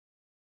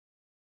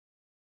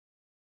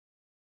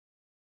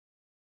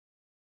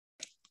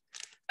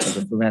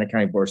the Fluvanna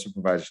County Board of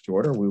Supervisors to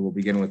order. We will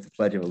begin with the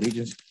Pledge of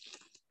Allegiance,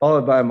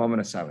 followed by a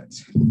moment of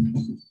silence.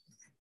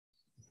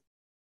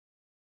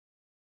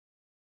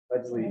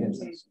 Pledge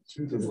allegiance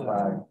to the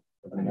flag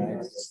of the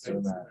United States of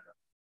America,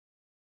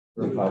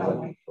 the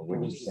republic for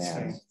which it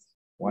stands,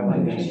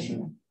 one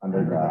nation,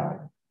 under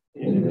God,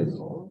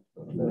 indivisible,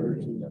 with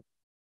liberty and justice.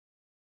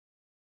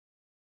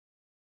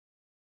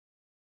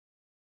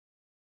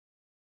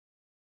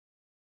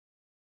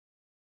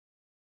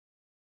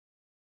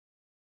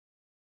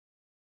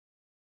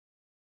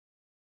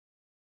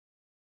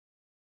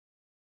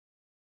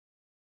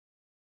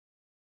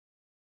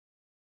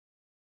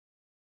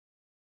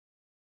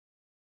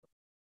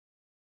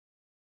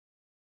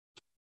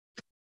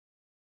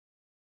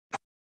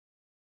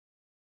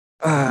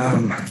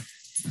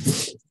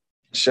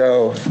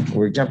 So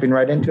we're jumping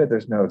right into it.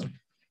 There's no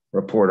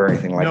report or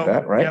anything like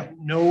that, right? Yeah,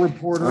 no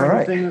report or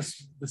anything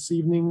this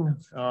evening.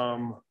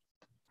 Going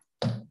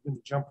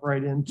to jump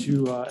right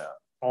into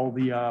all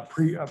the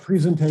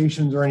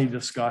presentations or any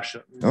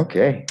discussion.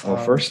 Okay. Well,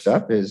 first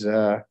up is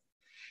the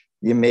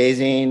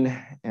amazing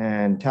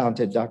and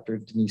talented Dr.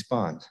 Denise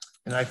Bonds.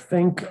 And I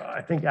think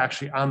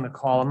actually on the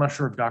call, I'm not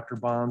sure if Dr.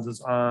 Bonds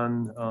is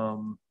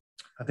on.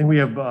 I think we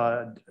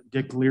have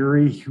Dick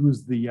Leary,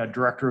 who's the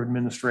Director of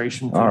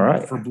Administration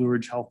for Blue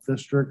Ridge Health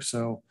District.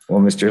 So,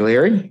 well, Mr.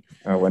 Leary,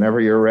 whenever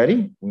you're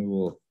ready, we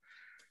will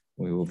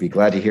be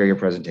glad to hear your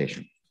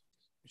presentation.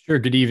 Sure.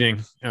 Good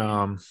evening,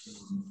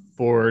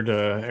 board,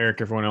 Eric,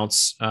 everyone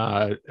else.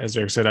 As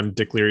Eric said, I'm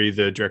Dick Leary,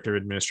 the Director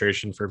of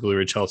Administration for Blue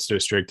Ridge Health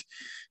District,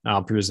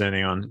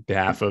 presenting on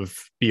behalf of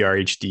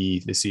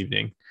BRHD this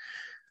evening.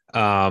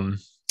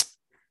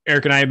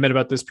 Eric and I have met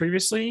about this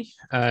previously.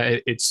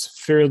 It's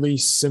fairly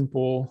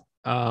simple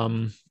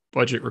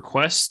budget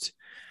request.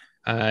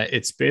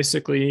 It's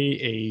basically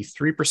a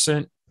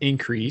 3%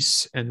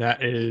 increase, and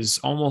that is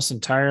almost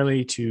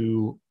entirely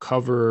to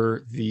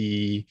cover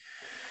the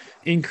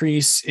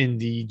increase in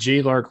the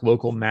JLARC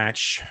local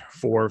match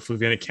for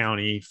Fluvanna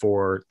County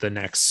for the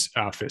next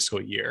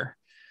fiscal year.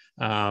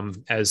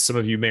 As some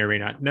of you may or may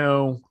not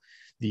know,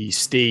 the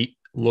state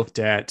looked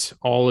at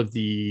all of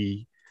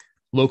the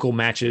local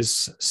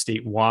matches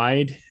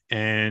statewide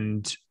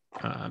and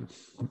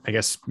I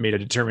guess made a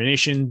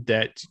determination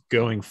that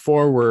going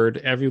forward,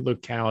 every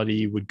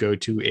locality would go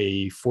to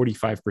a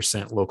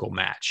 45% local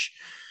match.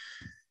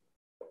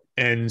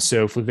 And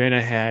so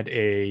Fluvanna had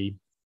a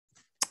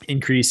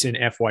increase in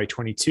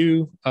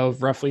FY22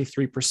 of roughly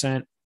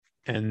 3%.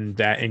 And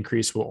that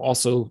increase will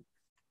also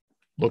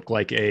look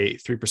like a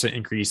 3%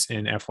 increase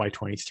in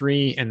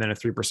FY23 and then a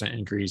 3%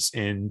 increase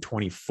in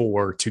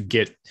 24 to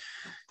get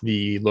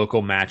the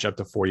local match up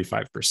to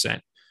 45%.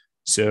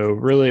 So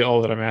really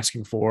all that I'm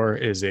asking for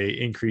is a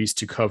increase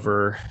to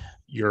cover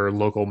your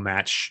local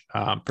match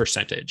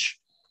percentage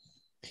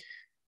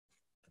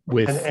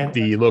with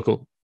the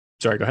local.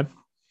 Sorry, go ahead.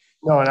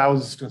 No, and I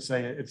was just going to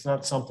say, it's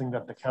not something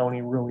that the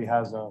county really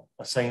has a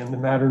say in the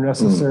matter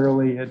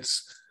necessarily.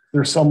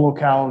 There's some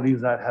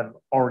localities that have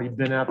already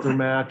been at their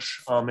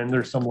match, and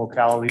there's some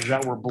localities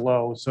that were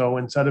below. So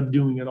instead of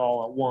doing it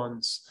all at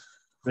once,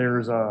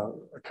 there's a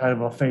kind of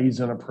a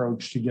phase-in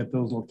approach to get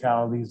those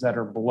localities that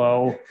are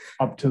below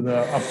up to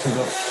the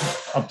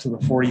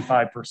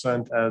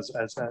 45%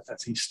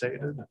 as he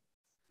stated.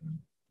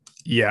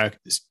 Yeah,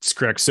 it's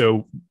correct.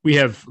 So we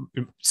have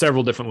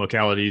several different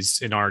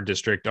localities in our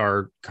district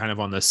are kind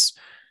of on this,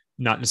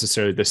 not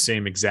necessarily the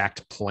same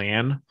exact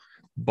plan,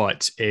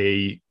 but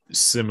a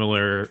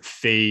similar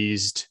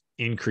phased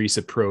increase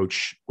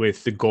approach,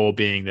 with the goal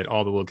being that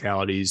all the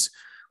localities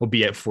will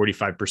be at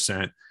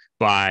 45%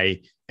 by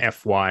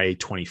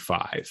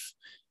FY25.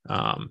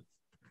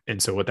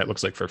 And so what that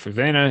looks like for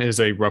Fluvanna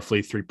is a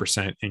roughly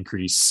 3%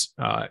 increase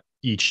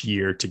each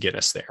year to get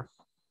us there.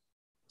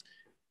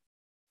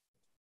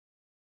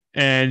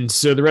 And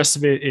so the rest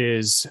of it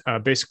is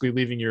basically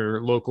leaving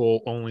your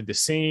local only the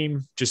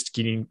same, just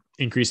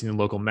increasing the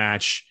local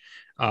match.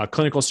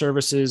 Clinical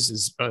services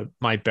is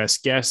my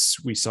best guess.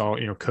 We saw,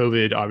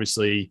 COVID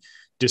obviously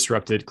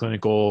disrupted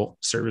clinical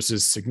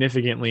services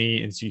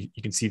significantly. And so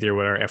you can see there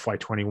what our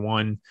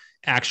FY21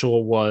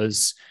 actual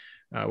was,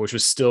 which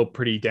was still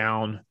pretty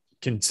down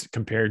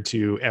compared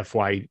to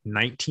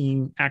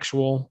FY19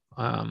 actual.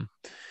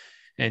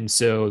 And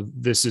so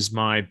this is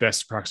my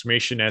best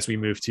approximation as we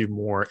move to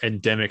more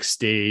endemic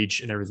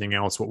stage and everything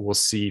else, what we'll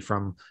see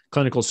from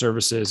clinical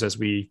services as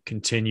we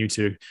continue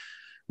to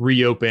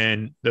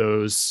reopen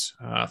those,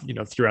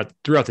 throughout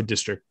the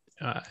district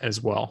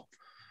as well.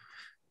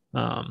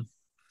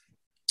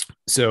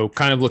 So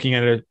kind of looking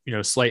at a,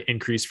 slight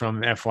increase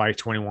from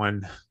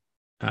FY21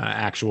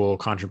 actual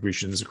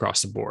contributions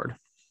across the board.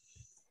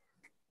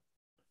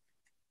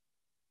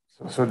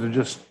 So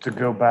to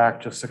go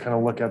back, just to kind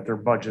of look at their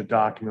budget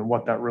document,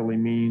 what that really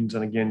means.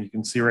 And again, you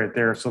can see right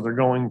there. So they're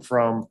going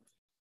from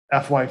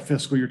FY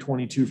fiscal year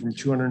 22 from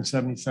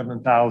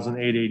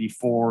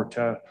 277,884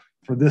 to,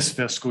 for this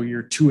fiscal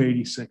year,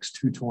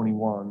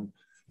 286,221.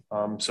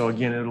 So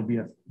again, it'll be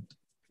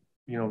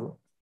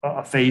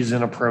a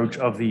phase-in approach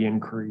of the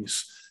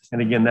increase. And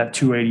again, that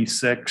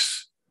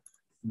 286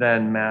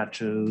 then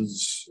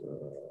matches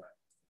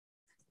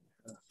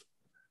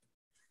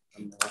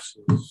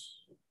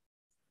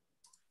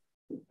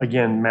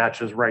again,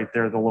 matches right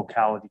there the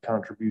locality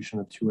contribution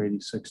of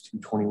 286,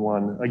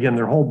 221. Again,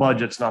 their whole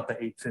budget's not the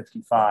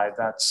 855.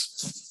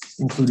 That's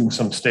including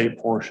some state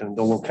portion.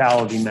 The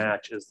locality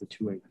match is the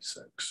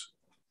 286.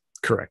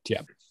 Correct.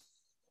 Yeah.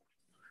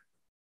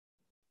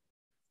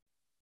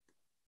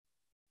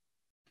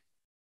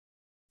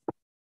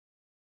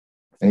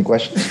 Any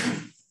questions?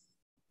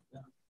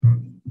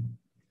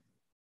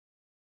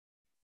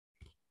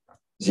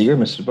 Zier,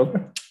 Mr.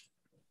 Booker?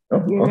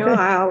 Oh, You okay. know,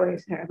 I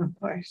always have a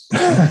question.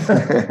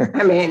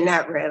 I mean,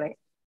 not really.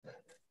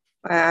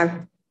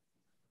 But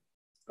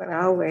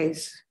I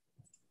always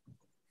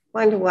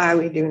wonder why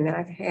we do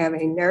not have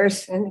a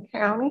nurse in the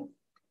county.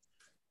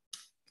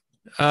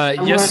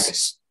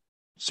 Yes.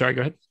 Sorry,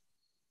 go ahead.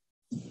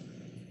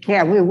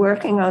 Yeah, we're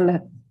working on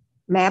the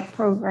MAP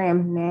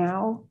program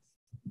now.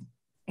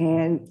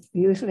 And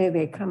usually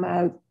they come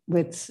out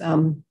with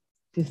some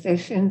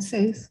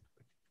deficiencies.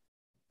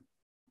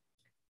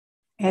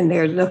 And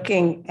they're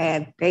looking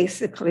at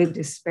basically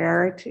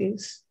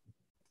disparities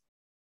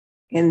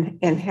in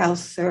health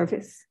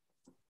service.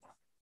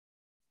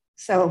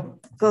 So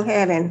go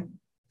ahead and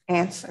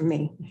answer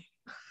me.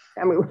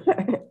 I mean,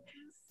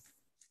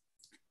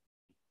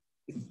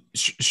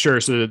 Sure.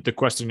 So the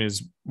question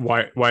is,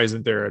 why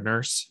isn't there a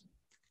nurse?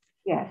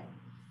 yeah.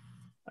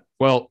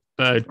 Well,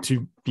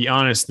 to be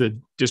honest, the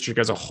district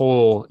as a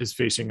whole is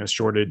facing a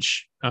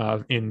shortage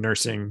in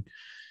nursing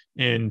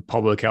in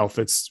public health.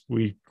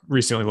 We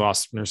recently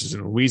lost nurses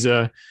in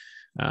Louisa.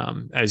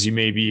 As you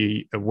may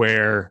be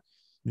aware,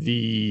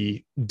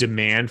 the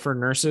demand for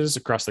nurses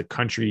across the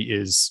country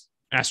is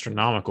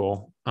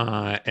astronomical.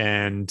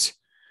 And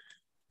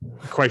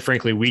quite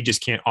frankly, we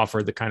just can't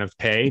offer the kind of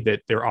pay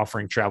that they're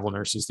offering travel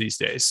nurses these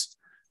days.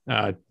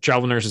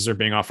 Travel nurses are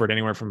being offered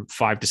anywhere from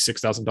 $5,000 to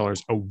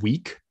 $6,000 a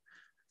week.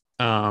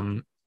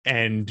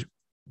 And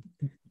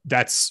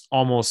that's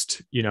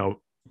almost,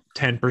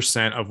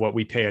 10% of what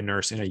we pay a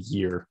nurse in a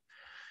year.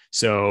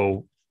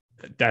 So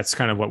that's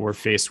kind of what we're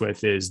faced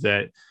with, is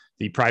that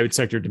the private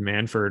sector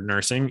demand for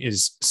nursing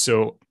is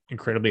so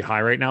incredibly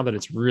high right now that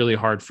it's really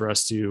hard for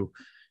us to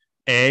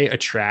A,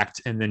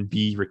 attract, and then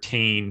B,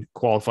 retain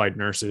qualified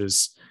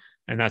nurses.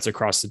 And that's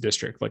across the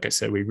district. Like I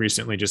said, we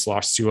recently just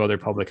lost 2 other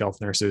public health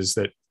nurses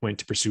that went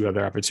to pursue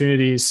other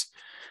opportunities.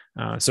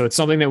 So it's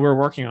something that we're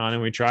working on,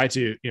 and we try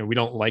to, we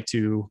don't like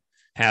to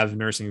have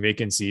nursing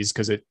vacancies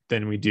because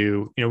we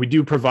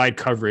do provide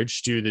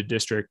coverage to the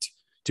district,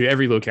 to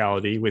every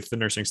locality with the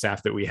nursing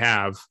staff that we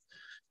have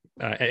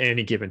at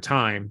any given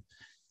time.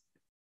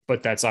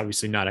 But that's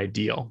obviously not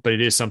ideal, but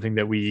it is something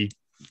that we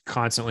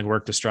constantly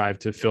work to strive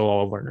to fill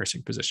all of our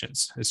nursing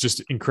positions. It's just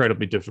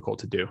incredibly difficult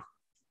to do.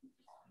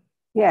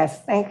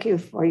 Yes, thank you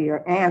for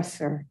your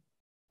answer.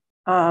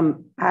 I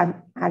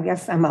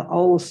guess I'm an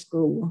old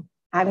school.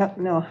 I don't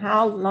know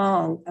how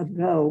long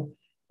ago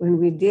when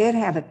we did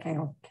have a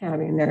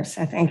county nurse,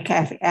 I think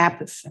Kathy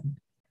Appleson.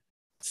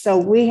 So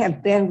we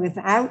have been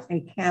without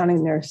a county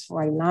nurse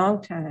for a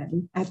long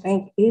time, I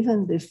think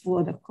even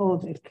before the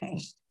COVID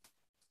came.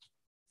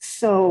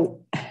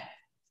 So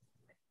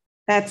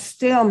that's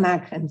still my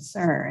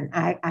concern.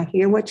 I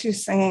hear what you're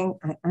saying,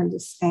 I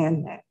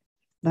understand that,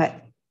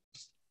 but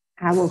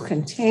I will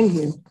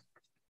continue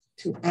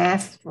to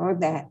ask for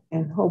that,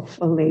 and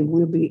hopefully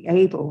we'll be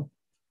able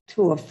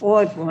to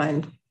afford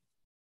one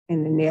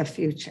in the near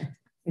future.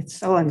 It's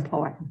so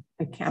important,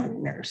 the county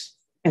nurse,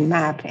 in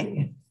my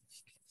opinion.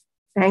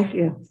 Thank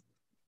you.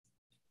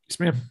 Yes,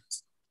 ma'am.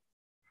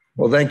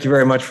 Well, thank you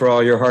very much for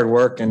all your hard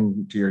work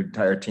and to your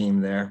entire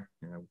team there.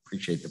 I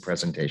appreciate the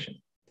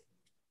presentation.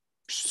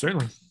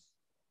 Certainly.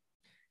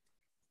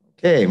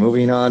 Okay,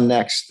 moving on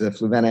next, the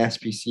Fluvanna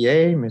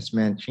SPCA, Ms.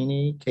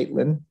 Mancini,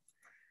 Caitlin,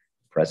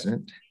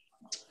 President.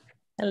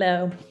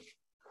 Hello.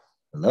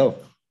 Hello.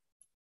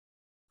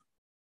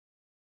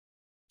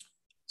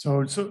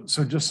 So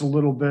just a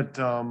little bit.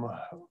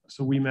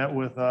 So we met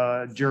with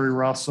Jerry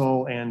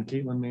Russell and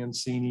Caitlin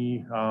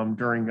Mancini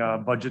during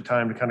budget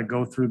time to kind of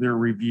go through their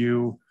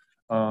review.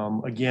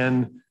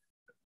 Again,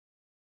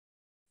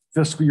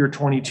 fiscal year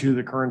 22,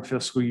 the current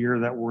fiscal year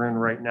that we're in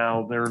right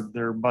now,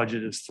 their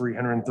budget is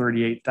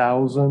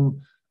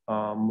 $338,000.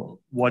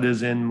 What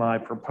is in my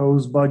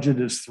proposed budget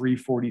is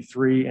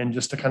 $343,000. And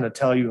just to kind of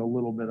tell you a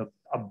little bit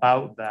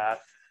about that.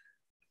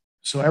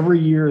 So every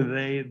year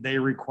they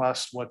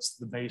request what's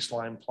the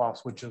baseline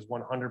plus, which is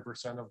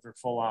 100% of their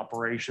full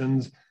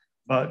operations.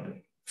 But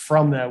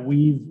from that,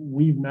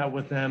 we've met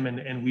with them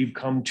and we've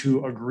come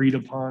to agreed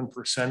upon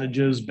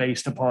percentages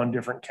based upon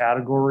different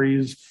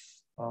categories.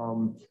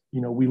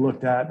 We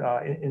looked at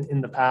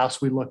in the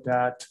past, we looked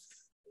at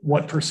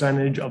what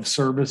percentage of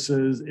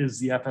services is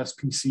the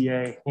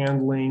FSPCA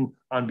handling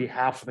on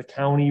behalf of the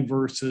county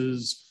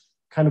versus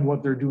kind of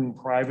what they're doing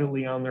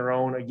privately on their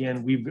own.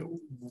 Again,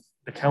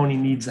 the county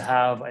needs to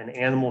have an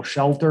animal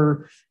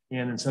shelter,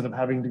 and instead of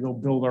having to go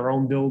build our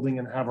own building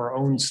and have our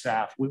own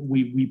staff,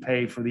 we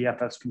pay for the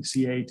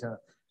FSPCA to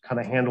kind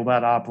of handle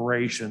that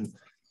operation.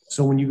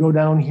 So when you go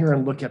down here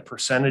and look at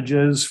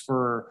percentages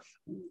for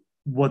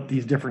what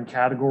these different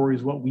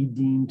categories, what we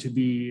deem to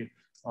be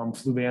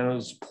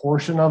Fluvanna's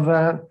portion of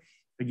that,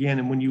 again,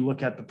 and when you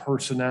look at the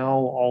personnel,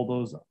 all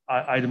those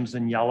items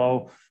in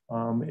yellow,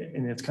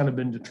 and it's kind of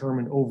been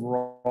determined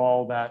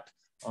overall that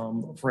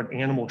for an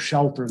animal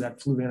shelter, that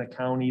Fluvanna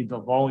County, the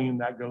volume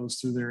that goes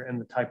through there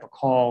and the type of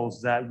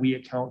calls, that we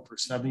account for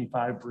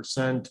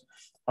 75%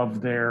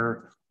 of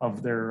their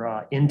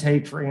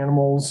intake for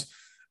animals.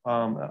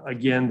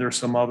 Again, there's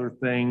some other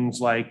things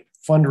like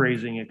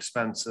fundraising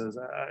expenses.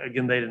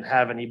 Again, they didn't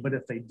have any, but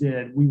if they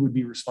did, we would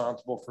be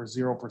responsible for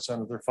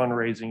 0% of their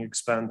fundraising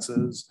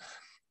expenses.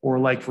 Or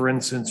like, for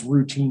instance,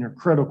 routine or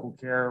critical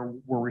care,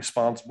 we're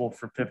responsible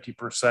for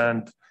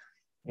 50%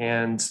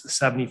 and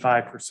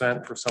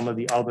 75% for some of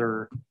the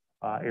other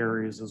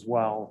areas as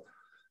well.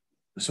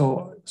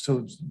 So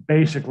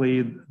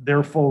basically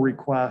their full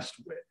request,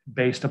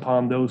 based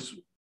upon those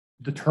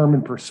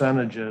determined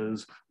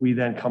percentages, we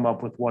then come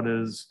up with what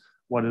is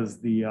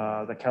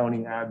the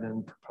county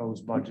admin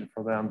proposed budget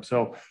for them.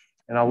 So,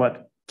 and I'll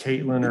let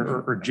Caitlin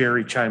or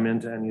Jerry chime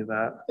into any of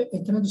that.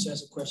 And can I just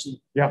ask a question?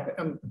 Yeah.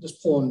 I'm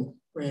just pulling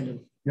random.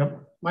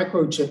 Yep.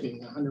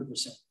 Microchipping,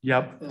 100%.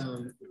 Yep.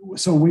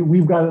 So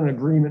we've got an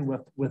agreement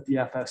with the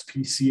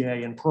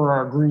FSPCA, and per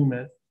our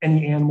agreement,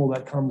 any animal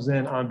that comes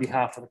in on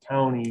behalf of the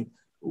county,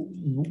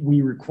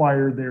 we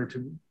wanted there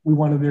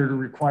to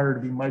require to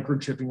be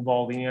microchipping of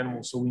all the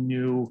animals, so we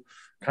knew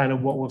kind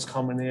of what was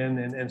coming in,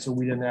 and so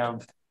we didn't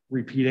have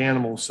repeat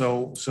animals.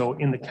 So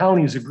in the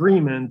county's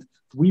agreement,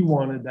 we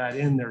wanted that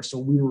in there, so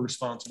we were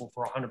responsible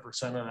for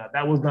 100% of that.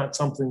 That was not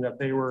something that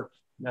they were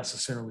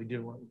necessarily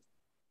doing.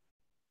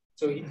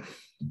 So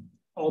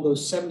all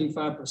those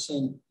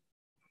 75%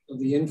 of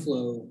the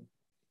inflow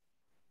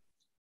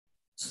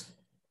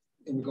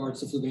in regards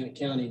to Fluvanna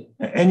County.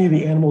 Any of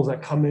the animals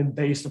that come in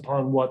based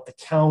upon what the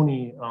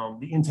county,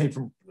 the intake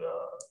from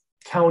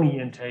county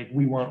intake,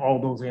 we want all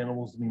those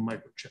animals to be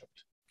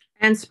microchipped.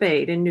 And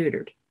spayed and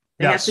neutered.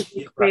 They Yes, have to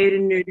be spayed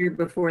and neutered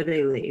before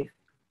they leave.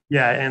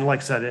 Yeah, and like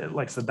I said,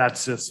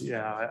 that's just,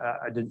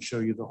 I didn't show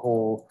you the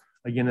whole,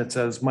 again, it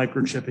says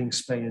microchipping,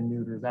 spay and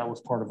neuter. That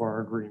was part of our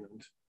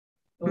agreement.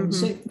 When we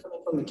say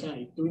coming from the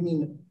county, do we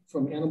mean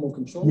from animal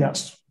control?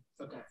 Yes.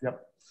 Okay.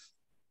 Yep.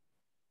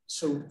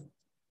 So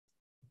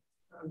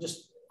I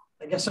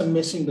guess I'm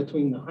missing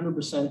between the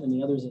 100% and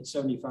the others at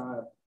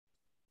 75.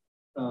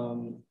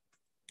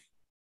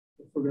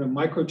 If we're going to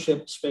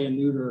microchip, spay and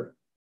neuter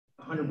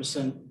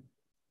 100%.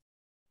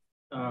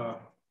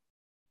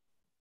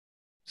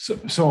 So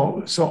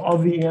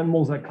of the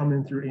animals that come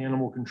in through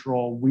animal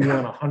control, we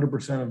want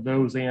 100% of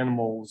those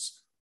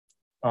animals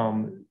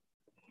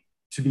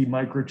to be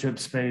microchipped,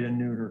 spayed, and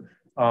neutered.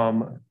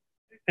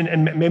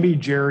 And maybe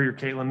Jerry or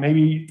Caitlin,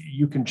 maybe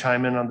you can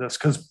chime in on this,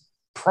 because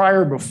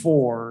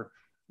before,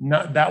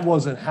 that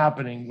wasn't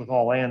happening with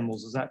all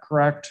animals. Is that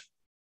correct?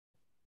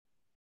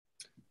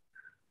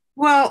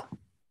 Well,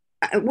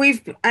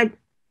 I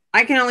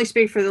can only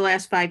speak for the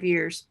last 5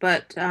 years,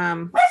 but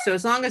so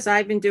as long as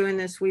I've been doing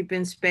this, we've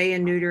been spay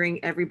and neutering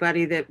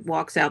everybody that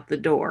walks out the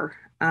door,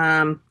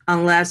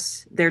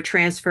 unless they're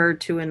transferred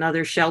to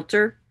another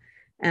shelter.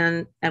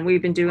 And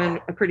we've been doing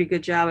a pretty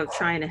good job of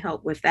trying to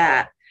help with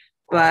that.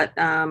 But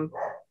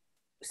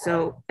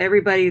so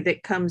everybody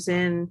that comes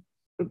in,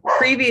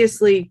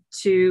 previously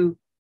to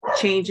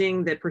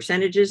changing the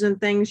percentages and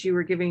things, you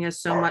were giving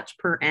us so much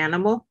per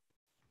animal.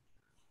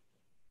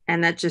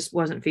 And that just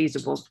wasn't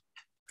feasible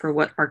for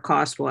what our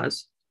cost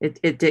was.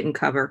 It didn't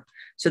cover.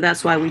 So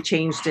that's why we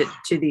changed it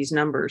to these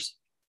numbers.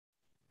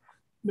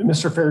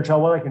 Mr.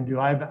 Fairchild, what I can do,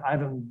 I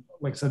haven't,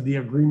 like I said, the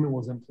agreement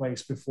was in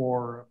place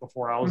before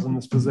I was in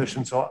this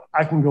position. So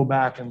I can go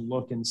back and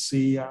look and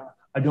see.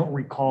 I don't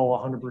recall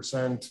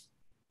 100%.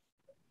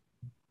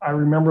 I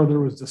remember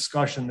there was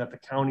discussion that the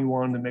county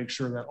wanted to make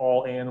sure that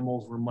all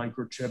animals were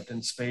microchipped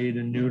and spayed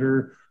and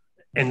neutered.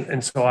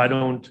 And so I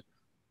don't,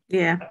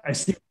 I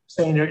see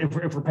saying if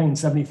we're paying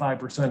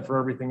 75% for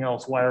everything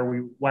else, why are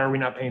we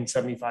not paying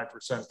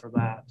 75% for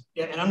that?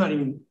 Yeah, and I'm not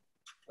even.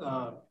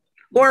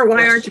 Or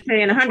why aren't you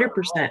paying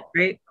 100%,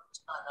 right?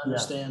 I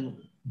understand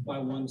why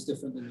one's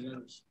different than the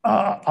others.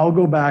 I'll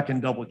go back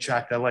and double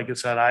check that. Like I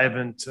said, I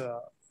haven't,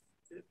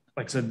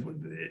 like I said,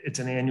 it's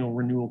an annual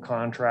renewal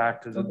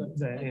contract,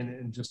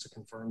 and just to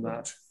confirm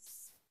that.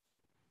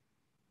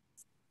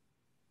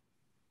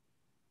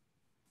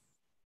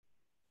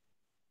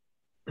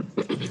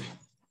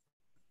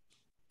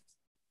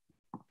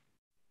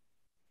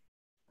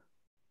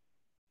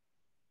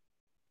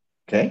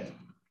 Okay.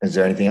 Is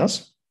there anything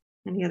else?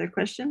 Any other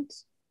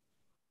questions?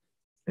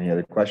 Any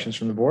other questions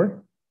from the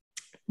board?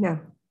 No.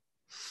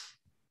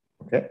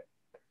 Okay.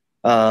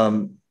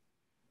 How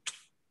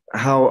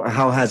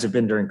has it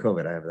been during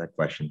COVID? I have that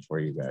question for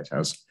you guys.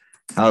 How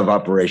have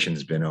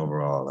operations been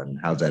overall, and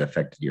how's that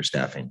affected your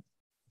staffing?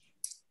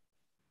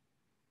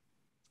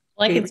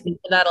 Well, I can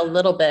speak to that a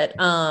little bit.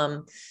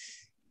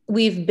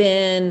 We've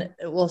been,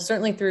 well,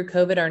 certainly through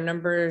COVID, our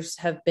numbers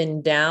have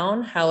been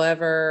down.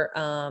 However,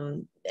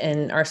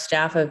 and our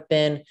staff have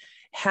been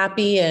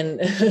happy and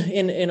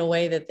in a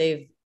way that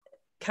they've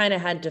kind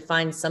of had to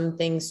find some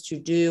things to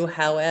do.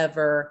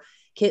 However,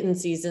 kitten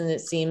season,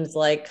 it seems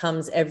like,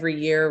 comes every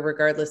year,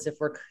 regardless if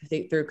we're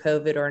through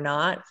COVID or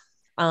not.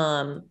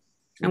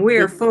 And we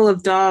are full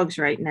of dogs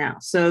right now.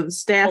 So the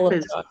staff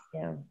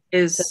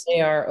is so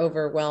they are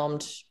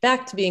overwhelmed,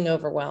 back to being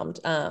overwhelmed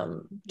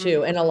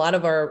too. And a lot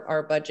of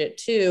our budget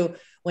too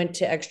went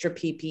to extra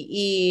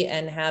PPE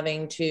and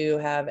having to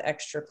have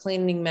extra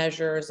cleaning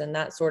measures and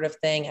that sort of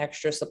thing,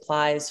 extra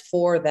supplies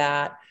for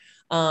that.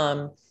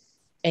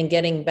 And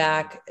getting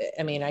back,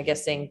 I mean, I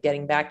guess saying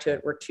getting back to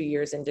it, we're 2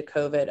 years into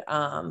COVID.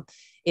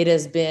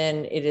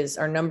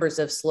 Our numbers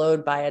have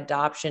slowed by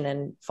adoption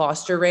and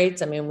foster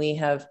rates. I mean, we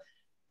have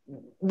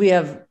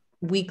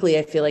weekly,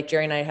 I feel like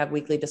Jerry and I have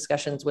weekly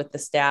discussions with the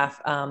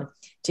staff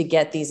to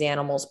get these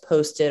animals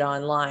posted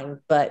online,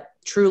 but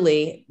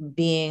truly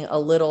being a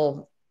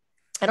little,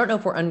 I don't know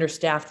if we're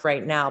understaffed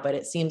right now, but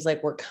it seems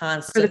like we're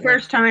constantly. For the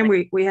first time,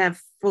 we have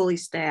fully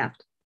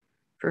staffed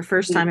for the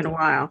first time in a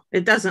while.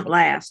 It doesn't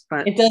last,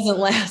 but. It doesn't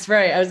last,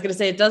 right? I was going to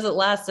say it doesn't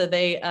last. So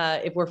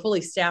if we're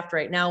fully staffed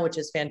right now, which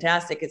is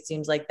fantastic, it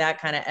seems like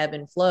that kind of ebb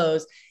and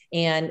flows.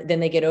 And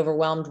then they get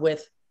overwhelmed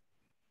with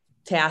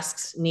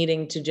tasks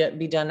needing to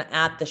be done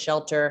at the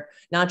shelter,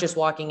 not just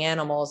walking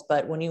animals,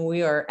 but when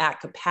we are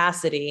at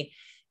capacity,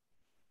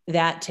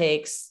 that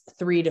takes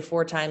 3 to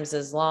 4 times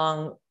as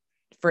long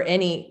for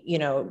any,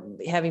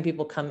 having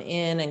people come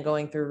in and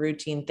going through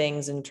routine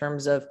things in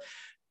terms of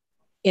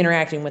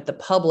interacting with the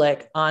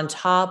public, on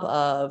top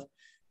of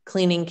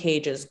cleaning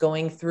cages,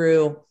 going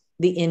through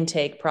the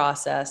intake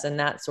process and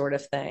that sort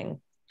of thing.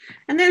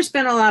 And there's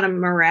been a lot of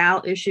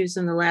morale issues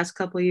in the last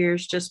couple of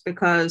years, just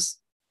because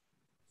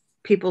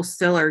people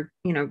still are,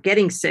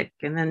 getting sick,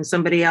 and then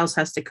somebody else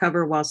has to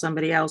cover while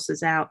somebody else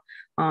is out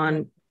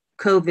on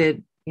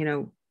COVID,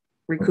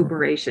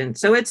 recuperation.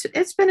 So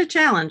it's been a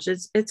challenge.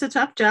 It's a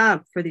tough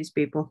job for these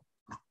people.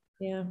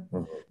 Yeah.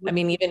 I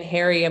mean, even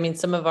Harry,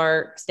 some of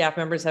our staff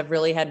members have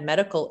really had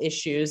medical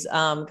issues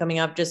coming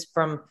up just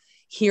from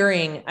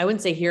hearing, I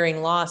wouldn't say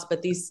hearing loss,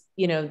 but these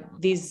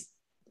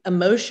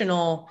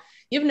emotional,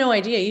 you have no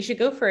idea. You should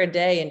go for a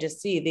day and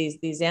just see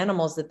these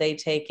animals that they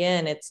take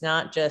in. It's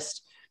not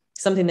just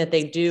something that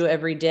they do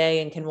every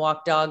day and can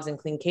walk dogs and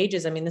clean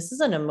cages. This is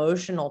an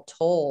emotional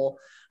toll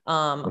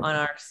on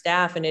our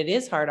staff, and it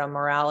is hard on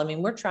morale.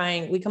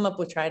 We come up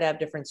with, try to have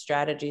different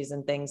strategies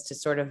and things to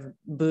sort of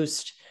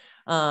boost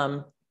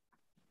overall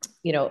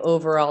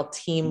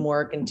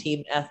teamwork and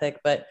team ethic.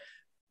 But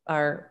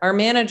our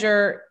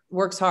manager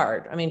works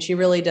hard. She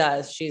really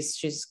does.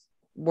 She's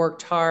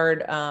worked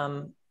hard.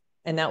 And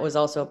that was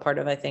also a part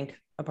of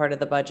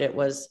the budget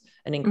was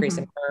an increase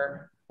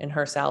in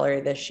her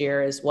salary this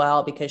year as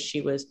well, because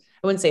she was,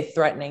 I wouldn't say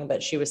threatening,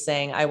 but she was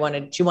saying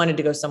she wanted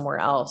to go somewhere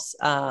else.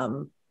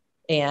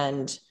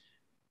 And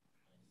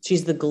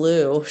she's the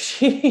glue.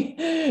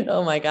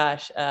 Oh my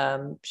gosh.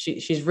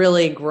 She's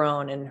really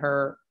grown in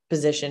her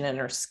position and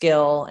her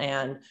skill.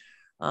 And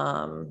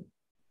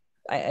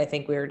I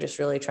think we were just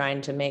really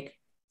trying to make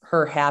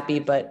her happy,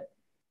 but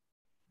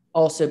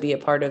also be a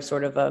part of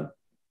sort of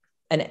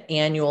an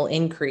annual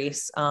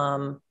increase,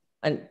 and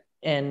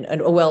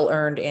a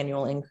well-earned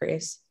annual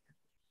increase.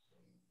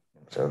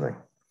 Absolutely.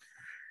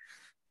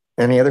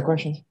 Any other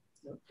questions?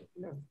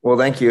 Well,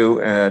 thank you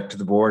to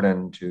the board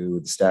and to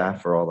the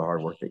staff for all the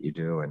hard work that you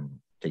do and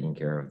taking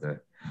care of the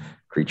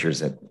creatures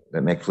that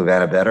make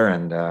Fluvanna better.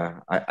 And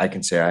I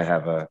can say I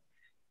have a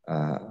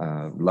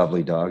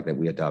lovely dog that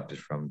we adopted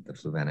from the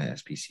Fluvanna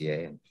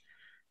SPCA. And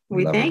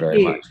we love her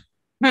very much.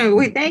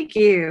 We thank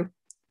you.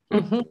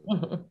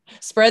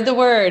 Spread the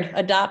word.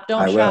 Adopt,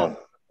 don't shop.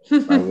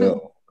 I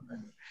will.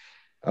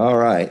 All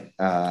right.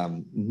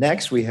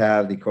 Next, we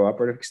have the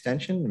Cooperative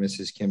Extension,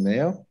 Mrs. Kim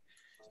Mayo,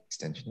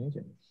 Extension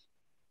Agent.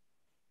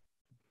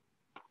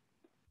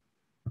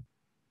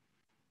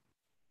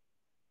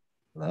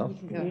 Hello. You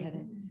can go ahead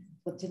and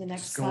flip to the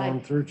next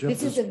slide.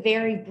 This is a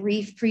very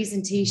brief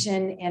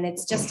presentation, and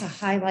it's just to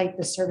highlight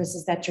the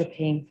services that you're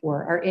paying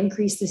for. Our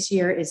increase this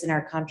year is in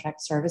our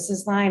contract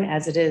services line,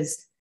 as it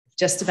is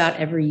just about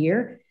every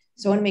year.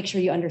 So I want to make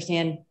sure you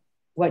understand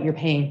what you're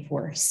paying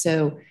for.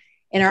 So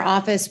in our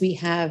office, we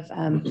have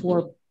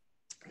for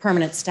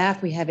permanent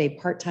staff, we have a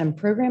part-time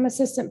program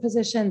assistant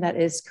position that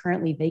is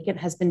currently vacant,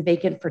 has been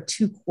vacant for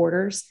 2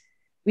 quarters.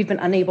 We've been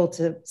unable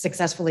to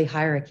successfully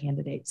hire a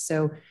candidate.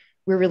 So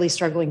we're really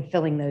struggling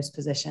filling those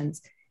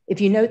positions. If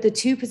you note, the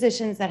 2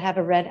 positions that have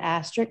a red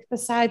asterisk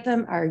beside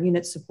them are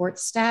unit support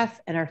staff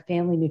and our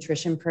family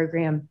nutrition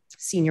program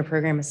senior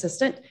program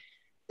assistant.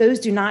 Those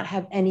do not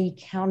have any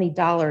county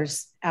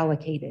dollars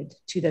allocated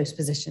to those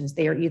positions.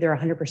 They are either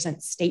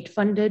 100% state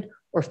funded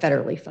or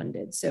federally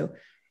funded. So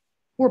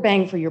we're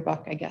bang for your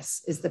buck, I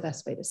guess, is the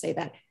best way to say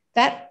that.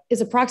 That is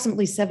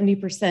approximately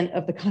 70%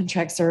 of the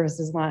contract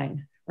services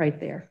line right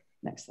there.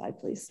 Next slide,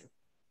 please.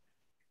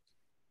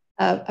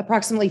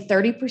 Approximately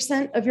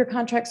 30% of your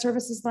contract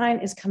services line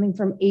is coming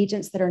from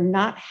agents that are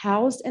not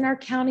housed in our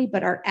county,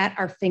 but are at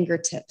our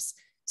fingertips.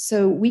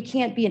 So we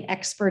can't be an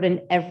expert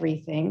in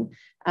everything.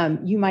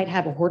 You might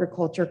have a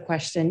horticulture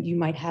question. You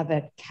might have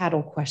a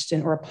cattle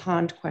question or a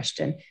pond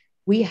question.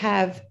 we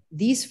have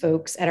these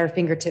folks at our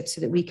fingertips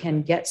so that we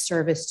can get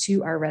service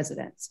to our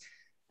residents.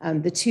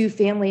 The 2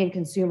 family and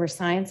consumer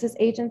sciences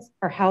agents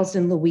are housed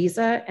in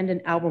Louisa and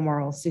in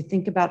Albemarle. So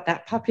think about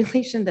that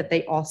population that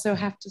they also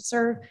have to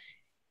serve.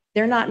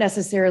 They're not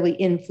necessarily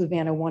in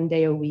Fluvanna 1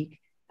 day a week,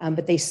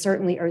 but they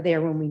certainly are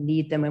there when we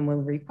need them and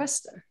when we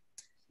request them.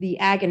 The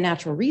ag and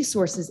natural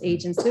resources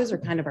agents, those are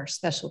kind of our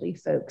specialty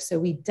folks. So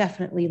we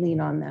definitely lean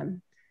on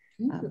them.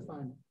 Can you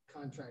define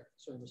contract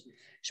services?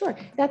 Sure,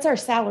 that's our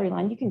salary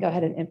line. You can go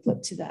ahead and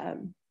flip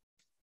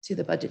to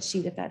the budget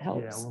sheet if that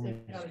helps.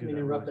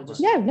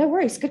 Yeah, no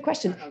worries. Good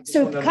question.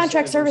 So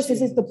contract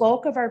services is the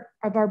bulk of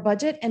our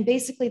budget, and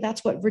basically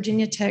that's what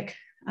Virginia Tech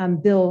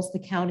bills the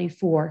county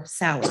for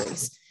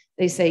salaries.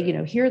 They say, you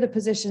know, here are the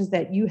positions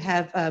that you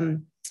have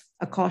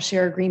a cost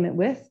share agreement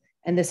with,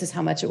 and this is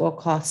how much it will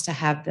cost to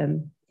have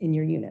them in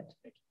your unit.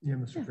 Yeah,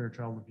 Mr.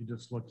 Fairchild, if you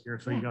just look here,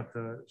 so you got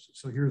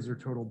so here's their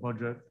total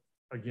budget.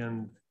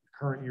 Again,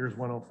 current year is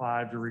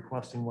 105, they're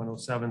requesting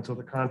 107. So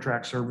the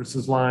contract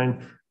services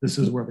line, this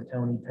is where the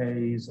county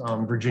pays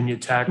Virginia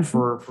Tech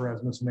for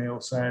as Ms. Mayo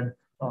said,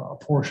 a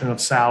portion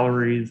of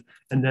salaries.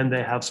 And then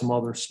they have some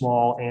other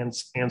small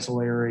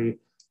ancillary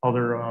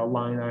other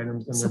line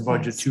items in their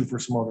budget too for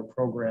some other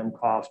program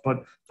costs.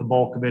 But the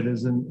bulk of it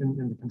is in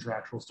the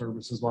contractual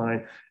services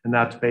line. And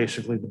that's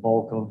basically the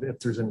bulk of if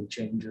there's any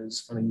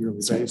changes on a yearly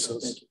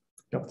basis.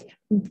 Yep.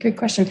 Good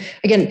question.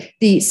 Again,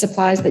 the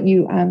supplies that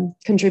you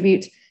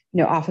contribute,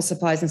 you know, office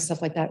supplies and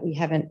stuff like that, we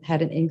haven't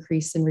had an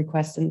increase in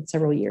requests in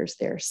several years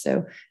there.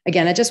 So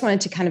again, I just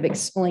wanted to kind of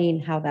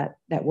explain how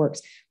that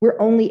works. We're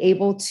only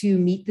able to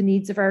meet the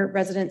needs of our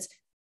residents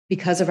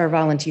because of our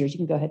volunteers. You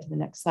can go ahead to the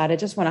next slide. I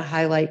just want to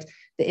highlight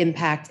the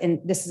impact. And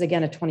this is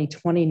again, a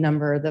 2020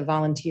 number, the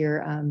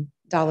volunteer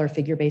dollar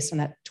figure based on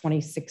that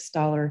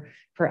 $26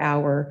 per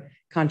hour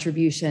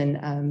contribution.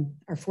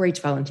 Our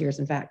 4-H volunteers,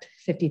 in fact,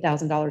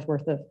 $50,000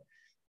 worth of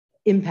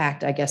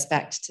impact, I guess,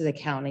 back to the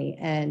county.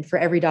 And for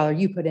every dollar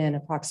you put in,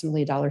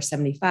 approximately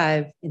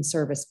 $1.75 in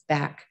service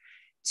back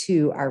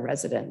to our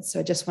residents. So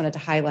I just wanted to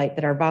highlight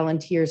that our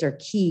volunteers are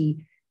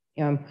key.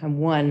 You know, I'm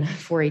one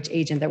 4-H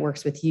agent that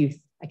works with youth.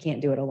 I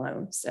can't do it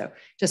alone. So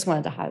just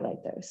wanted to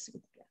highlight those.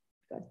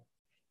 Good.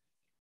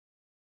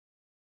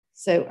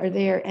 So are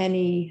there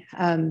any,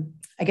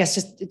 I guess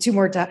just 2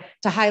 more to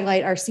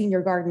highlight our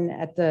senior garden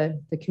at the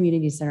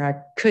community center.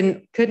 I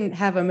couldn't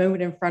have a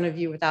moment in front of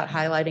you without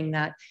highlighting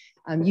that.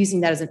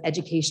 Using that as an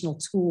educational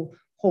tool,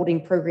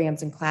 holding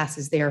programs and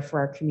classes there for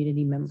our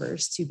community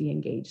members to be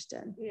engaged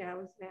in. Yeah, I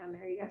was down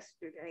there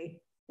yesterday.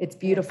 It's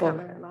beautiful.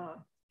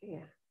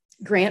 Yeah.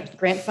 Grant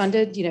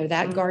funded, you know,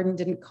 that garden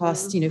didn't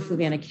cost, you know,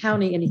 Fluvanna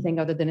County anything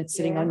other than it's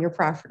sitting on your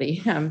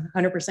property.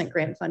 100%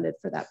 grant funded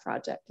for that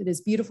project. It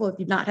is beautiful. If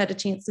you've not had a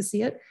chance to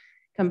see it,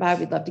 come by.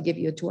 We'd love to give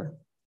you a tour.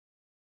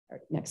 All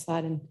right, next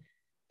slide. And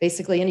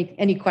basically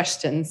any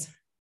questions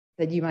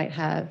that you might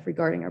have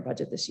regarding our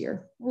budget this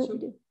year.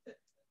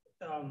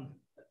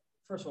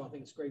 First of all, I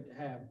think it's great to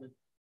have, but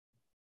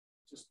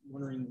just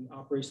wondering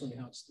operationally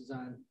how it's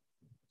designed.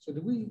 So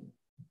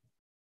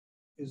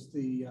is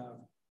the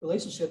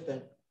relationship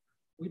that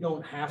we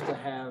don't have to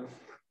have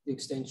the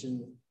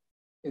extension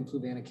in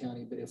Fluvanna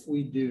County, but if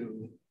we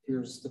do,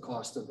 here's the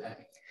cost of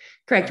that?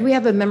 Correct. We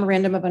have a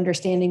memorandum of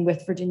understanding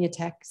with Virginia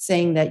Tech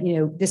saying that, you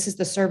know, this is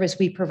the service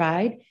we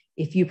provide.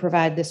 If you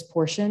provide this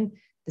portion,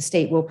 the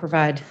state will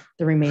provide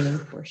the remaining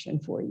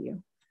portion for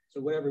you. So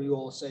whatever you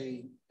all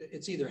say,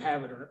 it's either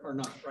have it or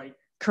not, right?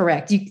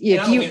 Correct. If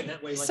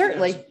you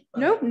certainly,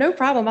 no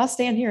problem. I'll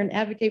stand here and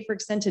advocate for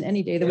extension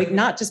any day of the week,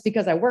 not just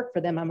because I work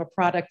for them. I'm a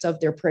product of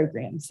their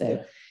program.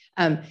 So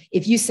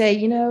if you say,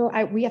 you know,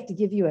 we have to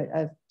give you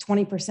a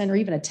 20% or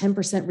even a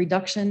 10%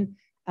 reduction,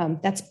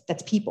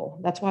 that's people.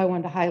 That's why I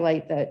wanted to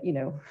highlight that, you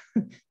know,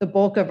 the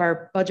bulk of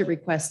our budget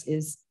request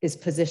is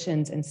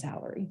positions and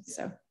salary.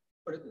 So,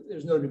 but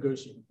there's no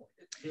negotiating point.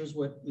 Here's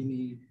what we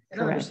need. And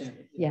correct. I understand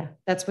it. Yeah,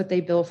 that's what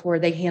they bill for.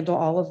 They handle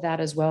all of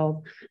that as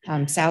well.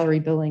 Salary,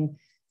 billing,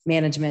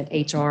 management,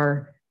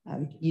 HR.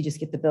 You just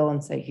get the bill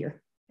and say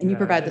here, and you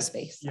provide the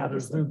space. Yeah,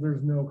 there's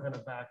no kind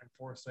of back and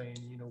forth saying,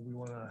 you know, we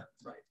want to.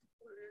 Right.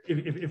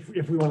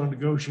 If we want to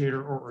negotiate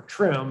or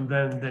trim,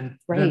 then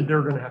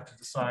they're going to have to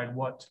decide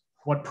what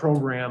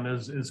program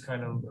is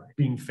kind of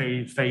being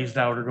phased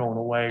out or going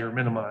away or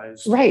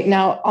minimized. Right.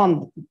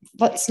 Now,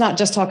 let's not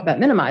just talk about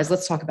minimize,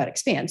 let's talk about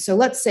expand. So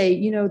let's say,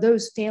 you know,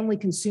 those family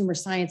consumer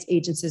science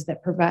agencies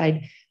that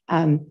provide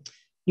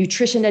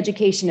nutrition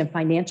education and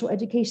financial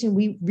education,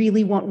 we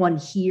really want one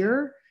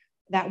here.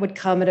 That would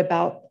come at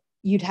about,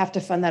 you'd have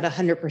to fund that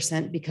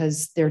 100%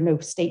 because there are no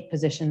state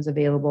positions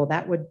available.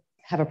 That would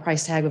have a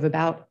price tag of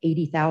about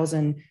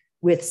 $80,000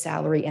 with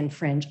salary and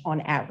fringe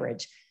on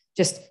average.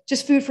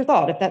 Just food for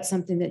thought. If that's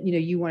something that, you know,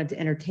 you wanted to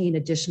entertain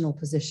additional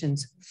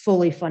positions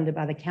fully funded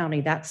by the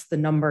county, that's the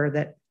number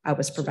that I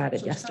was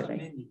provided yesterday.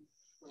 Kind of menu,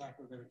 for lack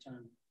of a better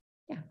term.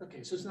 Yeah.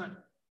 Okay, so it's not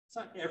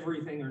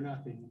everything or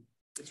nothing.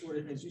 It's what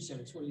as you said,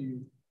 it's what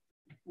you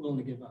willing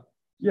to give up.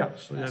 Yeah.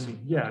 So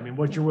I mean,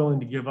 what you're willing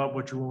to give up,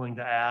 what you're willing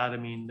to add. I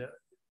mean,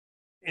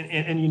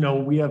 and you know,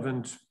 we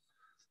haven't.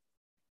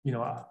 you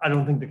know, I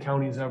don't think the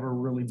county's ever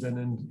really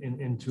been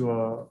into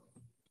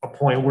a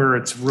point where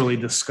it's really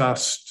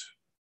discussed,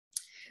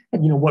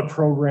 you know, what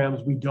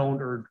programs we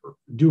don't or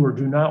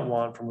do not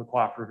want from the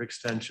cooperative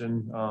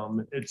extension.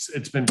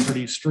 It's been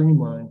pretty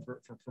streamlined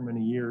for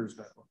many years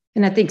now.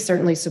 And I think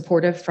certainly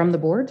supportive from the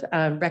board,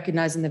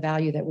 recognizing the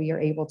value that we are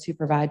able to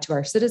provide to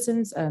our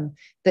citizens.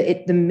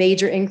 The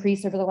major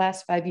increase over the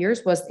last 5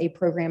 years was a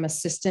program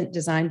assistant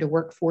designed to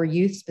work for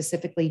youth,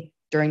 specifically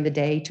during the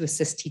day to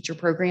assist teacher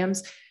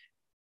programs.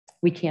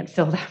 We can't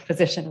fill that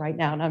position right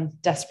now, and I'm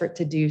desperate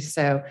to do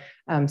so.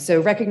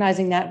 So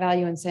recognizing that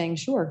value and saying,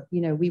 sure,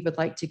 you know, we would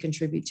like to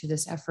contribute to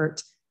this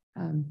effort.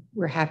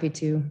 We're happy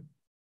to,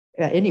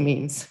 at any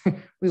means,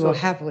 we will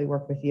happily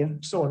work with you.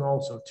 So, and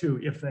also too,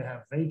 if they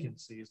have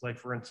vacancies, like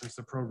for instance,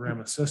 the program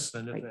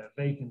assistant, if they have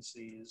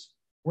vacancies,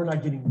 we're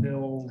not getting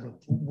billed.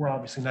 We're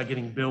obviously not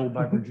getting billed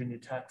by Virginia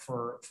Tech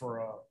for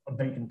a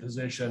vacant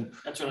position.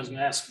 That's what I was going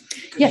to ask.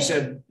 Because Yeah. you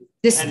said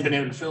this hadn't been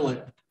able to fill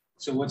it.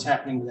 So what's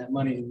happening with that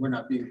money? We're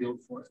not being billed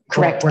for it.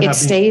 Correct. It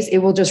stays, it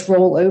will just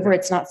roll over.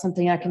 It's not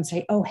something I can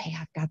say, oh, hey,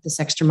 I've got this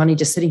extra money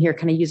just sitting here.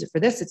 Can I use it for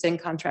this? It's in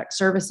contract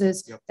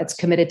services. Yep. That's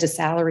committed to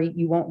salary.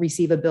 You won't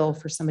receive a bill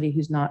for somebody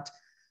who's not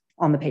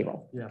on the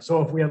payroll. Yeah.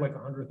 So if we had like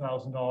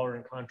 $100,000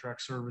 in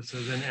contract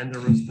services and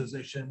there was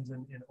positions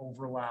in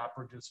overlap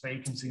or just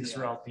vacancies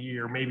throughout the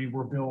year, maybe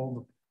we're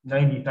billed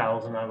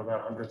 90,000 out of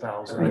that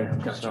 100,000.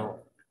 Right. So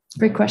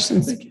great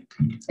questions.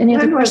 Any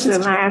other questions? When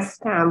was the last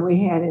time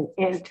we had an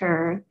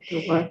intern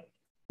to work?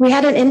 We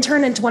had an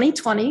intern in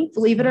 2020,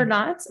 believe it or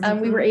not.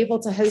 We were able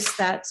to host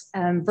that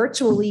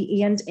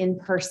virtually and in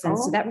person.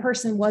 So that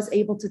person was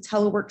able to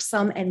telework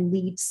some and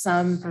lead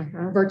some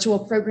virtual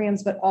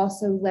programs, but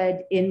also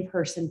led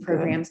in-person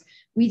programs.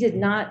 We did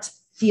not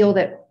feel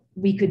that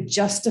we could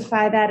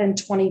justify that in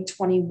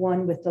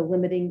 2021 with the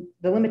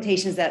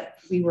limitations that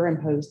we were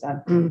imposed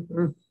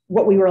on.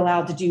 What we were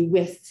allowed to do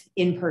with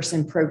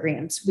in-person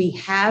programs. We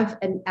have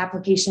an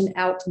application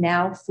out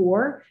now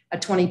for a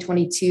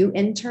 2022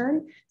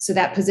 intern. So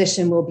that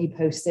position will be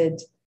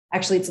posted.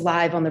 Actually, it's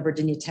live on the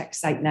Virginia Tech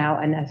site now.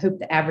 And I hope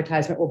the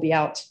advertisement will be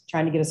out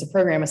trying to get us a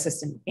program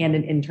assistant and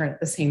an intern at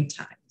the same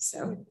time.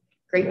 So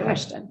great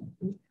question.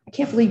 I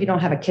can't believe you don't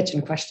have a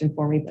kitchen question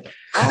for me, but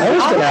I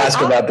was going to ask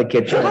about the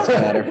kitchen, as a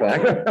matter of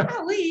fact.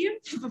 I'll leave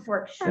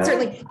before.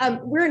 Certainly,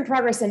 we're in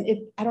progress. And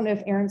I don't know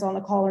if Aaron's on the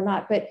call or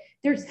not, but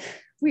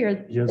we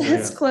are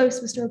that's close,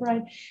 Mr.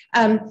 O'Brien.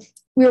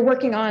 We are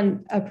working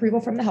on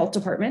approval from the health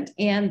department.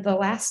 And the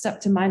last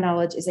step to my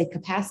knowledge is a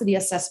capacity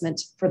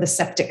assessment for the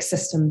septic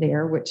system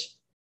there, which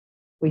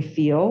we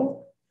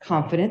feel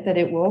confident that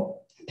it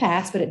will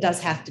pass, but it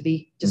does have to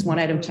be just one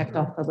item checked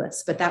off the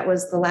list. But that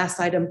was the last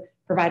item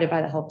provided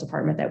by the health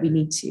department that we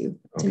need to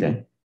meet.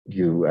 Do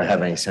you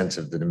have any sense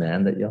of the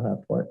demand that you'll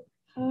have for it?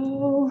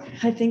 Oh,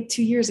 I think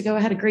 2 years ago, I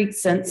had a great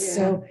sense.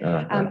 So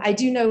I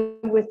do know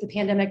with the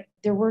pandemic,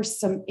 there were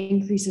some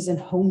increases in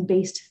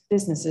home-based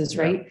businesses,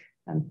 right?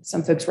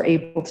 Some folks were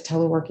able to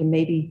telework and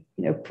maybe,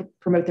 you know,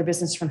 promote their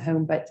business from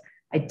home, but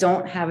I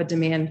don't have a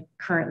demand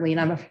currently. And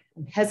I'm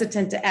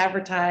hesitant to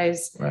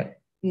advertise,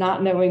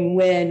 not knowing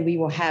when we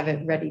will have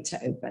it ready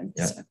to open.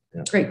 So,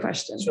 great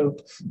question. So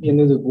you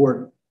know the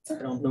board, I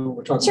don't know what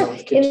we're talking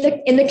about.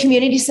 In the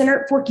community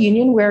center at Fork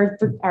Union, where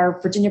our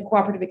Virginia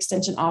Cooperative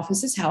Extension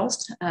office is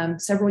housed,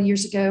 several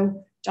years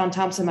ago, John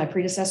Thompson, my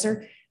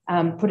predecessor,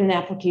 put an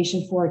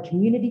application for a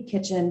community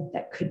kitchen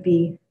that could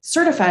be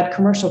certified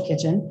commercial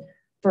kitchen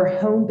for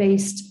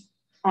home-based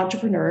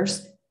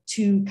entrepreneurs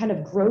to kind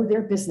of grow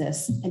their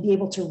business and be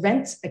able to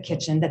rent a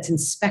kitchen that's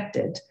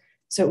inspected.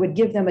 So it would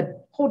give them a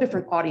whole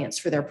different audience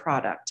for their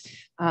product,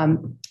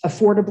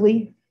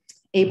 affordably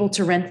able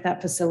to rent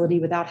that facility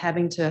without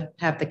having to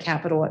have the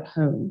capital at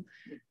home.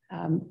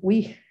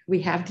 We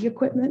have the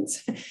equipment.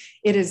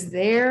 It is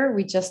there.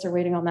 We just are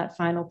waiting on that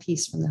final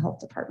piece from the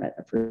health department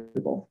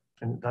approval.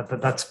 And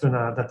that's been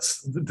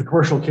the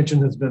commercial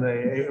kitchen has been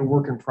a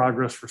work in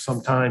progress for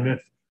some time.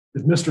 If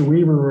Mr.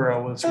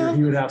 Weaver was here,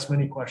 he would ask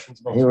many questions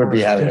about. He would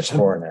be having a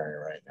coronary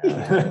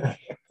right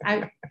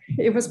now.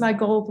 It was my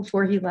goal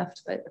before he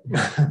left, but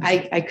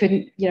I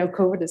couldn't, you know,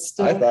 COVID is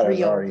still I thought real.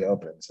 it was already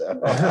open.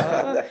 So,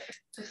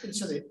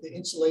 So the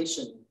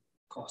installation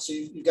costs, so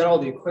you've got all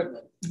the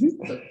equipment,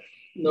 but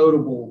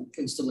notable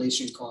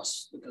installation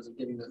costs because of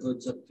getting the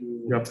hoods up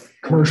to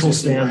commercial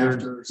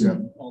standards,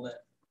 and all that.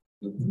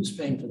 Who's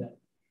paying for that?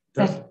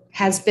 That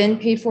has been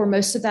paid for.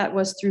 Most of that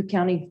was through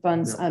county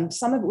funds.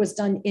 Some of it was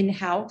done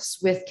in-house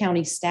with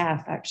county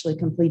staff, actually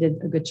completed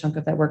a good chunk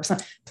of that work. Some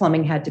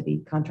plumbing had to be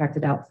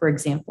contracted out, for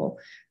example.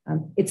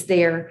 It's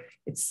there.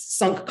 It's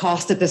sunk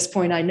cost at this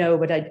point, I know,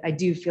 but I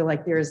do feel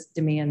like there's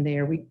demand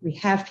there. We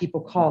have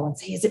people call and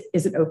say,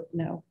 is it open?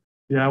 No.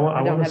 Yeah, I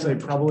want to say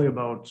probably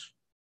about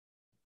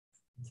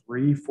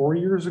 3-4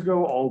 years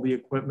ago, all the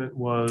equipment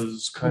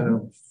was kind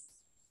of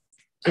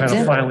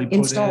finally put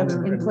installed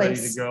in and ready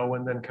to go.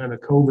 And then kind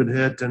of COVID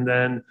hit. And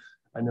then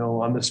I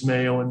know Ms.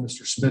 Mayo and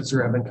Mr.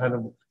 Spitzer have been kind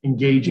of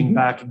engaging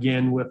back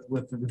again with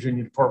the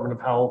Virginia Department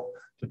of Health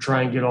to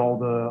try and get all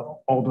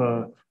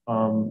the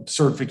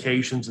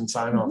certifications and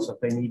sign-offs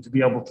that they need to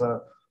be able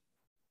to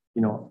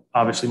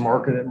obviously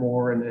market it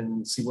more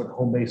and see what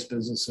home-based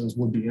businesses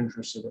would be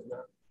interested in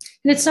that.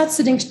 And it's not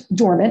sitting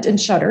dormant and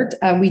shuttered.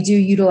 We do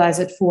utilize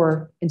it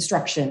for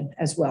instruction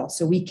as well.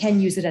 So we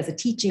can use it as a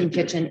teaching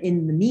kitchen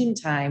in the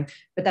meantime,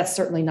 but that's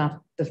certainly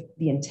not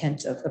the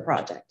intent of the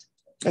project.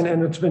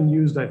 And it's been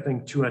used, I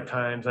think, too, at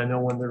times. I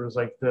know when there was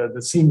like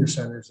the senior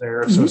centers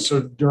there.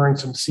 So during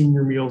some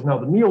senior meals, now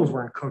the meals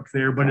weren't cooked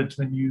there, but it's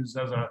been used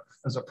as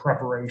a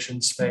preparation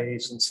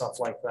space and stuff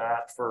like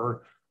that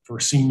for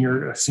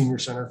senior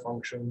center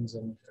functions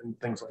and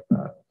things like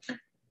that.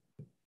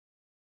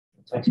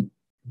 Thanks.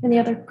 Any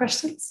other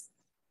questions?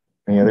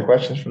 Any other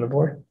questions from the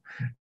board?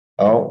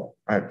 Oh,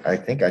 I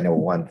think I know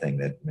one thing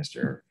that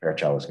Mr.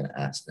 Fairchild was going to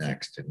ask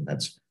next, and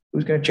that's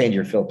who's going to change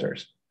your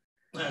filters?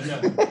 No.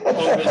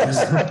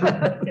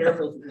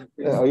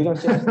 Oh, you don't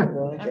change them?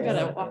 Okay. I've got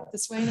to walk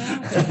this way now.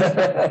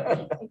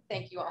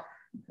 Thank you all.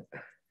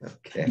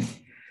 Okay.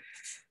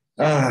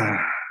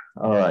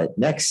 All right.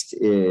 Next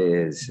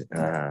is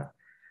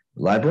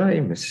library,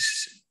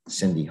 Mrs.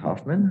 Cindy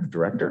Hoffman,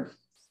 director.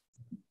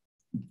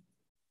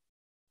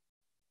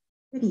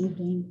 Good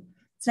evening.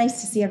 It's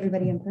nice to see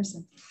everybody in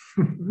person.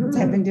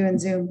 I've been doing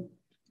Zoom.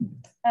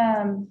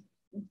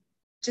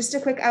 Just a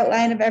quick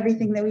outline of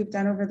everything that we've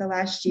done over the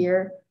last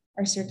year.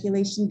 Our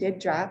circulation did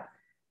drop.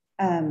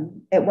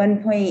 At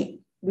one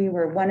point, we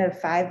were one of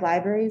 5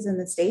 libraries in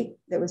the state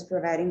that was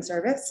providing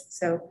service.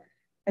 So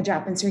a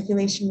drop in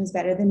circulation was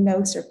better than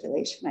no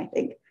circulation, I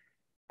think.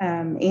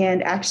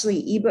 And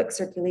actually, ebook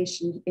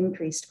circulation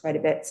increased quite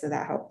a bit, so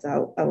that helped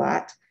out a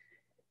lot.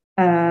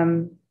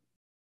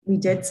 We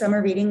did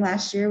summer reading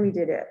last year. We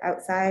did it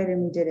outside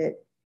and we did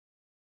it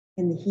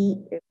in the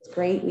heat. It was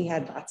great. We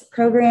had lots of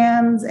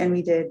programs and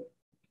we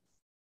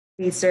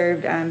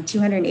served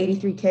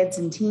 283 kids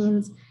and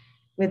teens,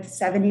 with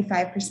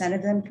 75%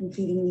 of them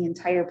completing the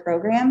entire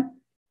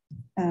program,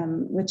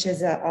 which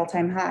is an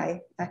all-time high,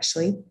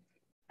 actually.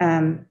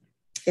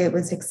 It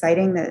was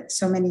exciting that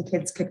so many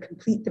kids could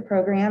complete the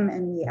program,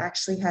 and we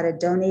actually had a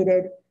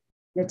donated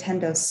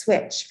Nintendo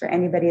Switch for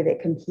anybody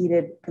that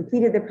completed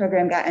the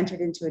program, got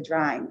entered into a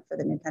drawing for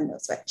the Nintendo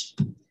Switch.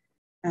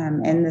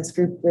 And this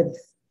group with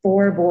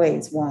 4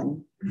 boys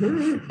won.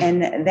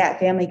 And that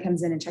family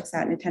comes in and checks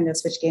out Nintendo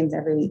Switch games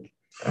every week.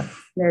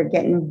 They're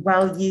getting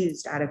well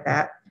used out of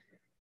that.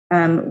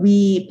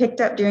 We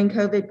picked up during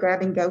COVID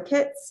grab and go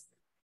kits,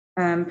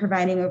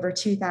 providing over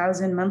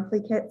 2,000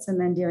 monthly kits. And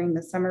then during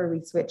the summer,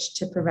 we switched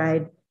to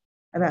provide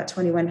about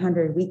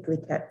 2,100 weekly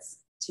kits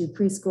to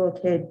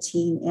preschool, kid,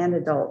 teen, and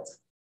adult,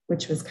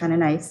 which was kind of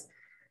nice.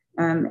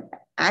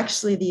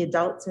 Actually, the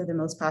adults are the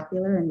most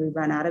popular, and we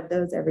run out of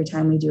those every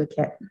time we do a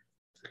kit.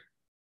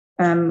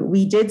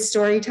 We did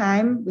story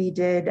time. We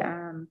did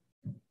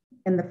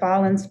in the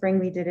fall and spring,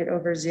 we did it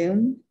over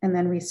Zoom, and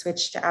then we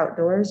switched to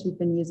outdoors. We've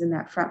been using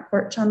that front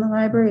porch on the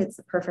library. It's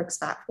the perfect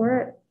spot for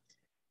it.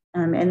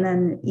 And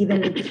then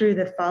even through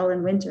the fall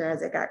and winter,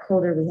 as it got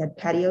colder, we had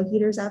patio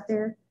heaters out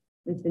there.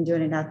 We've been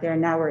doing it out there.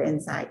 Now we're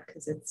inside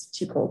because it's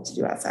too cold to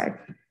do outside.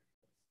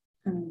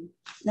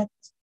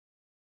 Next.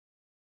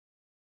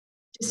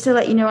 Just to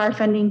let you know, our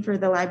funding for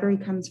the library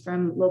comes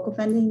from local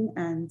funding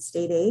and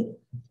state aid.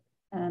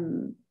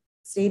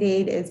 State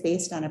aid is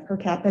based on a per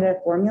capita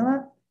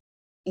formula,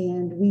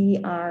 and we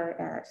are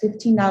at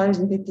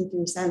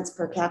 $15.53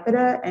 per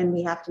capita, and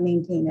we have to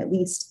maintain at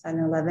least an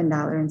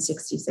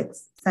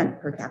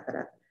 $11.66 per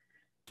capita,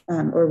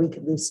 or we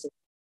could lose state.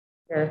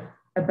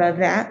 Above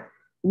that,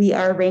 we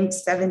are ranked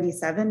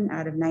 77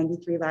 out of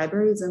 93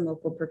 libraries in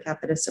local per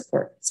capita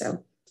support.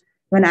 So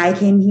when I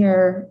came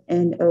here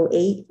in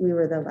 2008, we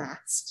were the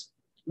last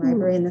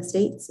library in the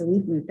state. So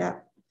we've moved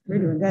up. We're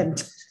doing good.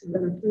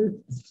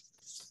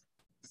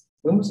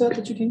 When was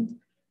that you came?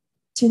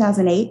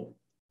 2008.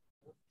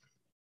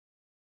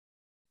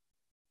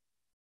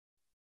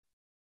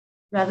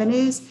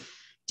 Revenues.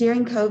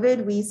 During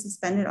COVID, we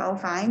suspended all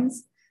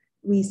fines.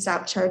 We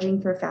stopped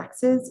charging for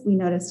faxes. We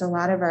noticed a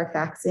lot of our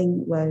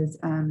faxing was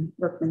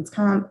workman's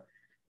comp,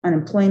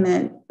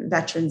 unemployment,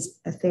 veterans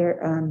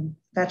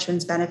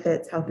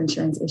benefits, health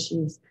insurance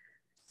issues.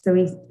 So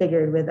we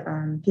figured with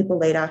people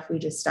laid off, we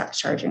just stopped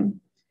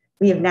charging.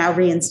 We have now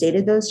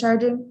reinstated those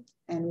charging,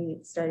 and we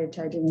started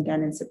charging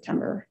again in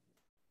September.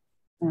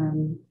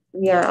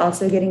 We are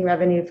also getting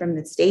revenue from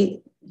the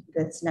state.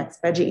 This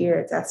next budget year,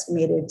 it's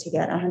estimated to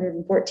get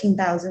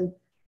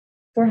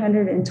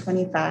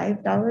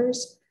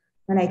 $114,425.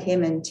 When I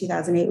came in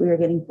 2008, we were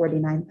getting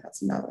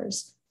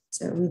 $49,000.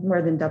 So we've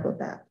more than doubled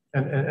that.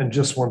 And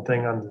just one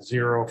thing on the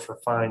zero for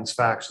fines,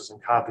 faxes,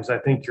 and copies. I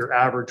think your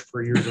average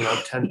per year is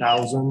around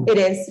 10,000. It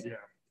is. Yeah.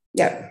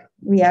 Yep.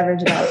 We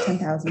average about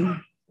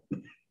 10,000.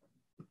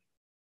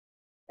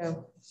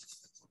 So,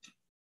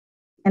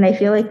 and I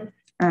feel like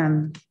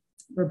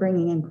we're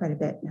bringing in quite a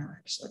bit now,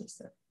 actually.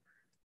 So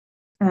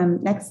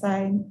next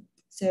slide.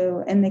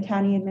 So in the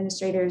county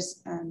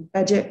administrator's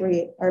budget,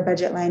 our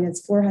budget line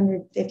is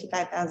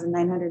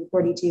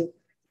 $455,942.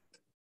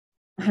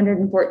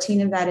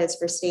 114 of that is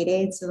for state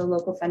aid. So the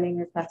local funding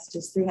request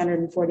is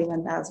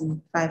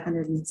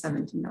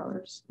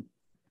 $341,517. Do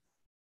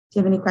you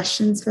have any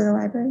questions for the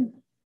library?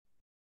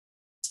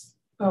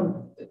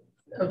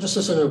 I was just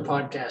listening to a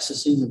podcast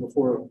this evening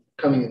before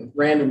coming in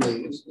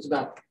randomly. It was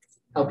about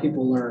how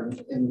people learn.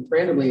 And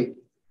randomly,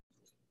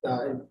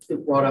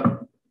 it brought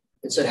up,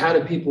 it said, how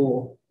do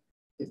people,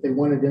 if they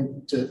wanted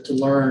them to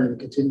learn and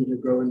continue to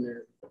grow in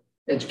their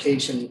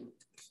education,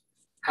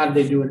 how did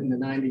they do it in the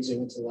 90s? They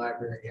went to the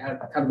library.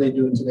 How do they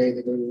do it today?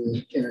 They go to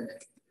the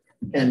internet.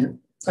 And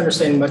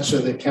understanding much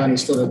of the county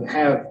still doesn't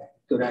have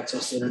good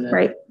access to the internet.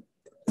 Right.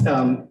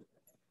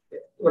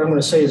 What I'm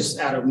going to say is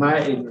out of my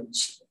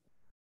ignorance,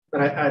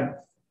 but I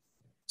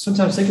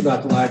sometimes think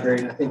about the library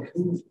and I think,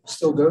 who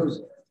still goes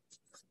there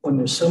when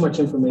there's so much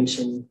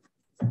information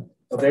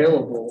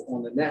available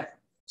on the net?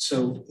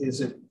 So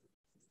is it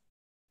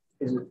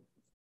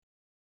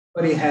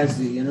everybody has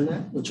the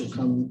internet, which will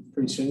come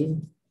pretty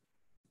soon?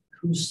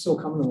 Who's still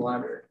coming to the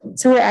library?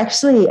 So we're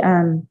actually,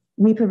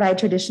 we provide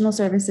traditional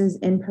services,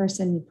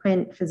 in-person,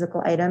 print,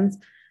 physical items.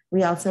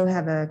 We also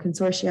have a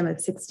consortium of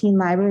 16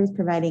 libraries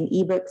providing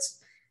ebooks,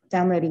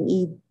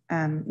 downloading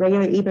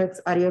regular ebooks,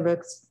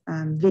 audiobooks,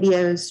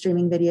 videos,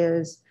 streaming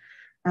videos.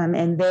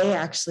 And they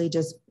actually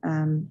just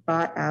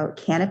bought out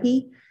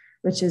Canopy,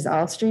 which is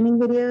all streaming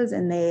videos,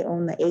 and they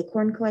own the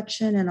Acorn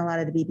collection and a lot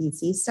of the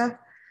BBC stuff.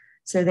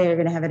 So they're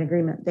going to have an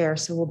agreement there.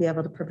 So we'll be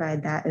able to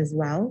provide that as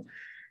well.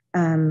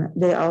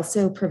 They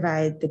also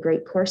provide the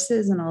great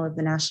courses and all of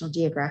the National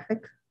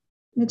Geographic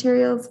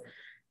materials,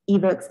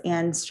 ebooks,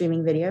 and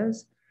streaming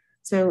videos.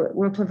 So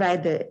we'll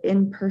provide the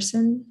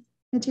in-person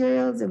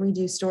materials, and we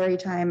do story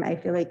time. I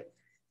feel like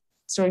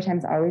story time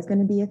is always going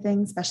to be a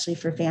thing, especially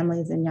for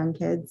families and young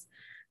kids.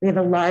 We have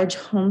a large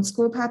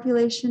homeschool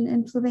population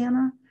in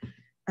Fluvanna,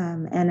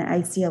 and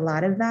I see a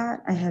lot of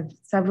that. I have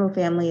several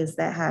families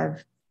that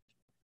have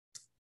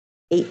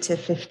 8 to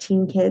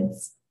 15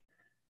 kids,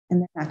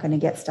 and they're not going to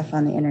get stuff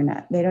on the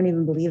internet. They don't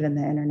even believe in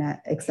the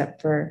internet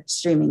except for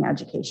streaming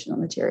educational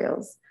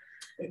materials.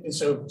 And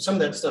so some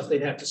of that stuff,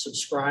 they'd have to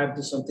subscribe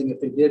to something if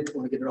they did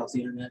want to get it off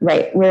the internet.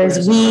 Right,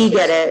 whereas we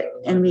get it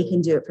and we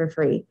can do it for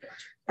free.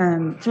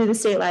 Through the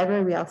state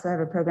library, we also have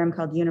a program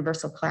called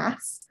Universal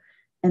Class,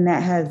 and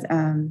that has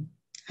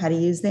how to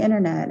use the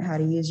internet, how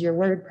to use your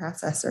word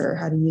processor,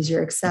 how to use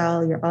your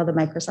Excel, all the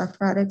Microsoft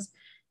products,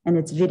 and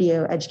it's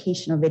video,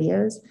 educational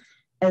videos,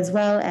 as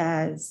well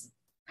as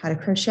how to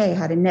crochet,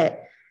 how to knit.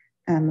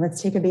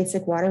 Let's take a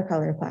basic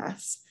watercolor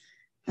class.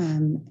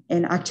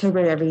 In October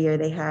every year,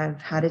 they have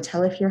how to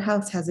tell if your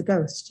house has a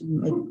ghost,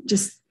 and like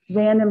just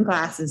random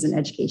classes and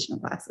educational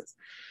classes.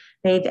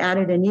 They've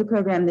added a new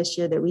program this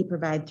year that we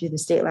provide through the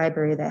state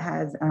library that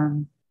has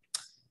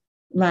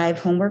live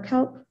homework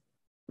help,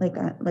 like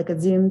a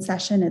Zoom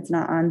session. It's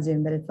not on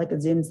Zoom, but it's like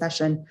a Zoom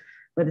session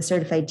with a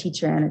certified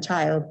teacher and a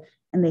child,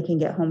 and they can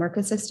get homework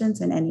assistance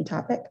in any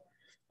topic,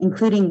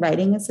 including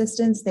writing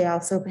assistance. They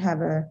also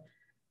have a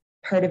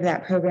part of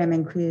that program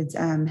includes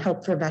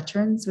help for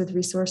veterans with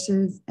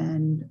resources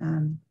and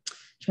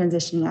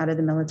transitioning out of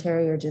the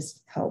military or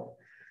just help.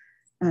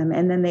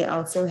 And then they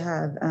also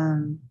have,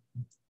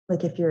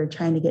 like if you're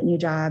trying to get new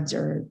jobs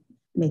or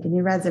make a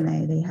new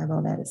resume, they have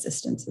all that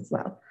assistance as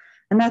well.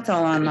 And that's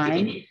all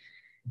online.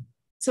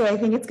 So I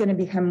think it's going to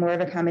become more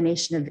of a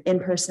combination of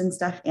in-person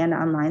stuff and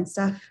online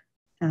stuff.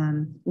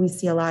 We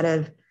see a lot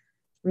of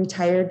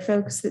retired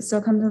folks that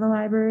still come to the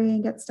library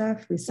and get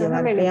stuff. We see a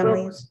lot of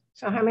families.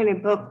 So how many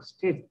books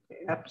did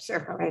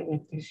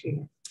circulate this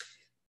year?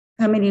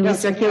 How many we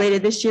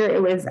circulated this year?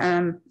 It was,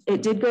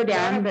 it did go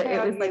down, but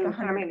it was like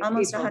 100,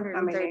 almost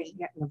 130.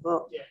 Yeah,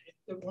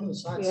 one of the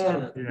slides.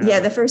 Yeah,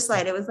 the first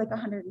slide, it was like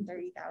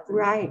 130,000.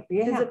 Right,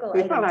 yeah. Physical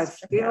People items.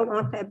 still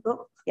want that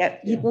book.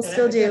 Yep, people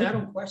still do. I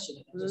don't question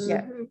it. Just,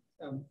 yeah.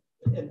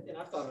 And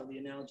I thought of the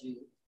analogy,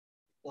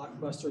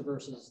 Blockbuster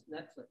versus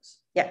Netflix.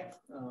 Yeah.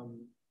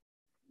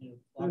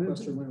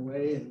 Blockbuster went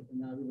away and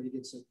now everybody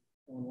gets it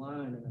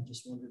online, and I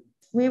just wondered.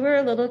 We were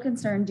a little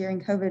concerned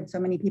during COVID. So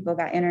many people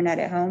got internet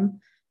at home.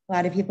 A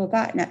lot of people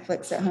got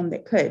Netflix at home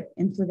that could.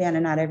 In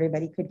Fluvanna, not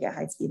everybody could get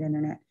high-speed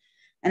internet.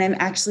 And I'm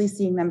actually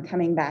seeing them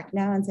coming back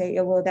now and say,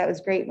 oh, well, that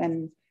was great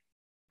when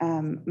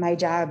my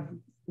job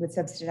would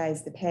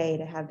subsidize the pay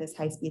to have this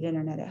high-speed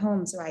internet at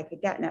home so I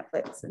could get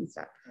Netflix and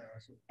stuff.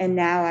 And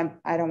now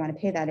I don't want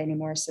to pay that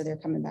anymore. So they're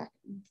coming back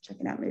and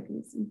checking out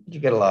movies. You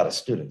get a lot of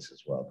students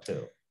as well,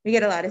 too. We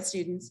get a lot of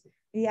students.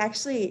 We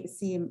actually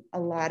see a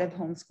lot of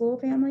homeschool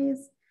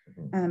families.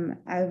 And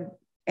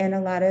a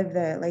lot of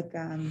the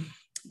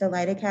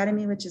Light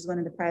Academy, which is one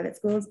of the private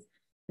schools,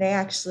 they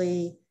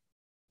actually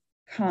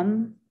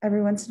come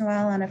every once in a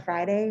while on a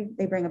Friday.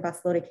 They bring a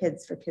busload of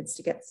kids for kids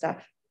to get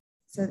stuff.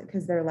 So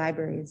because their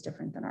library is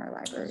different than our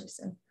library.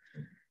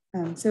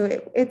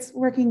 So it's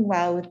working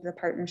well with the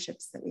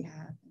partnerships that we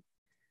have.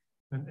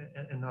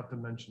 And not to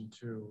mention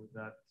too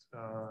that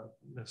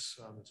Ms.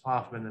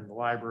 Hoffman in the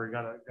library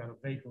got a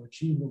VACO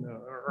Achievement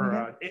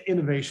or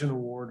Innovation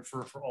Award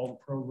for all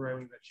the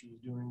programming that she was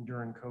doing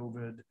during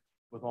COVID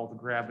with all the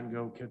grab and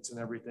go kits and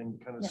everything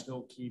to kind of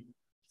still keep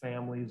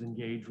families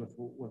engaged with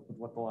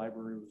what the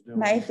library was doing.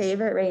 My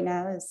favorite right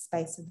now is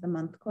Spice of the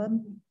Month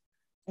Club,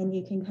 and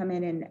you can come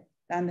in and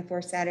on the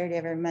fourth Saturday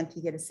of every month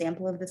you get a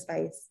sample of the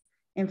spice,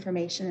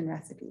 information, and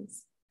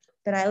recipes.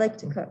 but I like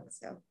to cook.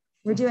 So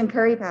we're doing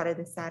curry powder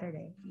this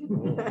Saturday. I'm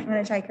going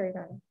to try curry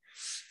powder.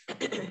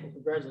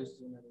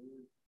 Congratulations on that.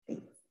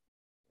 Thanks.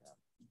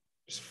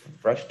 Just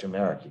fresh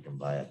turmeric you can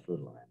buy at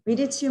Food Line. We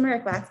did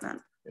turmeric last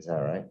month. Is that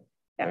right?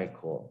 Yeah. Very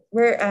cool.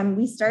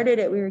 We started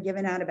it, we were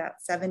giving out about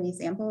 70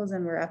 samples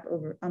and we're up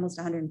over almost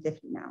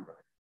 150 now.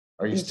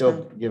 Are you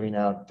still giving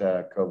out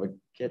COVID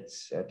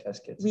kits,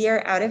 test kits? We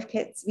are out of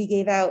kits. We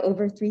gave out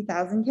over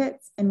 3,000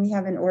 kits and we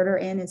have an order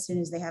in. As soon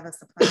as they have a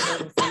supply,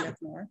 they will send us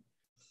more.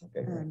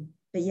 Okay.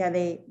 But yeah,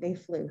 they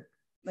flew.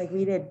 Like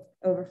we did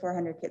over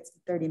 400 kits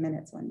in 30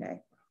 minutes one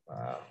day.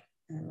 Wow.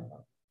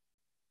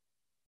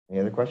 Any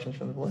other questions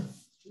from the board?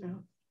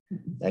 No.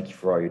 Thank you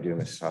for all you're doing,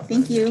 Mrs.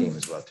 Hoffman. Thank you. And your team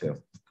as well too.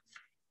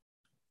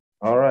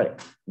 All right.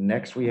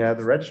 Next we have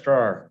the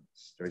registrar,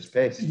 Joyce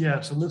Pace.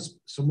 Yeah. So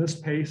Miss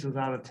Pace is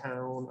out of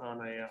town on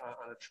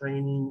a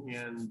training,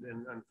 and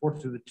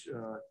unfortunately,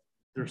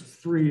 there's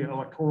 3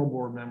 electoral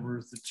board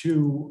members. The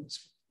 2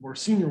 more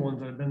senior ones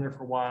that have been there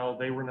for a while,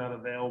 they were not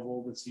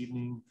available this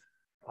evening.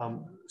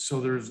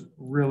 So there's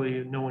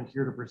really no one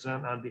here to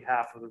present on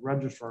behalf of the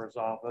registrar's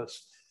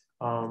office.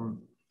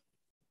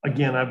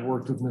 Again, I've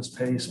worked with Ms.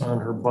 Pace on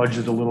her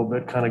budget a little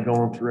bit, kind of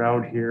going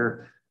throughout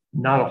here.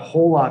 Not a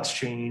whole lot's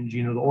changed.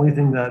 You know, the only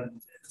thing that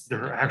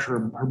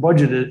her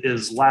budget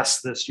is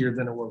less this year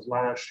than it was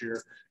last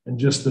year. And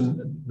just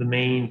the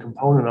main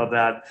component of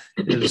that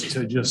is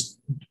to just,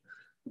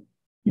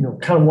 you know,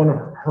 kind of one of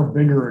her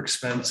bigger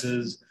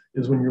expenses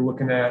is when you're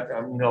looking at,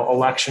 you know,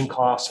 election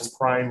costs and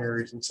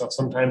primaries and stuff.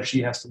 Sometimes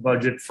she has to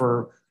budget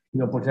for, you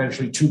know,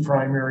 potentially 2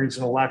 primaries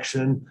and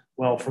election.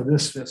 Well, for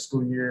this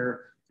fiscal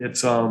year,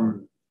 it's,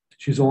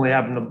 she's only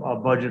having a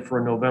budget for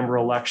a November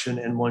election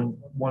and one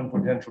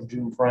potential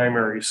June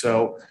primary.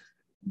 So,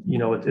 you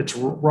know, it's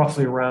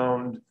roughly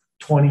around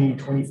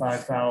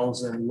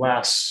 25,000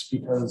 less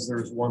because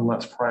there's one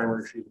less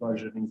primary she's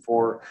budgeting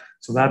for.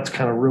 So that's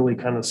kind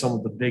of some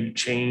of the big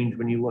change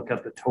when you look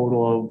at the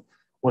total of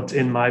what's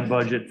in my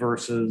budget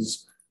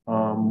versus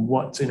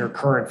what's in her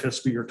current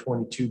fiscal year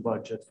 22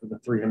 budget for the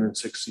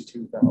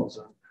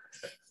 362,000.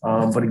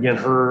 But again,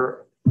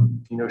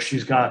 you know,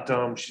 she's got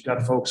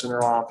folks in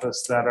her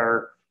office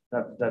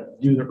that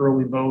do the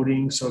early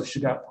voting. So she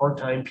got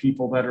part-time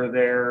people that are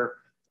there,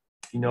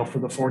 you know, for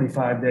the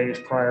 45 days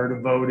prior to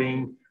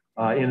voting.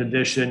 In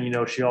addition, you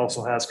know, she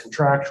also has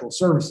contractual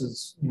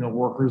services, you know,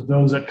 workers,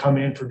 those that come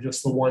in for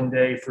just the one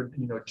day for,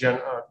 you know,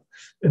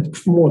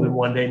 it's more than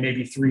one day,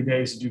 maybe 3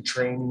 days to do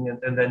training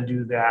and then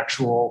do the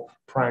actual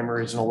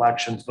primaries and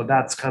elections. But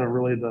that's kind of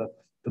really the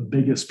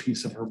biggest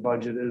piece of her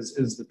budget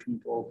is the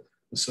people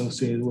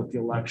associated with the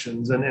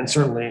elections and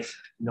certainly,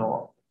 you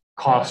know,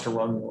 cost to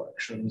run the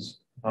elections.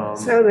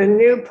 So the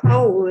new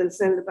poll is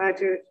in the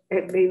budget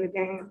at Beaver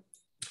Dam.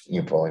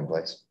 New polling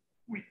place.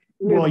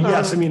 Well,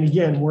 yes. I mean,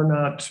 again, we're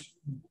not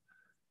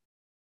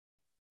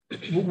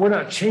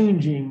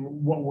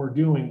changing what we're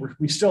doing.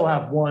 We still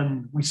have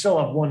one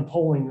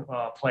polling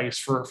place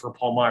for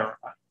Palmyra.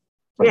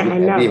 Yeah, I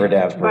know. Beaver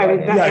Dam's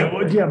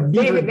providing.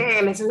 Beaver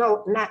Dam is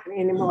not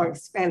any more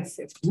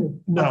expensive.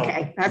 No.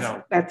 Okay,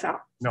 that's all.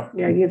 No.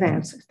 Yeah, you've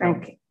answered.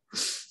 Thank you.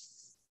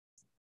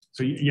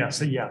 So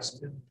yes.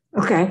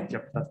 Okay.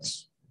 Yep.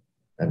 That's.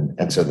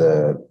 And so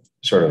the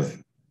sort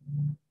of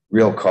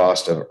real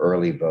cost of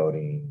early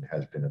voting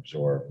has been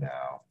absorbed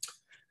now.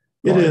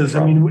 It is.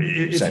 I mean,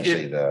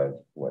 essentially the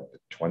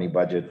 20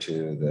 budget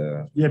to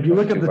the. Yeah, if you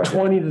look at the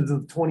 20 to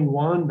the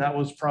 21, that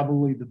was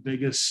probably the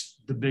biggest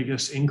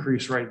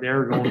increase right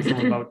there, going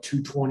from about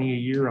 220 a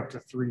year up to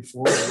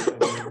 340.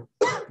 I mean,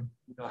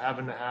 you know,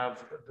 having to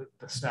have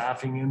the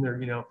staffing in there,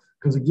 you know,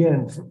 because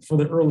again, for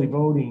the early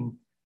voting,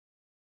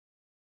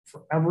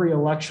 for every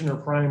election or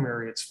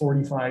primary, it's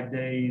 45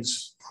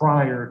 days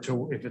prior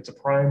to if it's a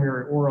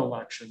primary or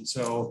election.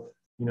 So,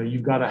 you know,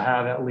 you've got to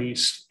have at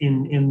least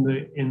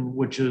in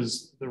which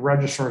is the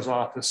registrar's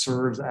office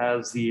serves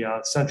as the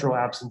central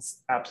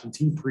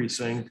absentee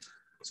precinct.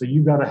 So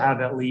you've got to have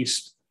at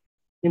least,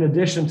 in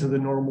addition to the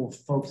normal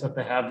folks that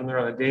they have in there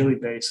on a daily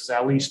basis,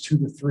 at least 2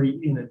 to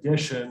 3 in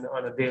addition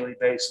on a daily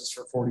basis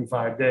for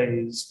 45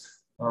 days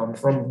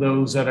from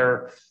those that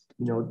are,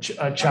 you know,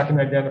 checking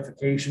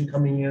identification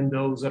coming in,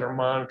 those that are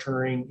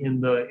monitoring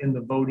in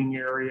the voting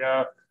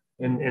area.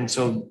 And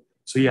so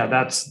yeah,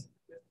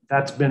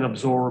 that's been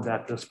absorbed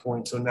at this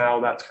point. So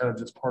now that's kind of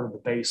just part of the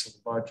base of the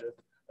budget,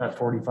 that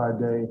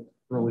 45-day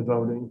early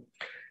voting.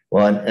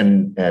 Well,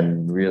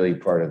 and really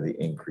part of the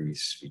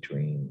increase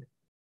between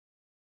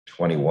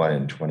 21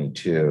 and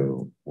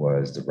 22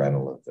 was the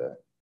rental of the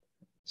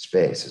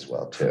space as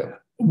well too.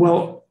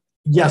 Well,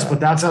 yes, but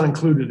that's not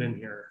included in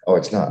here. Oh,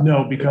 it's not?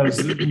 No,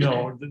 because you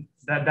know,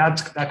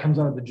 that comes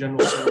out of the general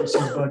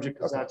services budget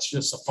because that's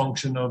just a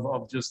function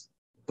of just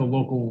the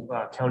local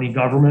county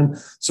government.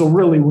 So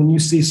really, when you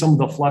see some of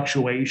the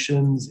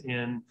fluctuations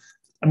in,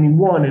 I mean,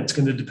 one, it's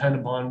going to depend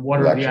upon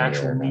what are the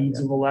actual needs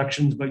of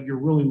elections, but you're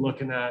really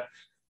looking at,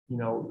 you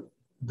know,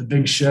 the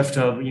big shift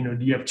of, you know,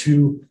 do you have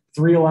 2,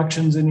 3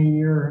 elections in a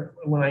year?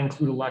 When I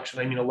include election,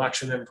 I mean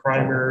election and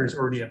primaries,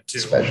 or do you have 2?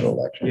 Special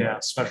election. Yeah,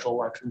 special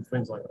elections,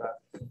 things like that.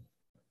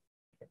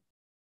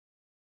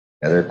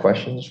 Other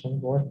questions from the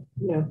board?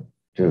 No.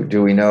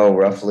 Do we know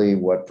roughly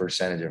what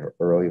percentage of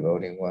early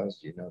voting was?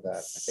 Do you know that?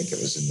 I think it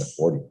was in the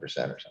 40% or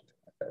something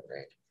like that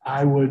range.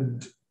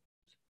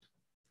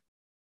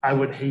 I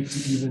would hate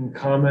to even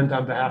comment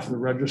on behalf of the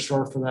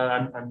registrar for that.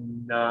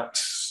 I'm not.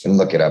 You can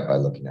look it up by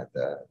looking at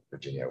the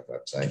Virginia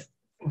website.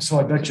 So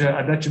I bet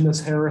you,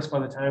 Ms. Harris, by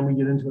the time we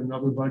get into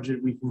another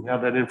budget, we can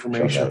have that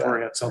information for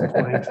you at some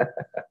point.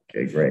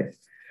 Okay, great.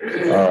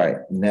 All right,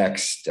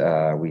 next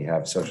we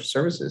have social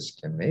services.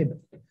 Kim Maben.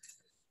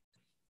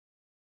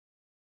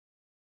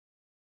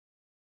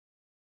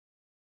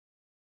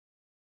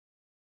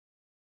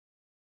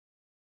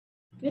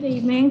 Good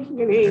evening.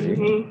 Good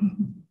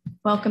evening.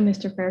 Welcome,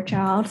 Mr.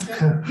 Fairchild.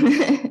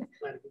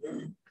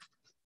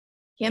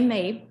 Kim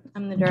Mabe.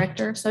 I'm the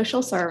Director of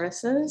Social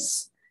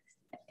Services,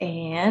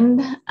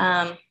 and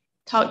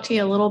talk to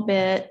you a little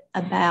bit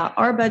about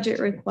our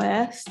budget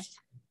request.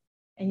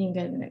 And you can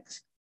go to the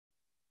next.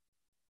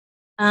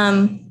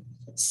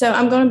 So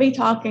I'm going to be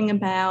talking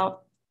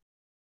about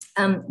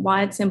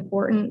why it's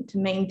important to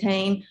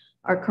maintain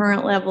our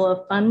current level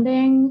of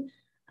funding.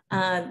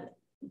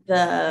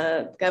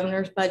 The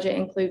governor's budget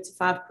includes a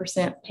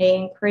 5% pay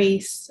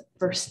increase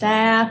for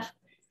staff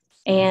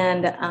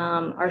and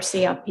our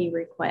CIP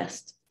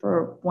request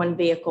for one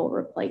vehicle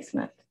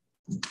replacement.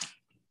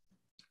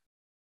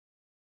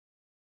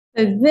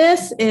 So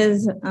this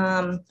is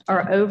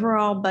our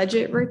overall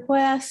budget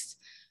request.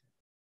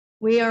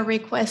 We are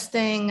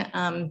requesting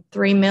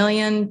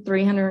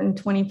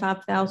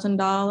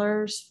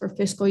 $3,325,000 for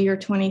fiscal year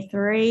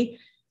 23.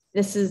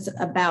 This is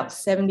about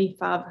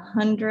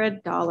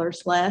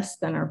 $7,500 less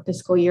than our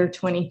fiscal year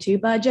 22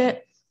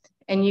 budget.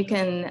 And you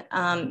can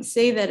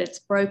see that it's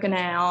broken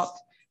out.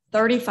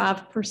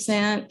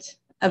 35%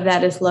 of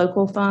that is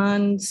local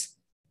funds,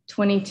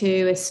 22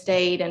 is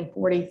state, and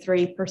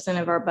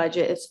 43% of our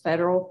budget is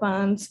federal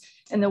funds.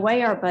 And the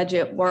way our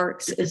budget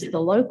works is the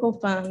local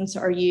funds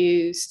are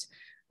used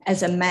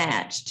as a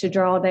match to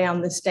draw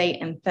down the state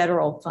and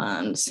federal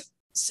funds.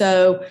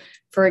 So,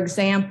 for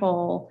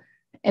example,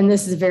 and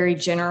this is very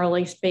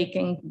generally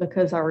speaking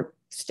because our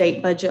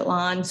state budget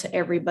lines,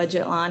 every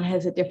budget line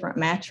has a different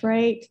match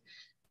rate.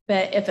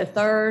 But if a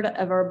third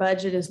of our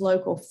budget is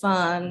local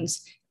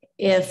funds,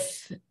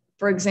 if,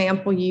 for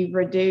example, you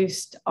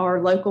reduced our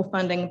local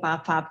funding by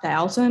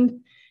 $5,000,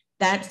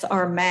 that's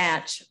our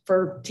match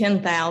for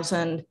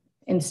 $10,000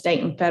 in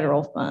state and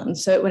federal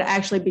funds. So it would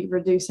actually be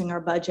reducing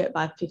our budget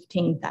by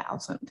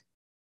 $15,000.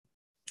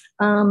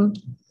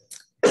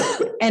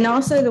 And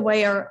also the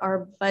way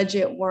our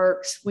budget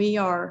works, we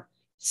are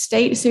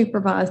state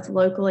supervised,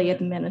 locally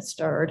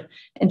administered.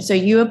 And so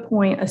you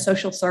appoint a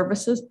social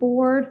services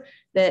board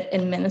that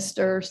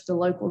administers the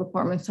local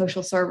Department of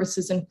Social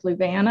Services in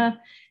Fluvanna.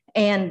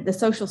 And the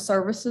social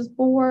services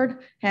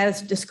board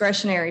has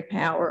discretionary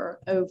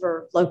power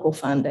over local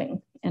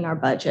funding in our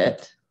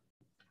budget.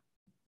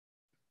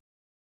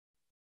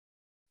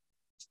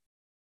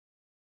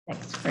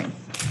 Next screen.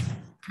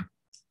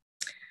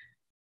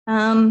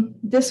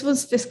 This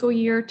was fiscal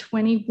year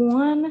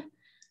 21.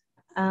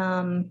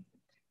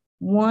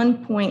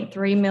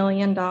 $1.3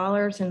 million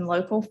in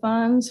local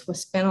funds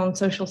was spent on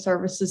social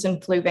services in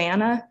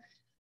Fluvanna.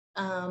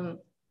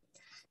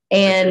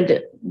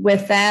 And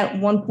with that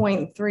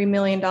 $1.3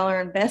 million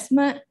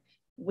investment,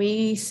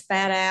 we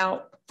spat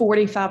out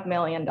 $45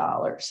 million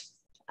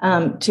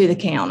to the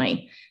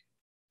county.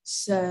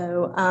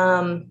 So,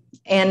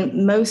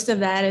 and most of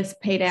that is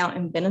paid out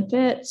in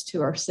benefits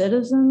to our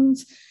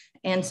citizens.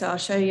 And so I'll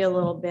show you a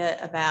little bit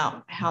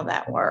about how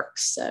that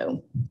works.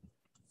 So,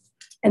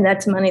 and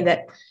that's money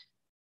that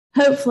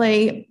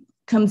hopefully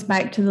comes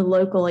back to the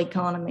local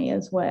economy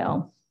as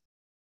well.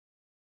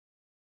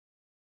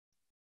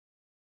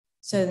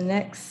 So the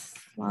next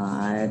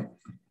slide.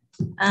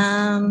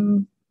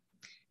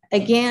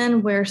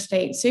 Again, we're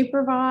state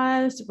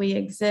supervised. We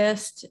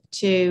exist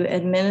to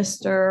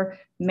administer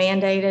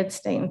mandated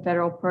state and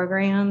federal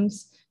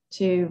programs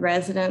to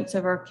residents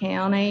of our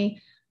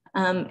county.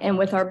 And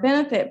with our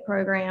benefit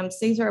programs,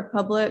 these are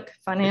public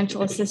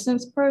financial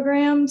assistance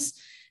programs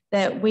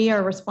that we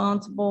are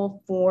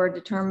responsible for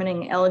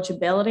determining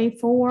eligibility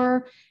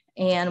for,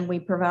 and we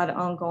provide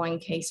ongoing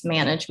case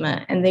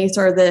management. And these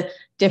are the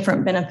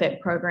different benefit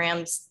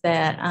programs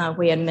that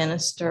we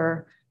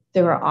administer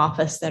through our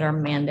office that are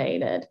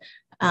mandated.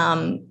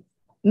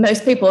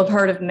 Most people have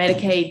heard of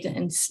Medicaid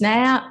and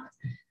SNAP.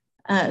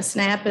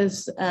 SNAP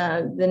is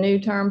the new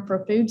term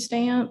for food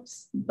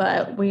stamps,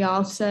 but we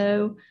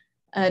also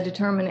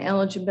determine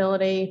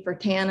eligibility for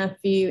TANF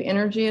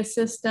energy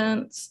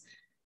assistance,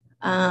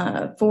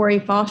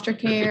 4E foster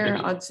care,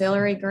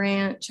 auxiliary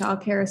grant,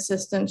 child care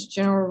assistance,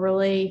 general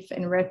relief,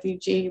 and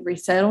refugee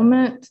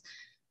resettlement.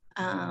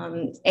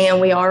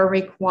 And we are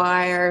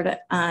required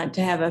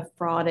to have a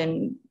fraud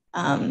and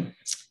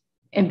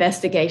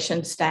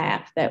investigation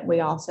staff that we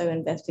also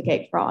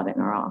investigate fraud in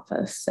our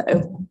office.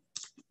 So,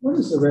 what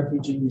is the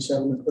refugee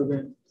resettlement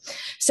program?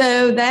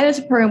 So that is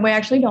a program. We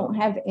actually don't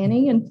have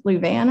any in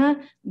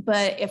Fluvanna,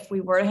 but if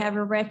we were to have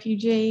a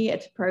refugee,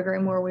 it's a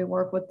program where we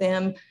work with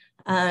them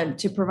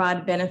to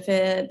provide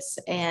benefits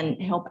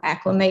and help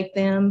acclimate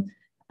them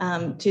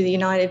to the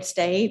United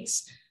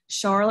States.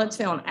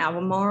 Charlottesville and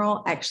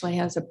Albemarle actually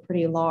has a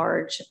pretty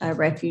large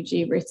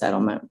refugee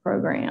resettlement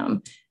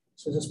program.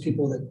 So just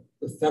people that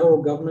the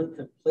federal government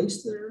have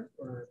placed there,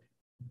 or?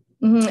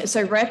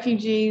 So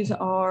refugees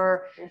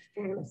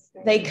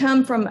they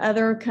come from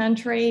other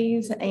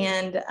countries,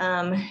 and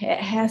it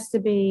has to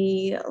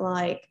be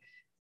like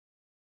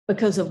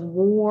because of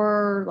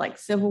war, like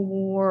civil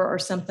war or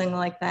something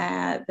like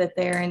that, that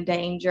they're in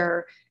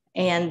danger.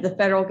 And the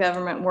federal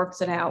government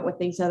works it out with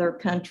these other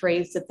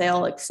countries that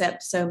they'll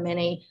accept so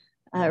many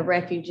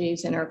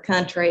refugees in our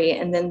country.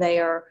 And then they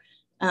are,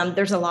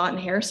 there's a lot in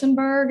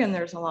Harrisonburg and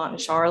there's a lot in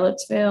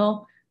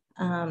Charlottesville.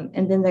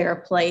 And then they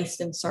are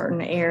placed in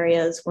certain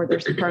areas where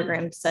there's a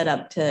program set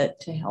up to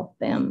help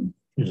them.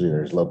 Usually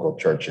there's local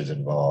churches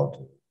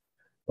involved,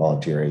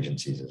 volunteer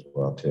agencies as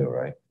well too,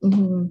 right?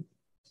 Mm-hmm.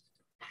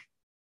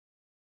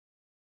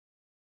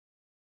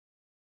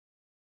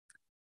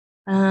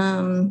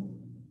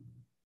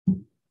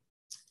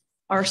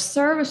 Our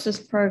services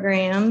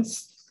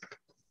programs,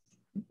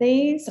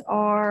 these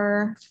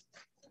are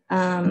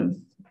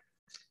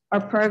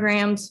our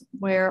programs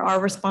where our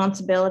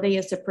responsibility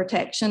is the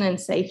protection and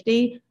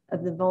safety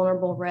of the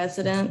vulnerable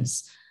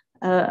residents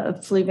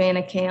of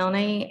Fluvanna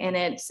County, and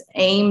it's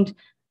aimed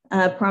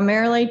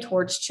primarily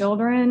towards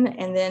children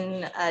and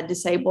then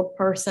disabled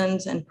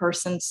persons and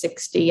persons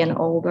 60 and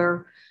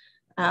older.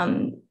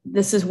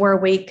 This is where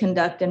we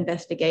conduct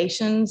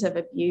investigations of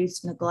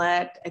abuse,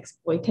 neglect,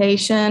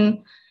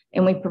 exploitation,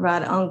 and we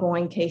provide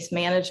ongoing case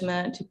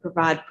management to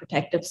provide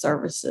protective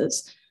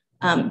services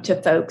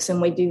to folks.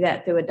 And we do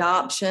that through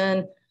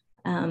adoption,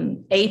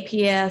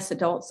 APS,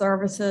 adult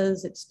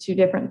services, it's two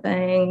different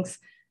things,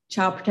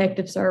 child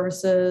protective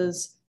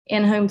services,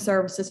 in-home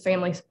services,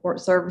 family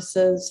support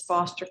services,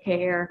 foster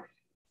care,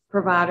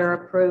 provider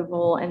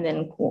approval, and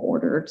then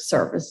court-ordered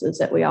services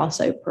that we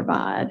also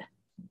provide.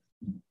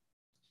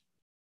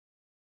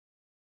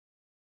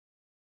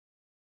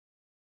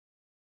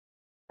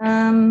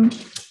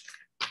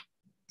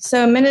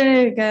 So a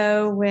minute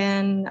ago,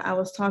 when I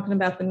was talking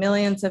about the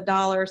millions of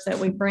dollars that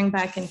we bring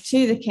back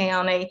into the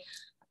county,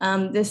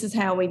 this is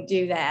how we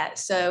do that.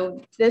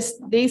 So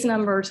these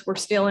numbers were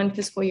still in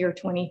fiscal year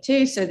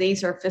 22. So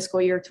these are fiscal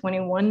year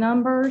 21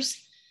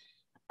 numbers.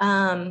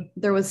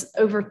 There was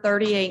over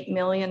 $38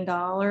 million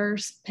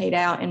paid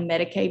out in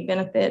Medicaid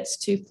benefits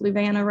to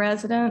Fluvanna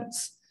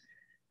residents,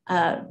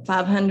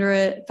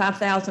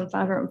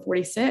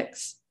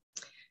 5,546.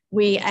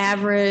 We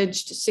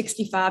averaged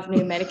 65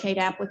 new Medicaid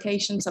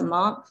applications a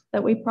month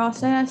that we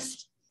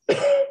processed.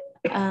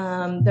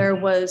 There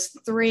was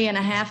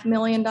 $3.5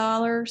 million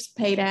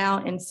paid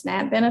out in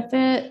SNAP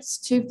benefits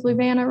to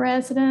Fluvanna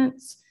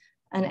residents,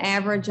 an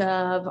average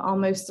of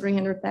almost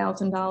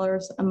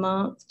 $300,000 a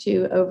month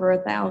to over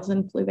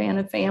 1,000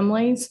 Fluvanna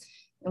families.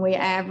 And we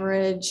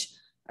average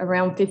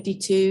around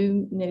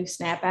 52 new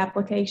SNAP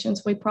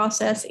applications we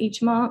process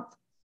each month.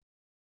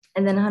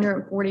 And then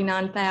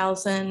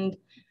 149,000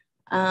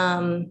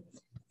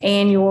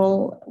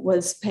 annual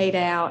was paid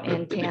out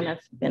in TANF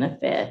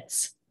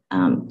benefits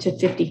to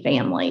 50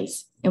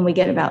 families, and we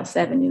get about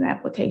 7 new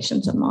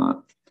applications a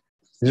month.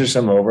 Is there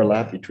some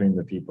overlap between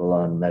the people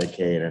on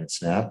Medicaid and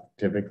SNAP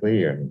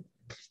typically, or in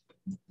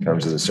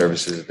terms of the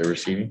services that they're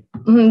receiving?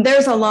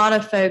 There's a lot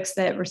of folks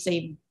that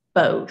receive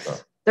both. Oh.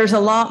 There's a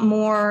lot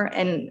more,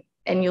 and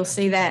you'll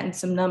see that in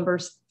some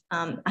numbers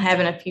I have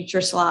in a future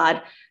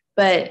slide.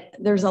 But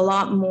there's a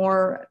lot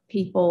more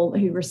people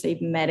who receive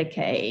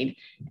Medicaid.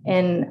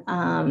 And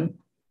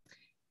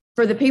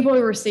for the people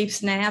who receive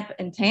SNAP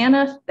and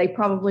TANF, they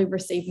probably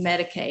receive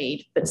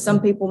Medicaid, but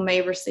some people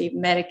may receive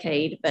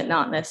Medicaid, but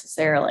not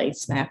necessarily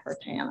SNAP or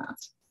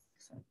TANF.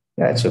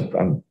 Yeah, it's like,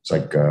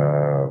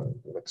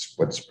 what's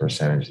the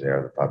percentage there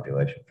of the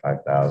population?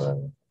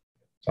 5,000,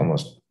 it's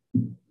almost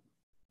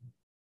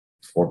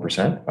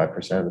 4%,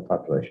 5% of the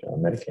population on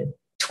Medicaid.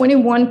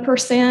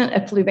 21%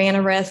 of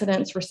Fluvanna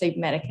residents receive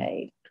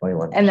Medicaid.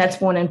 21%. And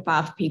that's 1 in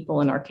 5 people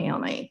in our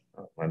county.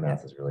 Oh, my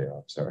math is really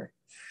off. Sorry.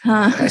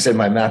 I said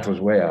my math was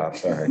way off.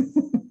 Sorry.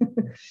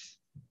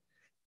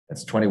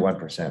 That's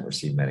 21%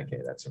 receive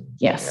Medicaid. That's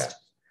yes.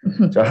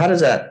 Yeah. So how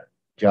does that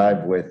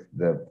jive with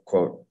the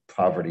quote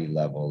poverty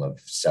level of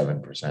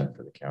 7%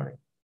 for the county?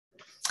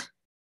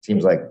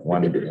 Seems like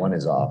one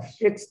is off.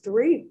 It's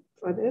 3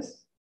 for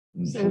this.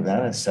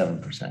 That is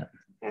 7%.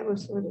 That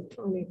was for the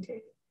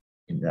 2010.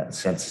 In that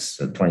census,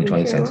 the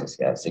 2020 census,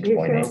 yeah,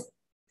 6.8.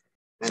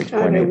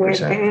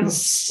 6.8%.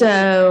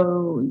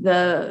 So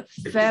the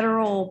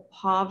federal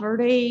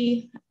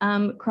poverty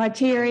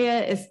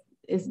criteria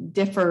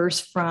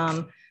differs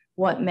from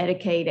what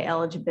Medicaid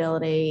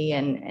eligibility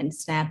and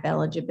SNAP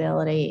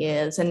eligibility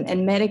is. And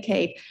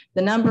Medicaid,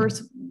 the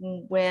numbers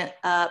went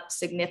up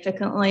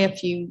significantly a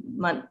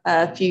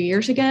few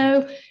years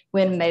ago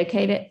when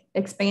Medicaid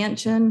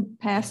expansion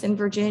passed in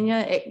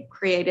Virginia. It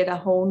created a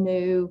whole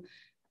new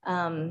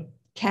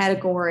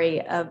category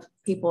of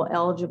people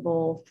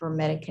eligible for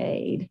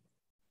Medicaid.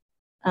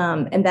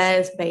 And that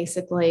is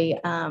basically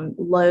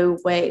low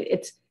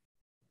wage.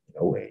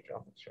 No wage,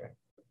 almost, right?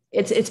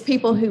 It's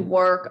people who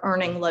work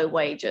earning low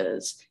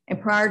wages.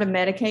 And prior to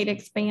Medicaid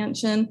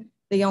expansion,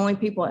 the only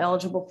people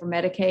eligible for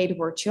Medicaid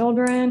were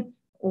children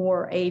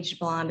or aged,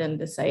 blind, and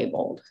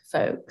disabled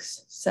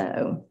folks.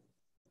 So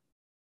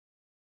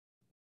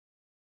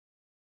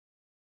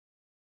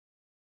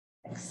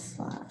next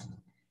slide.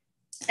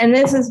 And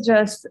this is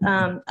just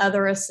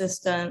other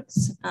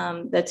assistance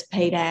that's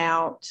paid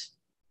out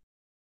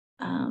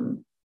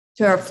to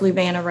our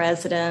Fluvanna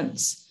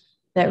residents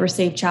that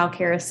receive child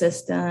care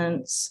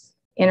assistance,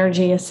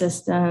 energy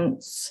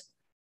assistance,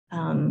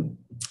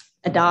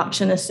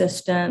 adoption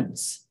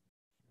assistance.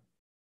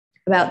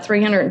 About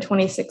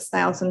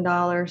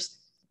 $326,000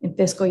 in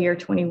fiscal year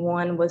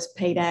 21 was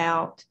paid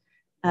out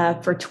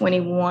for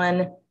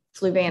 21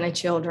 Fluvanna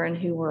children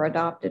who were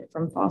adopted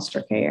from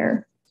foster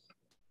care.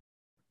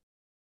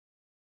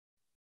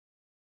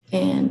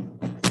 And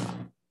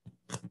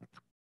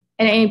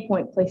at any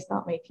point, please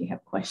stop me if you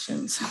have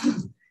questions.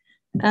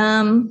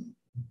 And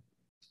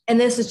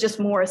this is just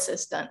more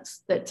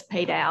assistance that's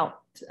paid out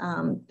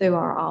through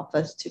our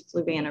office to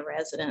Fluvanna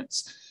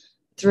residents.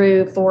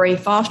 Through 4E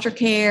foster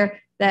care,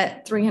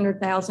 that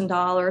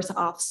 $300,000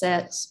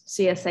 offsets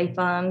CSA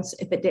funds.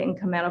 If it didn't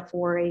come out of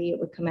 4E, it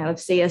would come out of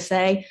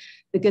CSA.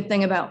 The good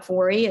thing about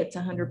 4E, it's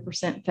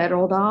 100%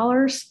 federal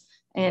dollars,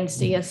 and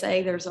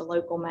CSA, there's a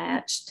local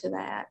match to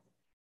that.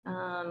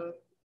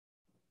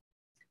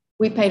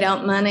 We paid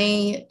out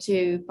money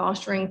to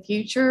Fostering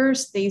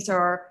Futures. These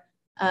are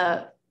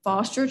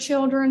foster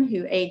children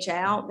who age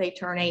out, they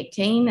turn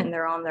 18 and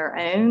they're on their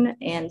own.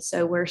 And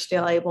so we're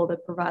still able to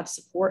provide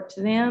support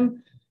to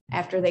them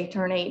after they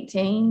turn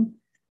 18.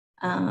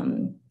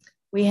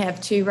 We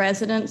have 2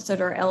 residents that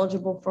are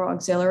eligible for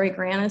auxiliary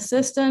grant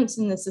assistance,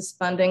 and this is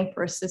funding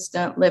for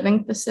assistant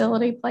living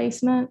facility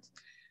placement,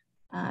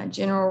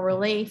 general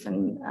relief,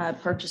 and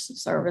purchase of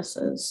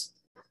services.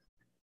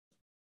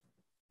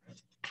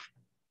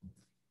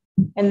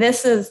 And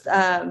this is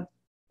the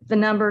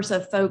numbers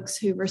of folks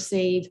who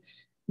receive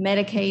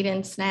Medicaid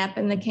and SNAP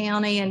in the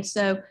county. And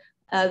so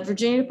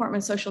Virginia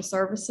Department of Social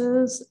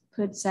Services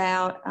puts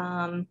out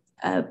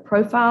a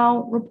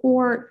profile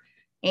report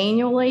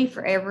annually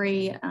for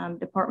every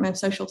Department of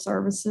Social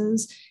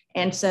Services.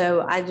 And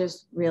so I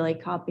just really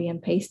copy and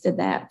pasted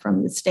that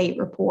from the state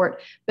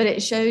report, but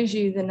it shows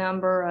you the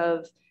number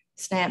of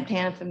SNAP,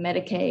 TANF, and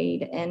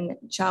Medicaid and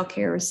child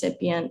care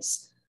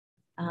recipients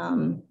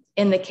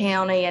in the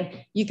county. And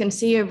you can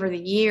see over the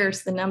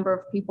years, the number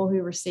of people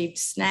who received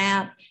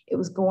SNAP, it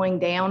was going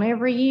down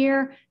every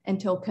year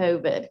until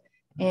COVID.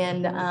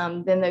 And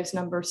then those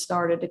numbers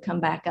started to come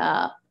back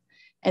up.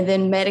 And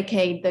then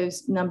Medicaid,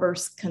 those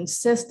numbers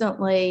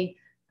consistently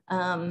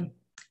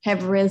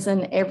have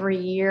risen every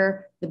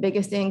year. The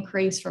biggest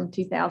increase from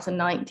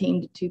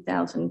 2019 to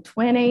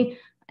 2020.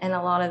 And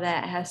a lot of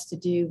that has to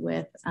do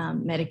with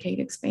Medicaid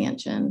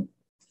expansion.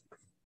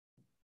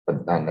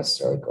 But not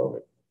necessarily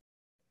COVID.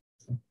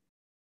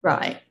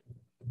 Right.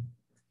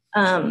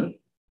 I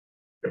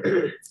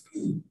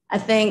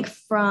think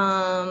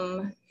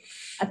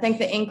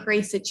the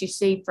increase that you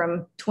see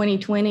from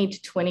 2020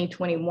 to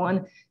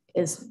 2021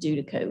 is due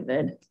to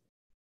COVID.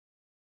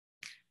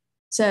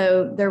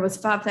 So there was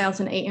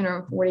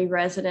 5,840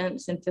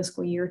 residents in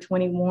fiscal year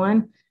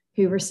 21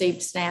 who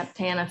received SNAP,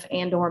 TANF,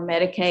 and or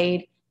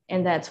Medicaid,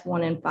 and that's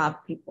 1 in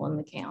 5 people in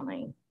the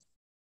county.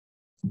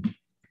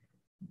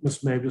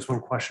 Ms. May, just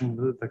one question.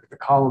 The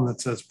column that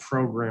says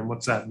program,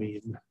 what's that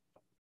mean?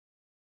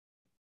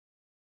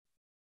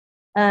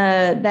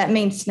 That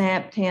means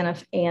SNAP,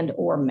 TANF, and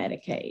or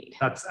Medicaid.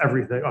 That's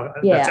everything.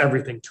 Yeah. That's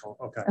everything.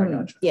 Okay, I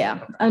gotcha. Yeah,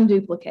 okay.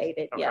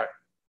 Unduplicated. Okay. Yeah.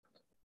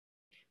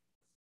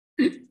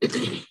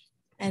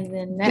 And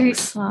then next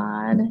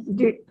slide.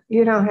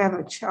 You don't have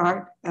a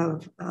chart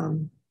of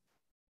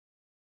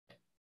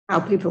how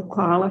people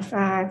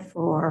qualify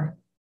for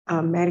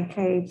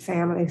Medicaid,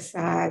 family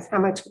size, how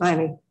much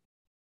money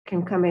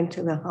can come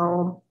into the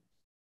home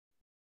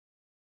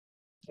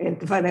and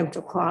for them to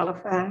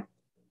qualify?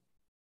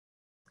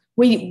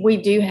 We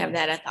do have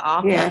that at the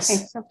office. Yeah, I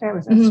think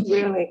sometimes it's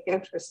really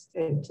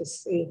interesting to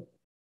see.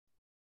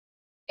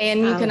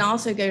 And you can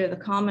also go to the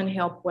Common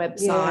Help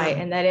website,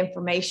 and that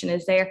information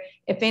is there.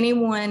 If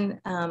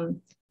anyone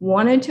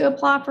wanted to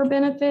apply for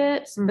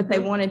benefits, but they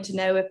wanted to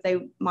know if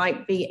they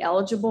might be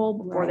eligible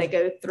before they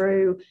go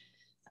through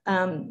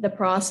the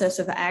process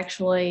of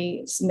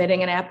actually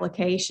submitting an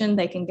application,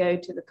 they can go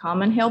to the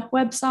Common Help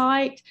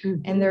website,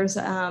 and there's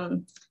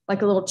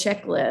like a little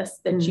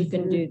checklist that you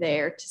can do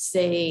there to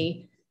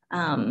see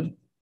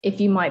if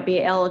you might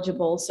be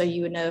eligible, so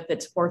you would know if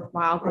it's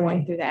worthwhile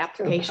going through the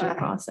application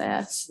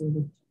process.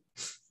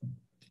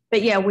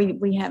 But yeah,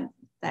 we have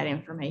that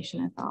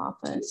information at the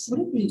office.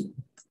 Would it be,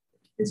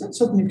 is that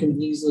something you can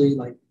easily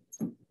like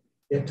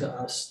get to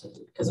us?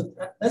 Because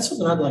that's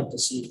something I'd like to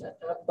see. I'd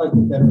like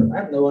better. I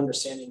have no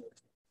understanding.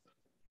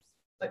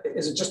 Like,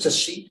 is it just a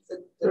sheet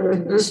that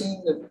can be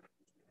seen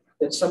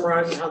that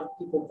summarizes how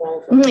people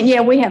qualify?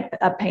 Yeah, we have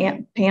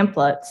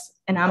pamphlets,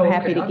 and I'm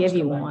happy to give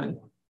you one.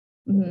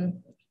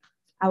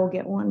 I will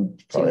get one.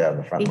 Probably on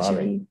the front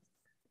lobby.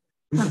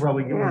 We could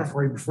probably get one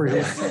for you before you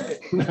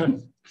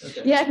leave.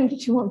 Yeah, I can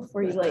get you one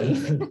before you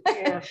leave.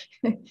 Yeah.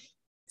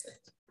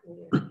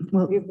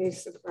 Well, you'd be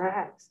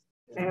surprised.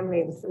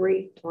 Family of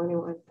 3,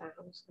 21,000.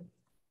 I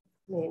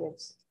mean,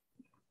 it's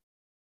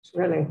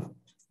really.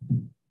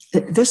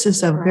 This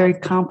is a very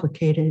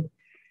complicated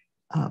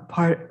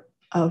part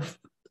of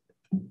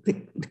the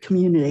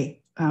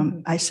community.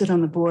 I sit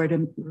on the board,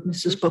 and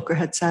Mrs. Booker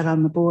had sat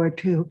on the board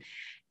too,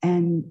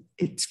 and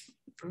it's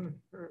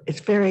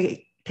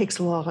takes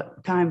a lot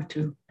of time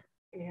to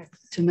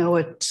know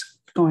what's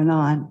going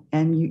on,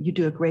 and you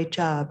do a great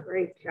job.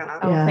 Great job.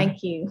 Oh,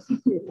 thank you.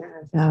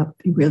 Yeah,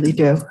 you really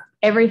do.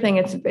 Everything,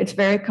 it's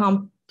very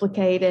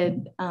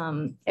complicated.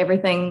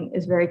 Everything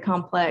is very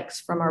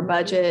complex, from our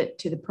budget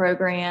to the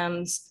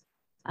programs.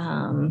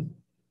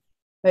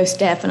 Most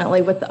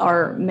definitely with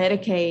our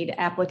Medicaid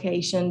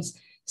applications,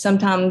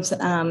 sometimes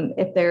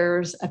if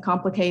there's a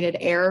complicated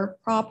heir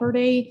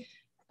property,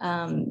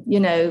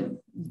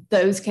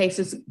 those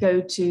cases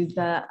go to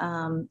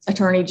the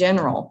Attorney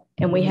General,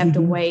 and we have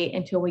to wait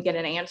until we get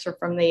an answer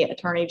from the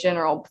Attorney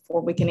General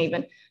before we can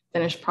even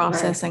finish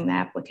processing the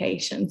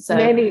application. So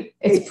maybe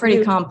it's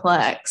pretty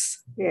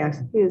complex. Yes,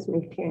 excuse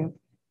me, Kim.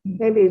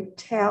 Maybe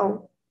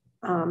tell,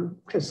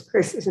 because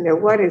Chris isn't there,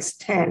 what is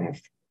TANF?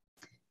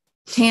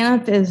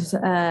 TANF is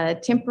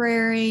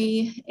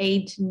temporary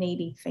aid to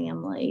needy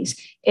families.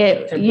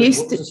 It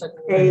used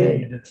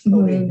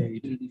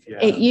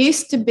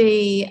to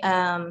be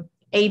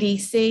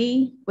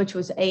ADC, which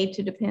was aid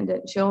to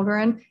dependent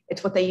children.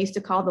 It's what they used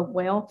to call the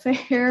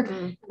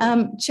welfare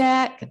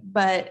check,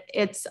 but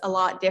it's a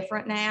lot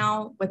different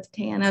now with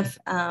TANF.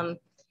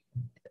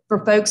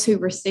 For folks who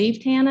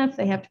receive TANF,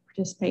 they have to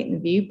participate in the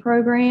VIEW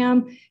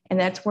program, and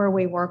that's where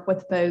we work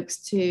with folks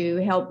to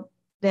help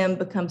them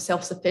become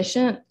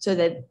self-sufficient so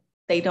that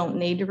they don't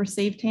need to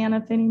receive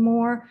TANF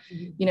anymore.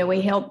 We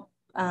help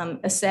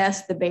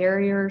assess the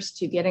barriers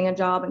to getting a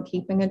job and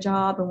keeping a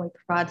job, and we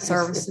provide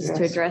services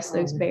to address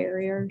those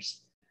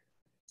barriers.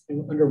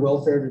 And under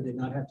welfare, did they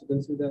not have to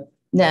go through that?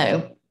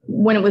 No.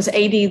 When it was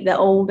the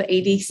old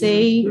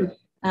ADC,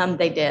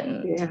 they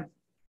didn't. Yeah.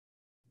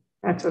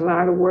 That's a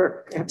lot of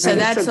work. So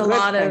that's a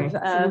lot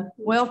of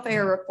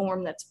welfare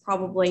reform that's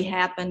probably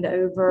happened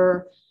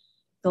over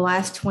the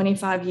last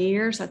 25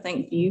 years. I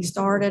think VIEW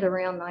started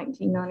around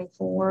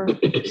 1994.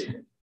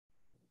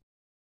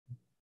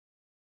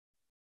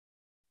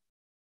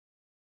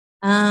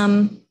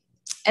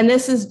 And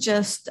this is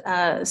just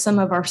some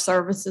of our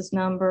services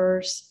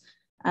numbers.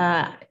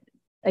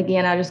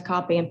 Again, I just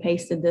copy and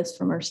pasted this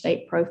from our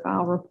state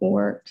profile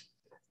report.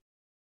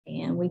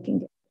 And we can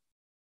get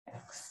the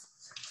next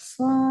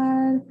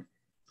slide.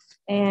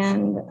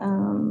 And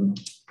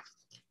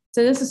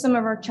so this is some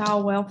of our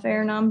child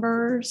welfare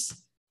numbers.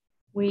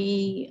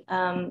 We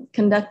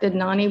conducted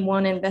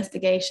 91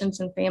 investigations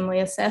and family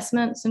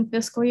assessments in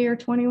fiscal year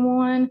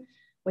 21.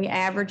 We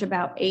average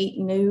about 8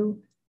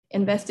 new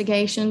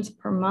investigations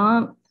per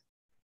month.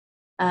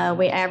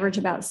 We average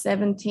about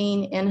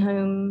 17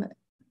 in-home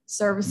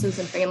services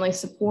and family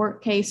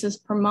support cases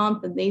per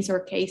month. And these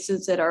are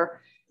cases that are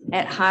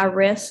at high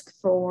risk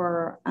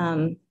for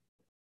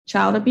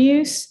child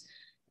abuse.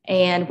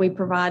 And we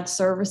provide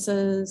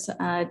services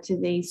to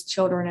these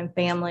children and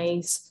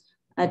families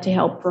to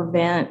help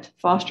prevent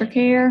foster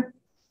care.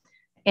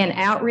 And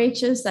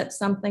outreaches, that's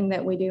something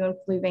that we do in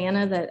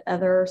Fluvanna that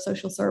other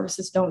social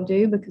services don't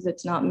do because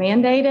it's not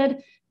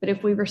mandated. But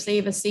if we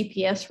receive a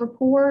CPS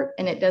report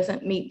and it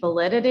doesn't meet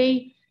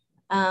validity,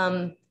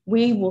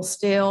 we will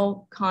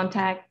still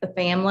contact the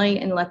family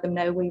and let them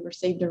know we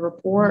received a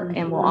report,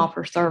 and we'll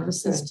offer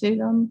services to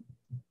them.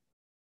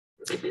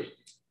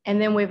 And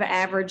then we've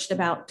averaged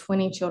about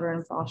 20 children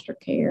in foster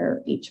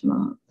care each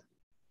month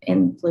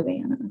in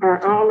Fluvanna.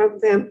 Are all of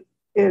them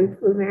in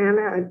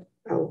Fluvanna?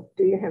 Oh,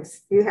 do you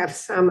have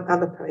some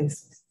other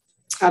places,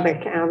 other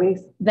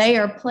counties? They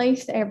are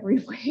placed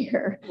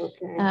everywhere.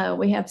 Okay.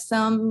 We have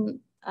some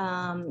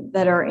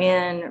that are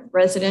in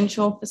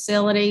residential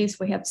facilities.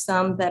 We have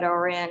some that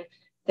are in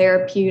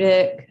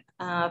therapeutic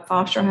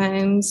foster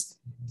homes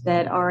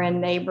that are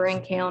in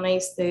neighboring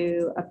counties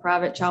through a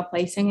private child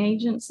placing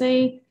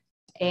agency.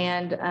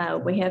 And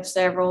we have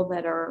several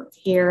that are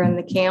here in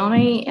the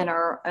county and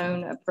our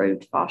own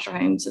approved foster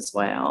homes as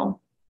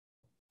well.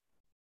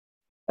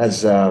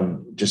 As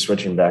just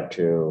switching back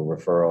to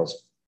referrals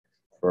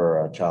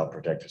for Child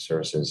Protective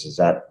Services,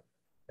 have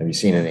you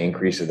seen an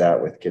increase of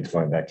that with kids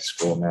going back to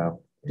school now?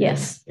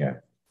 Yes. Yeah.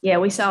 Yeah,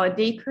 we saw a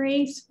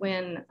decrease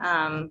when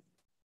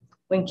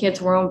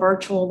kids were on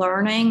virtual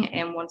learning,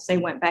 and once they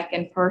went back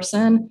in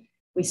person,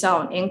 we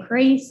saw an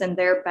increase, and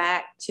they're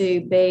back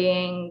to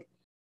being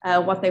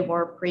what they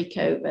were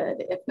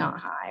pre-COVID, if not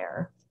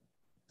higher.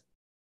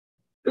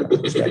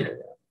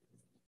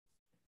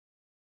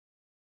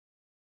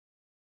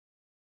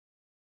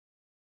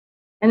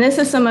 And this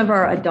is some of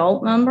our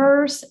adult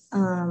numbers.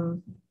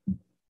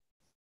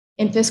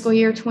 In fiscal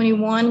year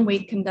 21,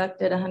 we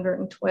conducted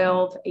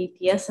 112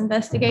 APS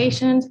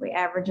investigations. We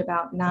average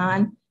about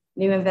 9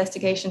 new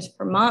investigations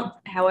per month.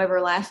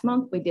 However, last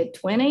month we did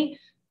 20.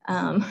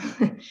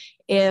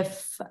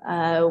 If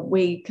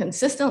we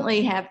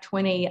consistently have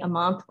 20 a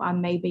month, I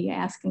may be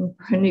asking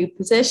for a new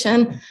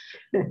position,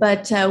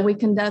 but we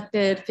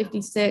conducted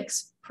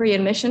 56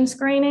 pre-admission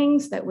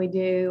screenings that we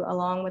do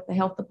along with the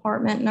health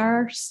department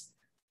nurse.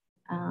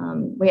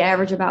 We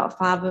average about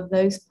 5 of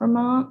those per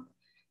month.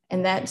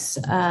 And that's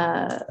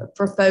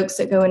for folks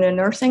that go into a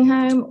nursing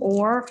home,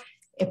 or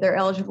if they're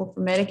eligible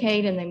for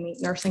Medicaid and they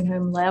meet nursing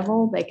home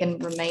level, they can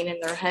remain in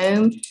their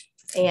home,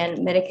 and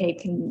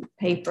Medicaid can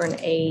pay for an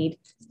aide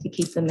to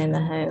keep them in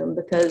the home,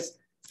 because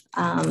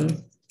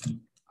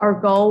our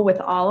goal with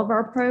all of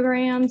our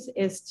programs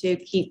is to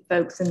keep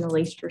folks in the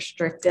least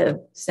restrictive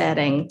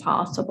setting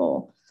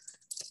possible.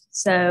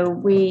 So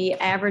we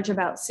average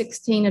about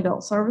 16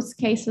 adult service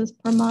cases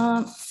per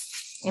month,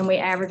 and we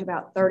average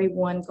about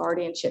 31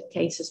 guardianship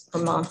cases per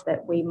month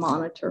that we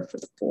monitor for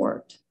the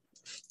court.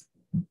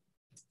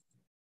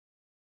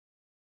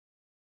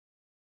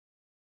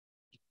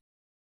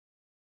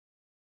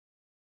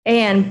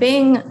 And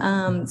being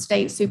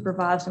state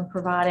supervised and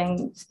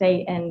providing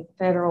state and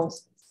federal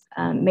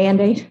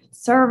mandated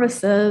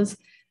services,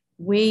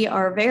 we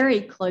are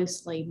very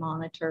closely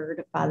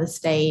monitored by the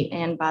state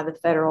and by the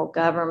federal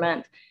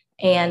government.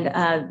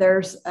 And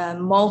there's a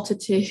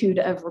multitude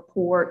of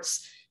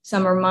reports.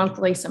 Some are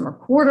monthly, some are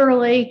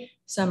quarterly,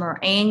 some are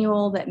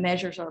annual, that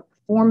measures our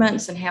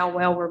performance and how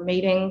well we're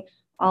meeting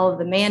all of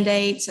the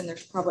mandates. And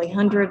there's probably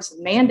hundreds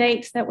of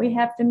mandates that we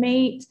have to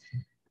meet.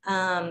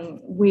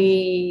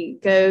 We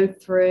go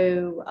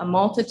through a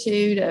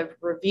multitude of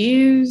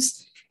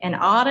reviews and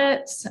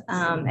audits.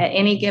 At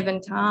any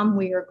given time,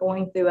 we are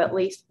going through at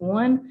least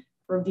one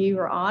review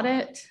or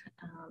audit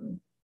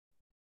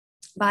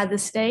by the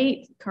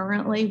state.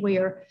 Currently, we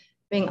are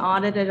being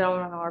audited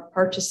on our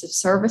purchase of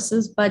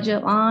services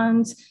budget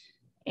lines,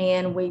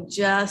 and we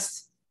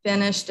just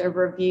finished a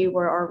review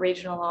where our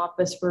regional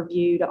office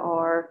reviewed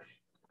our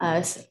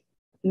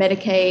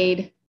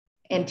Medicaid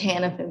and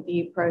TANF and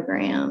VIEW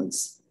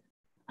programs.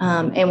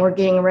 And we're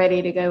getting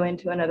ready to go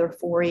into another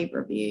 4E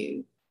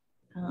review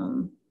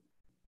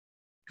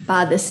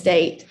by the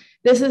state.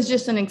 This is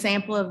just an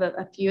example of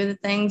a few of the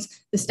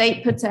things. The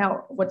state puts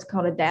out what's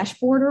called a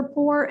dashboard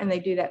report, and they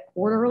do that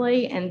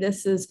quarterly. And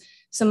this is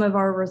some of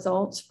our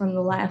results from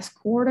the last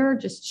quarter,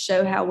 just to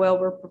show how well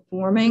we're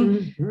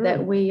performing,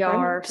 that we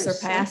are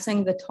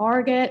surpassing the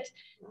target.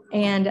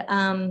 And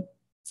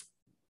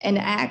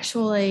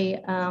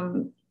actually,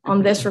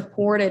 on this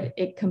report,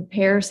 it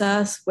compares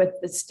us with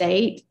the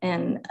state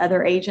and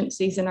other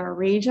agencies in our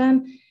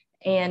region,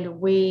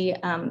 and we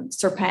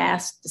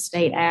surpassed the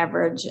state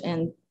average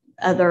and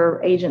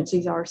other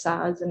agencies our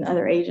size and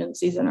other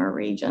agencies in our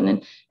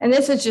region. And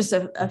this is just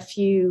a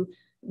few,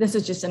 this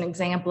is just an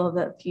example of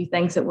a few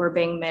things that we're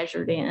being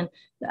measured in.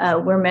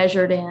 We're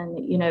measured in,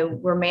 you know,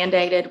 we're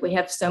mandated, we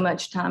have so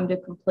much time to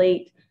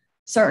complete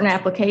certain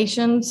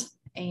applications,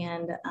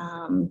 and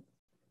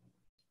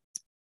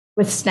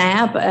with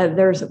SNAP,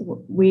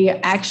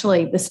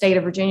 the state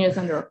of Virginia is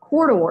under a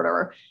court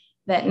order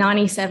that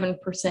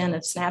 97%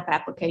 of SNAP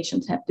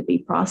applications have to be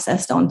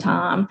processed on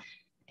time.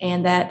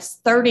 And that's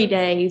 30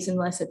 days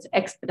unless it's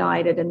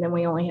expedited. And then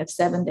we only have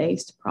 7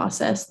 days to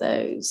process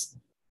those.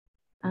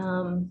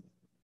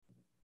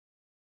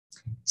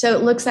 So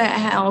it looks at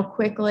how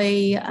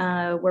quickly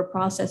we're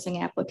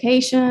processing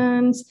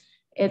applications.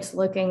 It's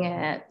looking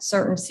at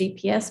certain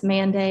CPS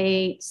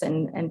mandates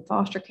and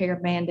foster care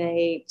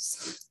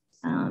mandates,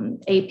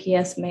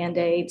 APS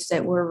mandates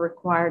that we're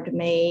required to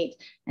meet.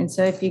 And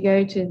so if you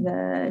go to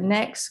the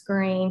next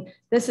screen,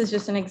 this is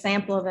just an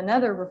example of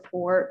another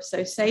report.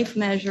 So Safe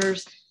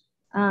Measures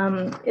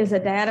is a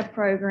data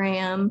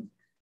program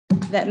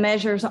that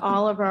measures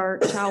all of our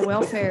child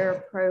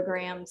welfare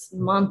programs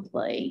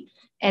monthly.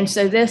 And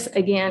so this,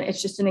 again,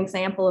 it's just an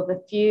example of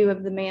a few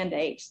of the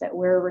mandates that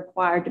we're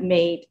required to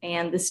meet,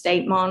 and the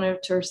state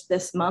monitors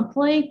this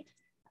monthly.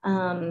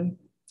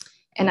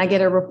 And I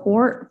get a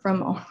report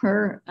from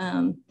our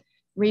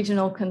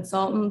regional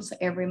consultants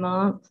every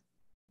month.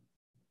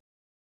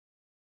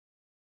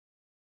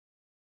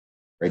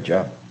 Great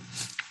job.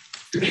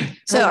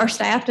 So our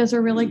staff does a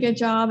really good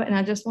job. And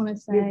I just want to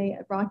say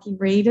Rocky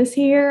Reed is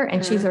here,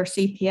 and she's our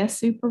CPS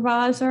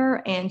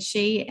supervisor, and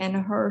she and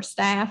her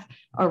staff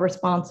are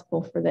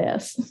responsible for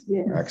this.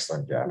 Yeah.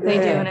 Excellent job. They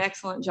do an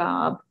excellent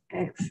job.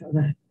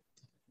 Excellent.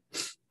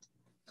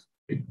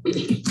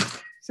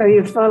 So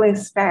you're fully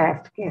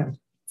staffed, Kim?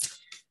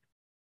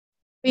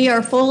 We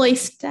are fully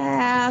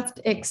staffed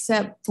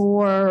except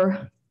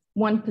for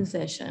one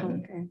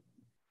position.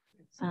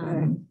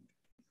 Okay.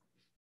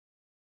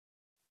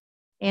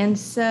 And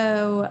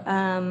so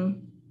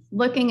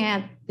looking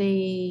at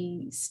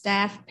the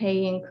staff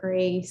pay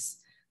increase,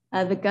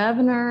 the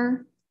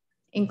governor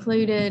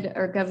included,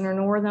 or Governor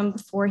Northam,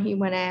 before he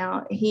went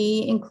out,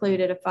 he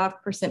included a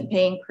 5%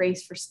 pay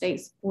increase for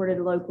state-supported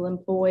local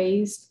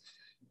employees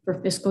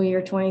for fiscal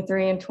year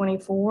 23 and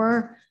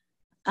 24.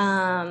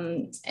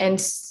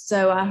 And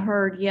so I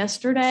heard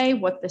yesterday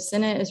what the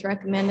Senate is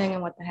recommending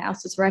and what the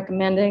House is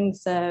recommending.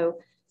 So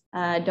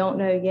I don't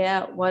know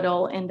yet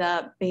what'll end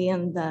up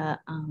being the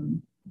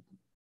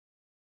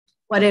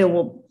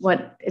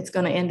what it's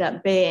going to end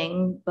up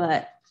being.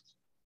 But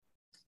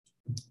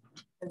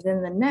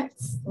then the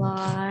next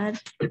slide,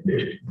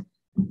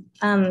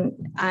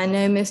 I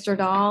know Mr.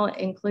 Dahl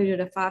included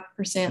a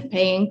 5%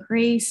 pay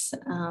increase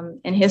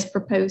in his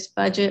proposed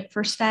budget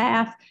for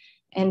staff.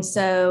 And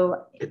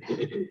so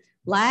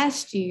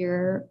last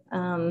year,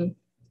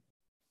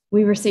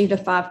 we received a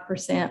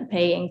 5%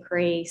 pay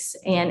increase,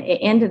 and it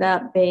ended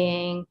up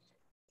being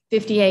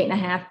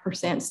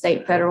 58.5%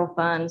 state federal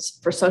funds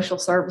for social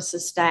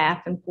services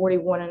staff and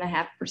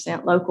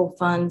 41.5% local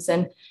funds.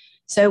 And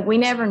so we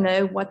never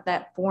know what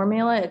that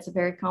formula, it's a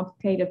very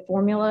complicated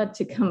formula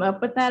to come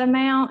up with that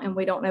amount, and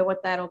we don't know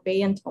what that'll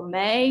be until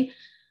May.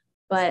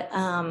 But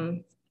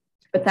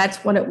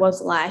that's what it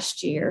was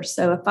last year.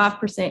 So a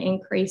 5%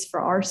 increase for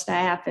our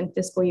staff in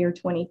fiscal year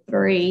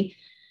 23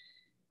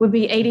 would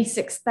be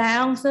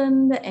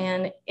 $86,000.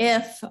 And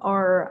if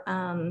our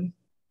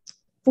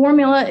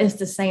formula is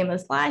the same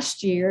as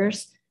last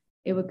year's,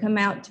 it would come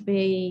out to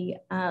be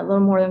a little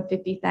more than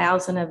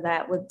 50,000 of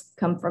that would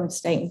come from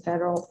state and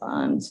federal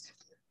funds.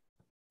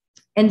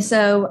 And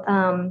so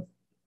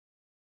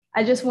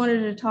I just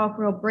wanted to talk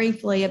real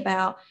briefly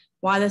about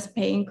why this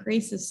pay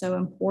increase is so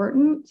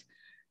important.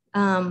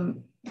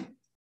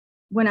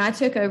 When I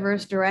took over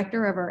as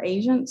director of our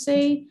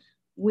agency,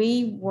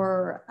 we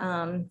were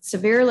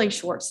severely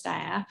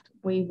short-staffed.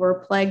 We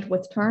were plagued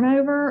with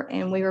turnover,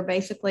 and we were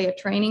basically a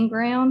training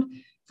ground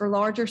for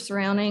larger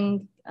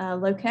surrounding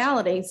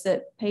localities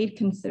that paid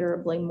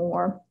considerably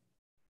more.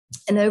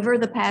 And over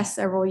the past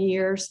several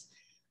years,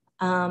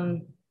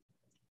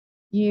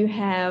 you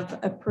have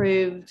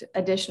approved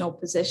additional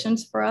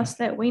positions for us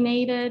that we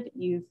needed.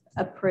 You've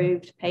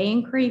approved pay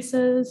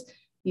increases.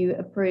 You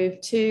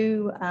approved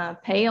 2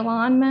 pay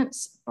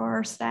alignments for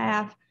our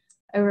staff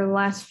over the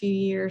last few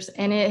years,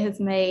 and it has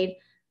made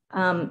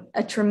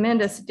a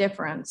tremendous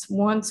difference.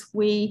 Once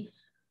we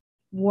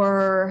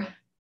were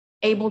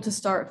able to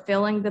start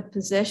filling the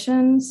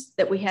positions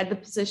that we had, the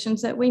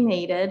positions that we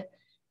needed,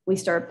 we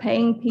started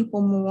paying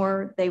people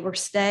more. They were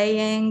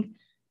staying.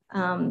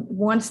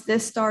 Once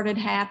this started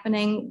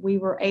happening, we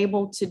were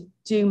able to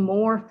do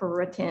more for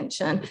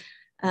retention.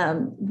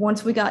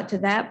 Once we got to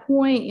that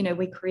point, you know,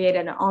 we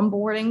created an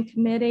onboarding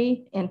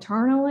committee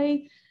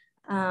internally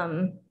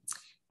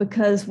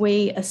because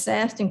we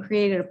assessed and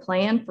created a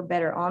plan for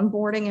better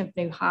onboarding of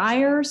new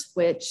hires,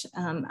 which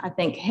I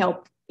think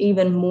helped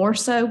even more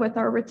so with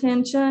our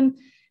retention.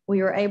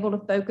 We were able to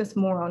focus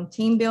more on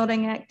team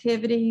building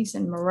activities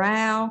and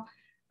morale.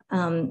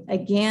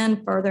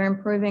 Again, further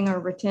improving our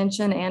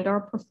retention and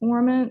our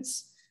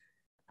performance.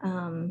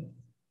 And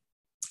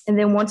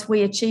then once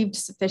we achieved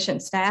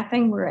sufficient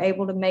staffing, we were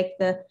able to make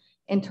the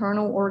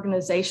internal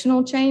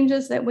organizational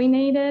changes that we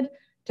needed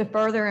to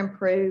further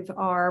improve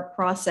our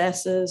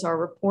processes, our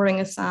reporting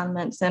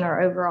assignments, and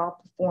our overall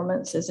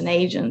performance as an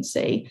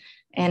agency.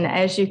 And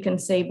as you can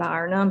see by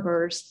our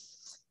numbers,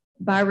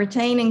 by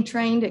retaining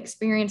trained,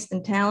 experienced,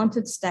 and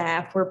talented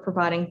staff, we're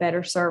providing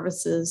better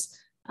services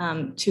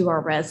to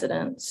our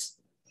residents.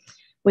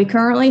 We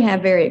currently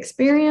have very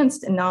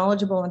experienced and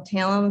knowledgeable and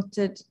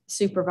talented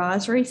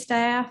supervisory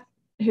staff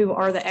who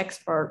are the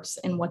experts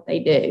in what they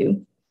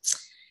do.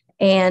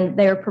 And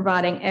they're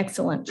providing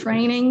excellent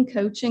training,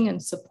 coaching,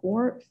 and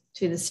support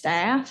to the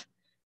staff,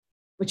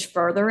 which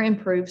further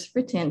improves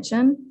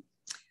retention.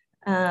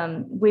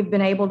 We've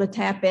been able to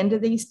tap into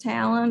these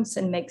talents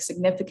and make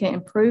significant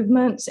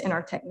improvements in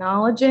our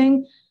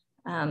technology,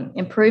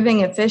 improving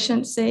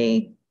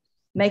efficiency,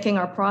 making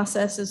our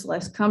processes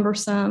less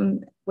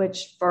cumbersome,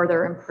 which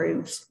further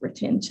improves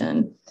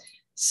retention.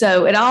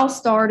 So it all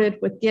started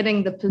with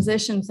getting the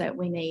positions that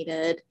we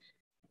needed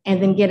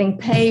and then getting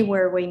pay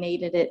where we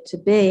needed it to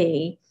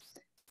be.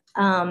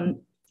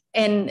 And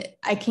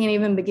I can't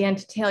even begin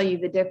to tell you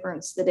the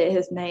difference that it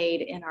has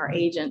made in our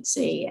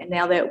agency. And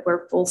now that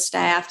we're full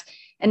staffed,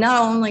 and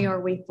not only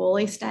are we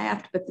fully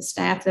staffed, but the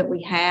staff that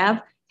we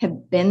have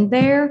been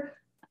there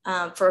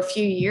for a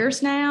few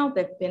years now.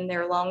 They've been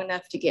there long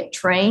enough to get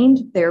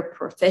trained. They're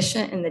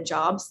proficient in the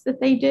jobs that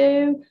they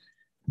do.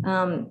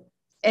 And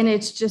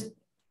it's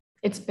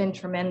been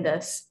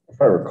tremendous.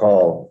 If I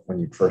recall, when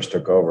you first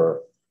took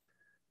over,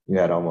 you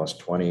had almost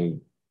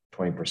 20%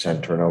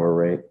 turnover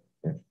rate.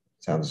 It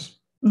sounds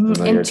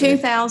familiar. In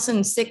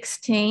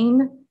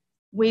 2016,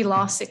 we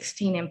lost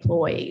 16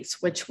 employees,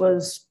 which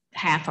was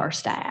half our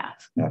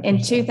staff.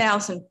 In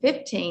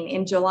 2015,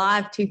 in July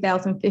of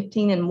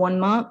 2015, in 1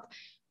 month,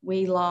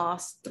 we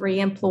lost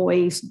 3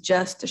 employees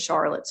just to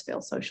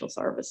Charlottesville Social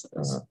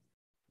Services.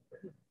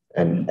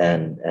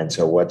 And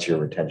so what's your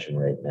retention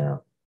rate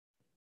now?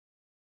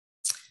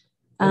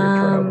 Or your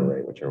turnover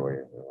rate, whichever way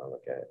you want to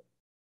look at it.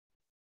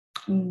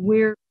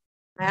 We're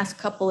last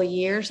couple of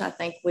years, I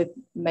think we've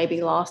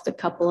maybe lost a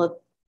couple of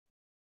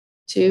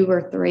 2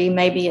 or 3,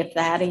 maybe if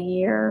that a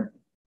year.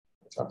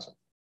 That's awesome.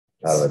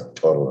 Out of a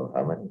total of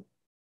how many?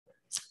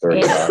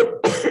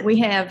 35. We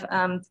have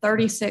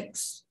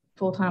 36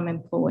 full-time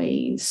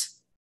employees.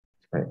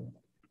 Right.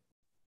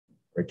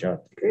 Great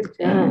job. Good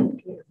job.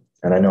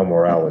 And I know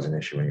morale was an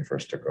issue when you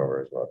first took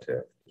over as well,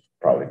 too.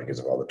 Probably because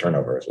of all the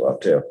turnover as well,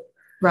 too.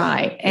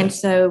 Right. And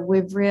so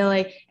we've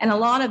really, and a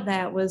lot of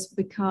that was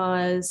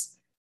because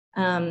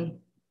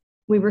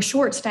we were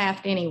short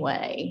staffed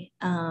anyway.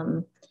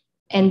 And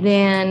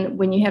then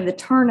when you have the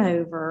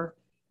turnover,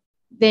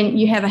 then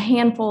you have a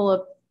handful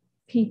of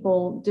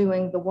people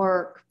doing the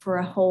work for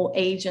a whole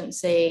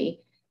agency,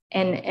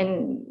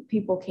 and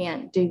people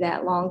can't do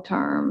that long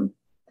term.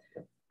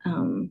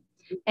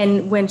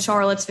 And when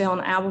Charlottesville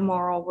and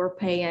Albemarle were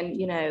paying,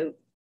 you know,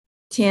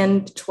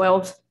 $10,000 to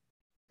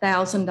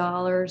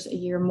 $12,000 a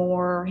year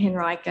more,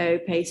 Henrico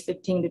pays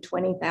 $15,000 to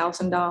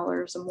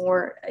 $20,000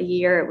 more a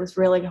year. It was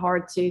really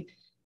hard to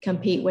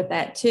compete with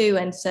that too.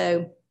 And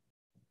so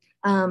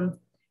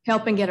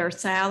helping get our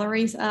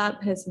salaries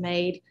up has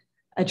made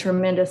a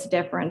tremendous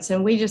difference.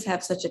 And we just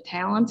have such a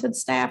talented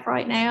staff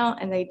right now,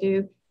 and they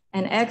do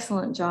an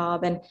excellent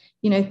job. And,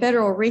 you know,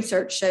 federal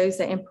research shows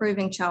that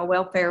improving child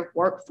welfare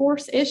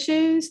workforce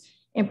issues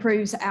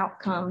improves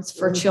outcomes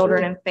for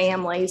children and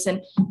families.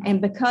 And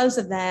because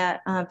of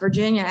that,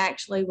 Virginia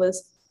actually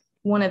was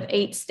one of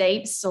 8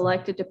 states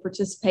selected to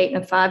participate in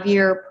a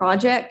 5-year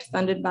project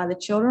funded by the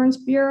Children's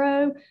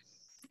Bureau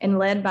and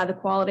led by the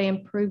Quality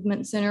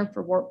Improvement Center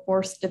for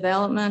Workforce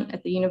Development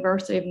at the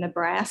University of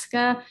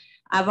Nebraska.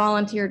 I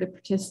volunteered to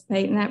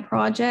participate in that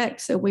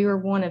project. So we were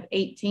one of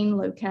 18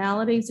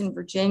 localities in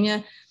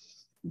Virginia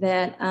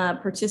that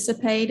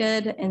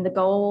participated, and the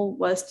goal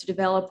was to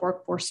develop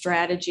workforce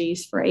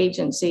strategies for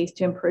agencies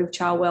to improve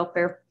child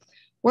welfare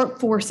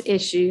workforce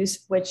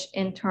issues, which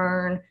in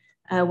turn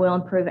will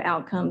improve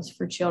outcomes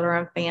for children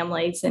and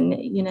families. And,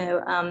 you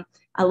know,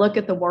 I look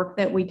at the work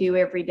that we do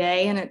every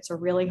day, and it's a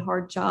really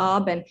hard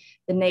job, and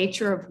the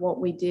nature of what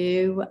we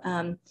do.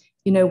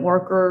 You know,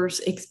 workers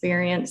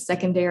experience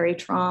secondary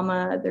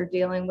trauma. They're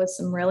dealing with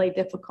some really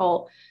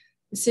difficult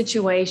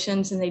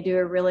situations, and they do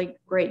a really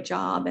great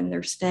job, and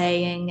they're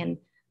staying.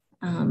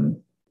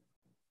 And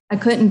I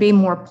couldn't be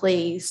more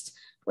pleased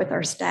with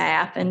our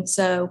staff. And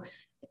so,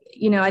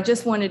 you know, I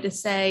just wanted to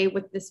say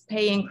with this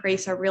pay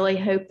increase, I really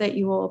hope that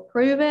you will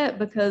approve it,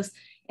 because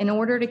in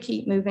order to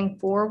keep moving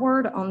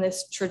forward on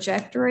this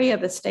trajectory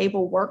of a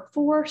stable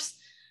workforce,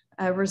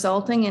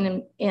 resulting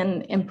in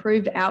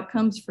improved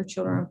outcomes for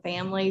children and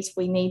families,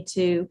 we need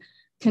to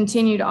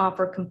continue to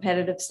offer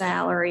competitive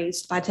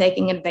salaries by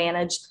taking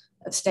advantage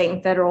of state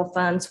and federal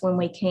funds when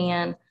we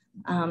can,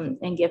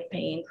 and give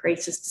pay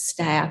increases to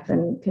staff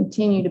and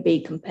continue to be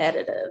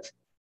competitive.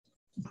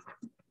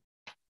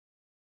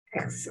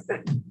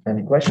 Excellent.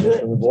 Any questions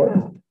from the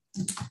board?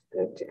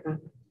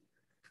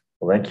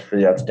 Well, thank you for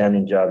the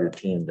outstanding job your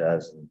team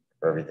does and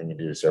for everything you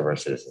do to serve our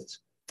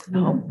citizens.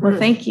 Oh, well,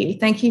 thank you.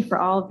 Thank you for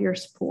all of your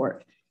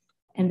support.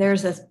 And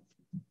there's a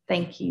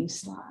thank you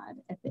slide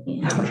at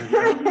the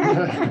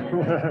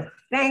end.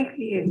 Thank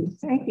you.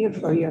 Thank you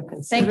for your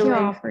consideration. Thank you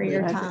all for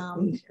your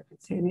time.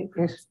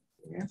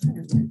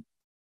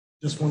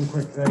 Just one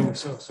quick thing.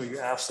 So you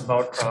asked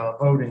about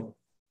voting.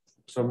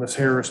 So Ms.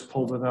 Harris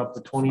pulled it up. The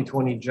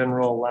 2020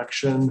 general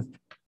election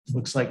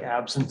looks like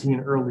absentee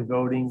and early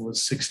voting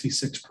was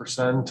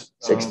 66%.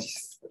 60%.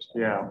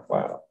 Yeah.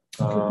 Wow.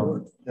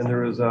 And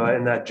there was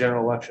in that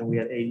general election, we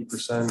had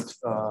 80%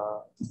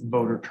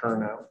 voter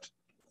turnout.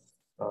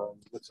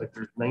 Looks like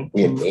there's 19.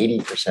 We had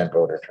 80%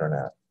 voter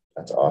turnout.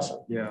 That's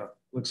awesome. Yeah.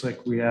 Looks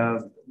like we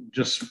have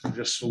just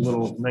a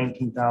little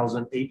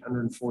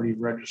 19,840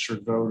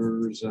 registered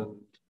voters, and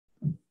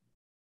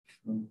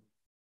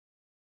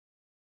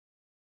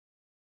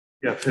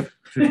yeah,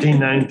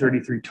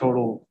 15,933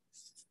 total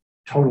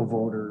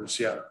voters.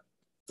 Yeah,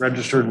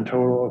 registered in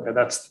total. Okay,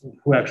 that's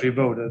who actually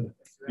voted.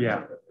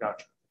 Yeah,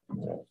 gotcha.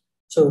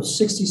 So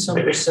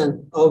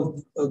 60-some%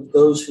 of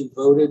those who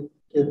voted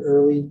did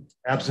early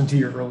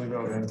absentee or early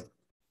voting.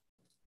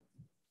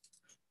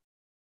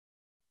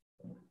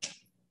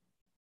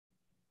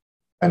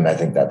 And I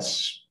think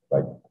that's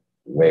like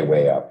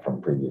way up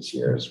from previous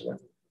years when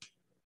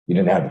you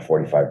didn't have the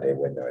 45-day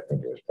window. I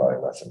think it was probably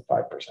less than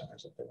 5% or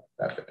something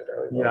like that.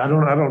 Yeah, I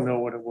don't know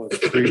what it was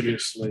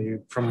previously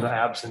from the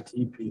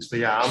absentee piece, but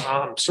yeah,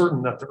 I'm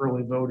certain that the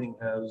early voting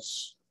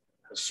has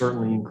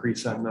certainly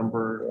increased that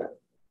number. Yeah.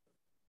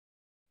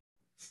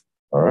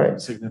 All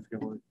right,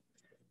 significantly.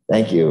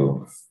 Thank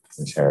you,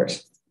 Ms.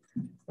 Harris.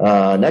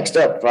 Next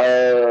up,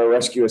 Fire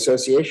Rescue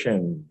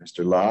Association,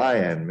 Mr. Lai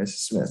and Mrs.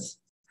 Smith.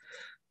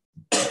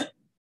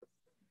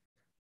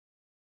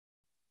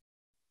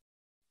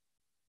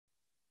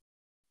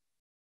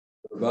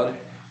 Everybody.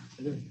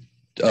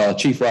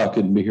 Chief Lai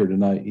couldn't be here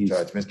tonight. So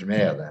it's Mr.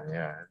 Mayo then,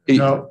 yeah.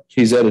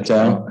 He's out of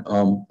town.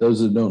 Those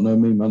that don't know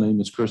me, my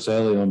name is Chris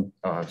Alley. I'm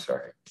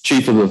sorry.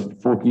 Chief of the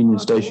Fork Union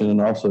Station and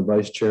also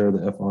Vice Chair of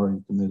the FRA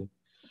Committee.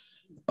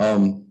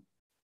 I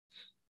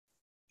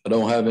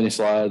don't have any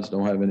slides,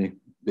 don't have any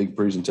big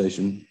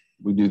presentation.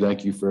 We do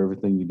thank you for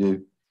everything you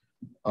do.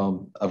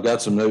 I've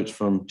got some notes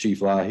from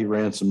Chief Lai. He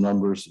ran some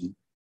numbers and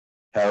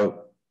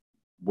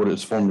what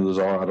his formulas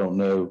are, I don't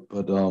know,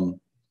 but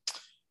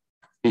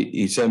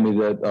he sent me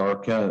that our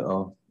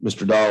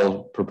Mr.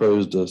 Dahl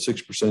proposed a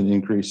 6%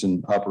 increase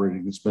in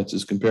operating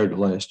expenses compared to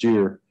last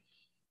year.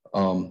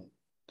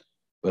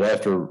 But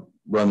after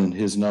running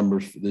his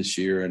numbers for this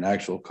year and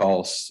actual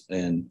costs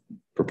and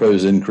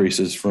proposed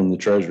increases from the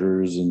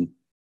treasurers and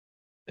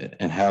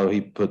how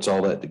he puts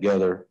all that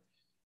together.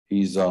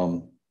 He's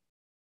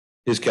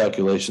his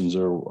calculations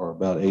are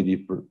about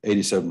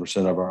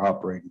 87% of our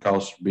operating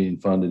costs being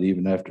funded,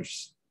 even after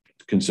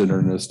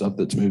considering the stuff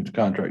that's moved to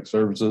contract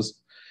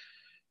services.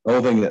 The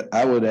only thing that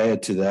I would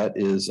add to that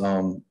is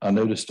I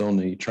noticed on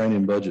the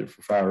training budget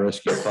for fire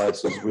rescue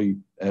classes, we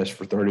asked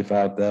for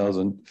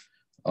 35,000.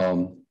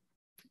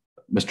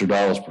 Mr.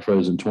 Dahl is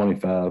proposing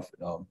 25.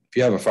 If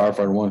you have a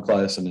firefighter 1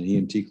 class and an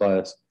EMT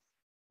class,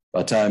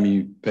 by the time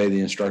you pay the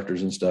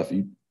instructors and stuff,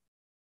 you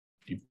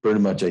pretty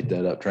much ate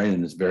that up.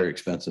 Training is very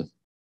expensive,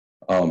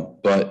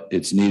 but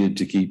it's needed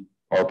to keep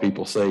our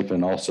people safe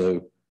and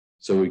also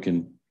so we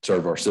can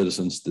serve our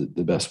citizens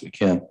the best we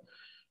can.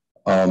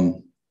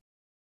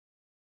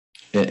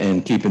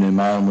 And keeping in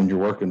mind when you're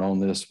working on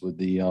this with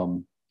the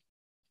on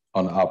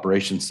the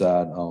operations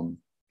side,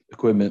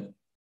 equipment.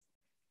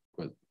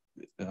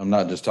 I'm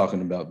not just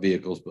talking about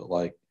vehicles, but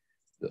like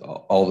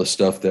all the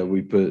stuff that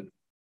we put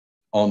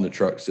on the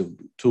trucks, the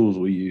tools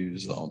we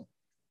use,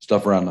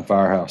 stuff around the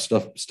firehouse,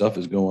 stuff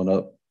is going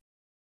up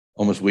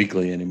almost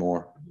weekly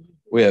anymore.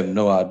 We have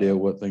no idea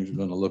what things are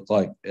going to look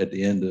like at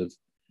the end of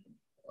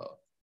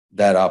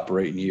that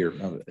operating year.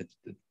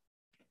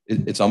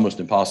 It's almost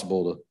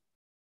impossible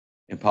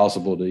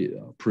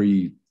to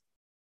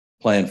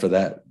pre-plan for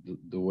that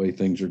the way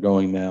things are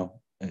going now,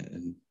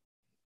 and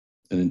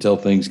until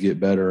things get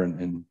better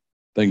and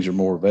things are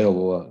more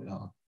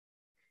available,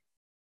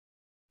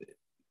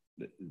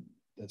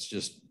 it's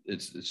just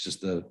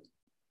the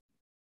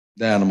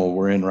animal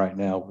we're in right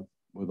now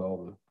with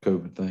all the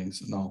COVID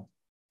things and all.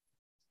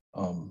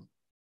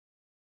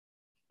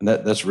 And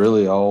that's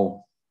really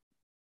all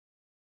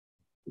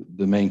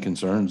the main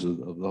concerns of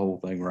the whole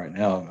thing right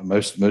now.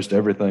 Most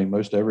every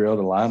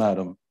other line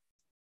item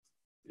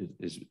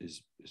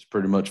is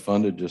pretty much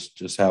funded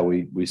just how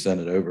we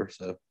sent it over.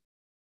 So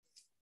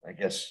I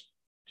guess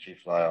Chief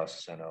Fly also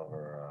sent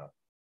over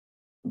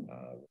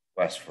a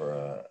request for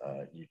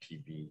a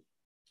UTV.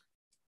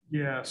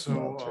 Yeah,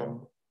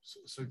 so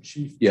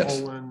Chief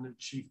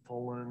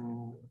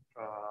Poland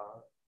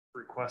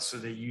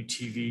requested a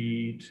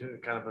UTV to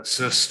kind of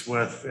assist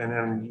with, and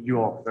then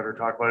you all better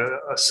talk about it,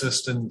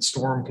 assist in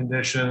storm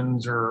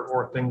conditions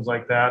or things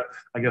like that.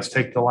 I guess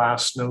take the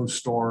last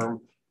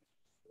snowstorm.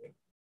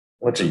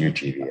 What's a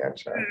UTV? I'm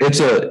sorry. It's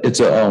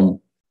a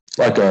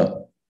like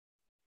a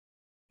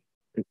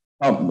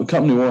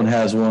Company One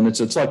has one.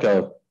 It's like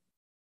a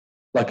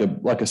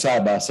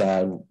side by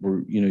side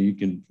where you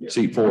can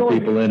seat 4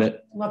 people in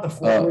it. Not the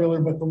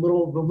 4-wheeler, but the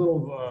little.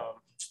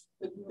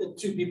 The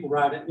 2 people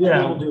ride it.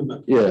 Yeah,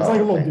 yeah. It's like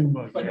a little dune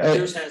buggy. But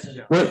yours has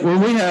a.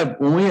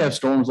 When we have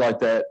storms like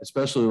that,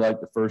 especially like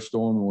the first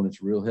storm when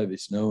it's real heavy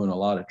snow and a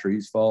lot of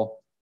trees fall,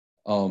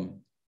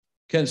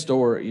 Kent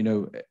Store,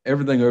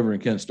 everything over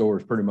in Kent Store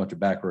is pretty much a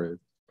back road.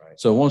 Right.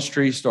 So once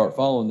trees start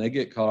falling, they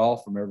get cut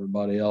off from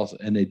everybody else,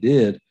 and they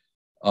did.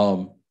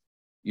 Company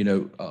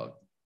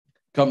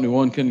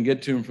One couldn't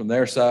get to them from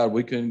their side.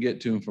 We couldn't get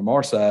to them from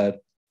our side.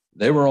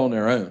 They were on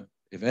their own.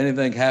 If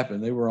anything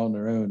happened, they were on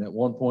their own. At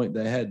one point,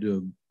 they had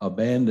to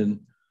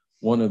abandon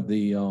one of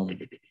the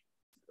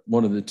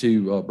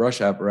 2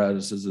 brush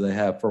apparatuses that they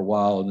have for a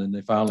while, and then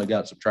they finally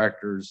got some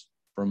tractors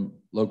from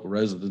local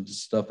residents and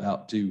stuff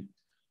out to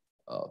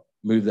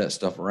move that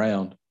stuff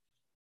around.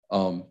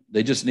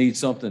 They just need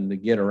something to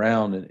get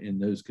around in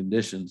those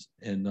conditions.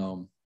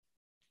 And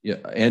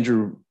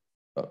Andrew,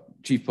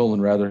 Chief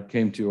Poland rather,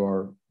 came to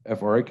our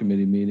FRA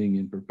committee meeting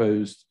and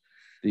proposed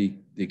the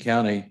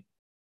county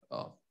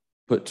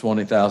put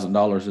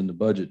 $20,000 in the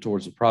budget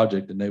towards the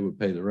project, and they would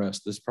pay the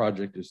rest. This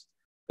project is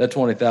that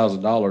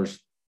 $20,000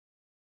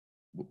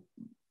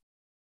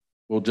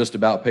 will just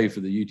about pay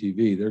for the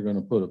UTV. They're going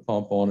to put a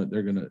pump on it.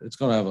 It's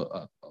going to have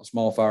a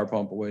small fire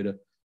pump, a way to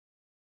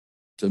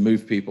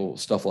move people,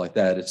 stuff like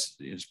that.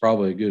 It's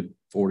probably a good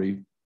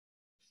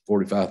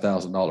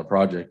 $45,000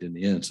 project in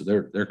the end. So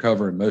they're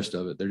covering most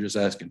of it. They're just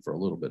asking for a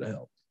little bit of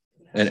help,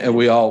 and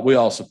we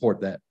all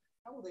support that.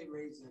 How will they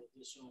raise that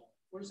additional?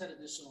 Where does that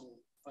additional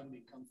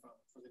funding come from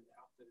for them to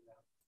outfit it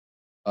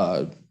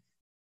out?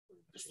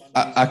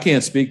 I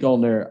can't speak on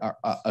their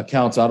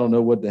accounts. I don't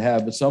know what they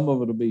have, but some of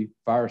it will be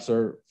fire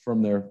cert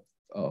from their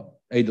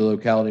aid to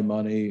locality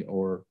money,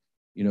 or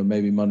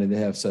maybe money they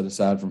have set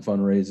aside from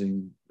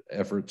fundraising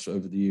efforts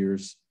over the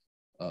years,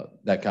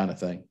 that kind of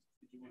thing.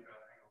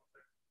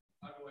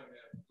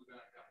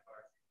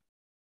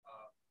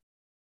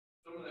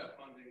 Some of that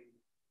funding,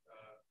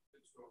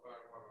 Pittsburgh Fire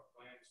Department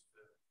plans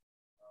to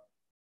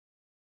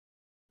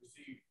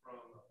receive from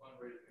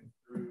fundraising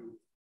through.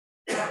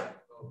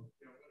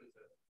 What is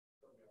that?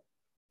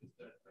 Is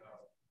that?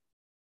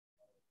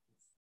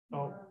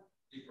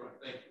 Deep Run.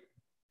 Thank you.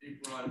 Deep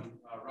Run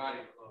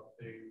Riding Club.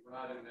 They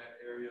ride in that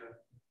area.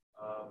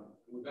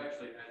 We've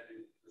actually had to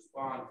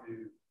respond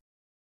to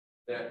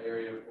that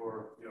area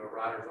for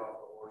riders off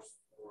the horse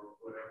or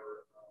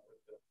whatever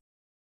with the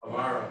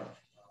Amara.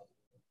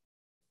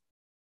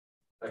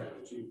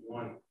 Actually, Chief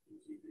One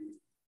UTV.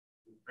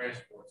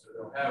 transport, so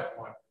they'll have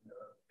one in the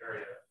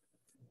area.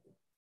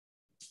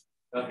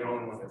 Not the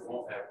only one that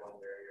won't have one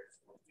area. It's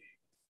going to be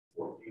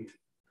 14.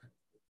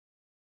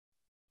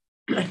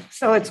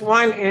 So it's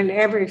one in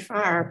every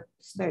fire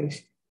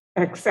station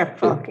except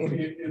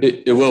Fucking.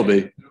 It will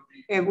be.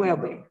 It will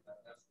be.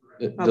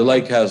 The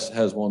lake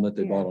has one that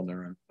they bought on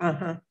their own.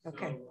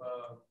 Okay. So,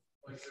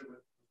 like I said, with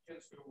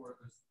Kent Store, with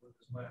this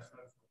last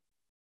month,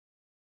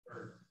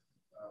 or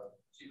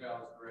Chief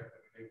Al is correct. I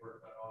mean, they were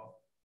cut off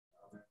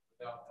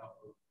without help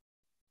of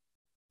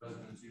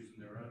residents using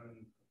their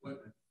own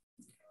equipment.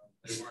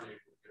 They weren't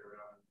able to get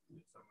around and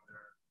get some of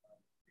their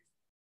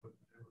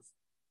equipment. It was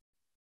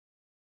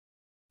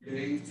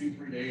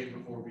 3 days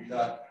before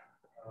VDOT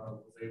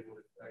was able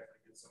to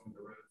actually get some of the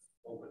roads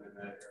open in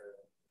that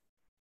area.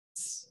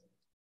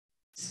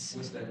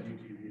 With that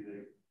UTV,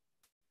 they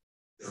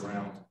get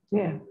around.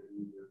 Yeah.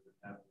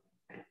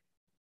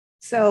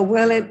 So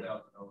will it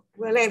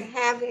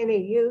have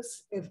any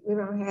use if we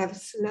don't have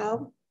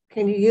snow?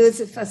 Can you use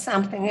it for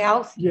something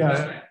else?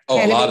 Yeah.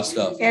 Oh, a lot of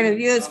stuff. Can it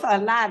use for a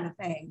lot of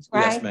things,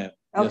 right? Yes, ma'am.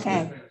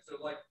 Okay. Yes, so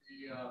like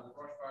the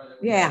brush fire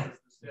that we Yeah. had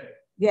this day.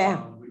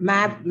 Yeah.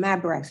 My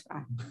brush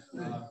fire.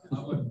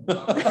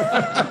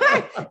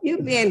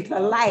 You being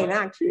polite,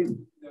 aren't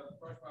you? The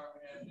brush fire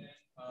we had then,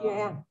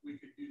 Yeah. we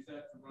could use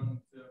that to run to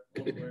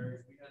multiple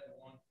areas. We had the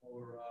one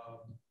for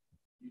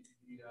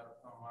UTV out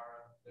of Palmyra.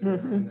 They were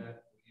doing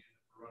that. We used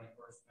it for running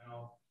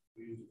personnel.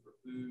 We used it for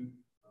food, and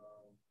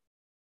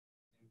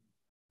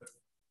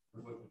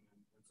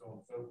so on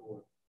and so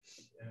forth.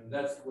 And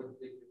that's what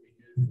they could be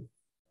used the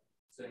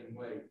same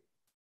way.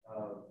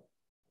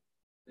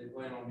 They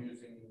plan on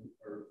using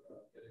or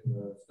getting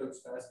the Stokes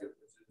basket,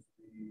 which is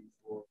the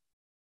for.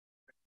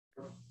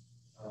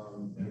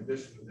 In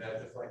addition to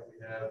that, just like we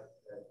have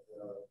at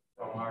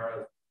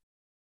Palmyra,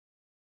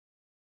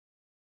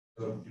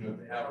 so you know, if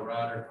they have a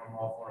rider come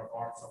off on a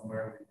farm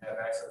somewhere, we have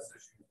access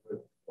issues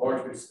with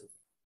large pieces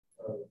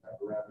of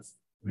apparatus.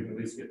 We can at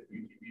least get the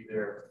UTV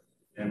there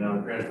and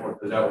transport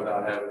those out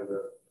without having to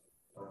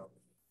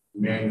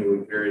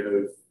manually carry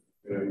those.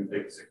 You know, you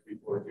take 6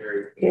 people to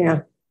carry.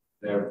 Yeah.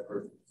 The average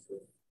person. So.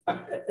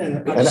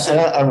 And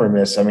I'm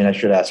remiss. I mean, I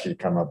should ask you to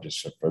come up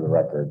just for the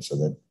record so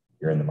that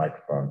you're in the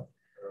microphone.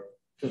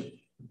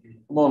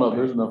 Come on up.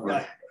 There's enough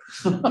room.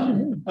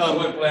 I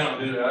wouldn't plan on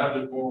doing that. I have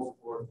the moral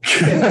support.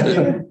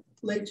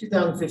 Late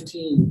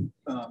 2015,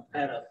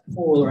 had a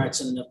 4-wheeler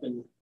accident up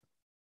in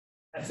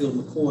Hatfield,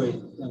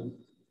 McCoy,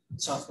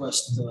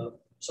 southwest,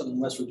 southern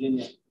West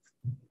Virginia.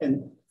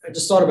 And I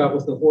just thought about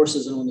with the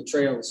horses and on the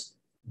trails.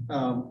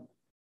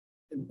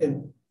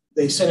 And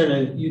they sent in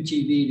a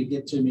UTV to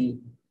get to me.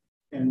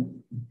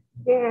 And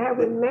yeah, I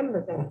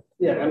remember that.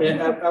 Yeah, I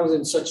mean, I was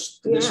in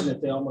such condition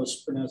that they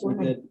almost pronounced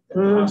me dead at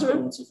the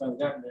hospital once they finally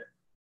got there.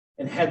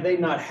 And had they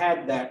not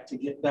had that to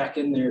get back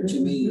in there to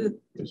me,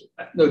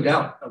 no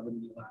doubt I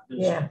wouldn't be alive.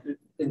 Yeah.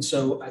 And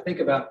so I think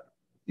about,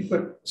 you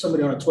put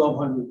somebody on a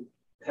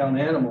 1,200-pound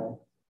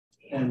animal,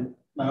 and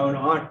my own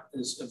aunt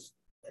has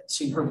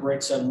seen her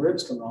break 7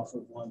 ribs coming off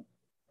of one.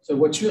 So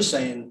what you're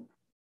saying,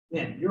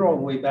 man, you're all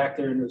the way back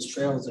there in those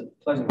trails at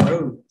Pleasant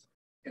Road,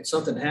 and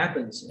something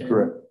happens. And,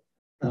 correct.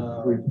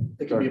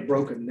 It could be a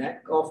broken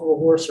neck off of a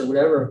horse or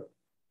whatever.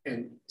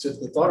 And so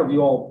the thought of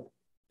you all,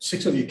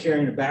 6 of you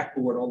carrying a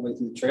backboard all the way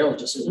through the trail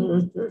just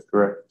isn't.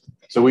 Correct.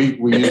 So we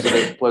use it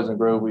at Pleasant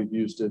Grove. We've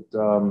used it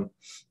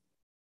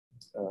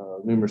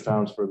numerous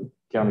times for the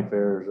county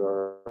fairs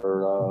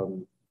or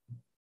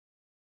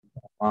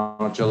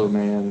Monticello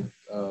Man.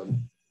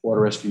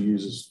 Water Rescue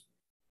uses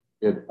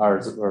it,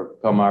 ours or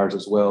Palmyra's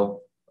as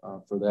well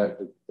for that.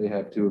 They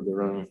have 2 of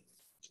their own.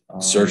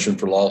 Searching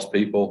for lost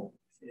people.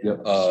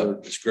 Yep.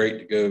 It's great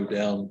to go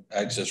down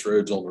access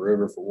roads on the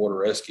river for water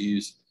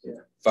rescues.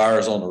 Yeah.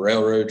 Fires on the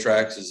railroad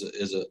tracks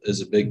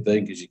is a big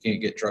thing because you can't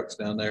get trucks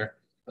down there.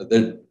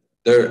 There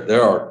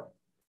are.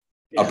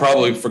 Yeah. I'm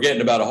probably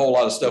forgetting about a whole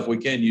lot of stuff we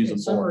can use In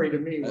them summary, for.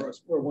 to me,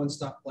 we're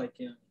one-stop like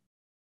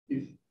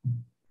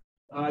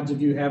odds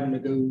of you having to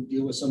go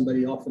deal with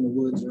somebody off in the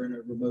woods or in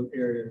a remote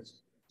area.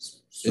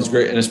 It's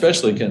great, and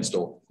especially Kent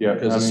Store. Yeah,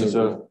 I mean, so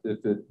so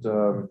if it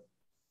for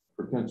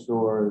Kent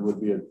Store, it would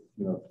be a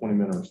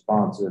 20-minute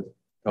response if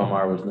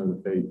Palmyra was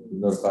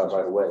notified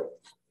right away.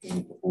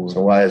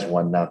 So why is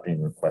one not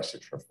being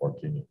requested for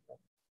Fort Union?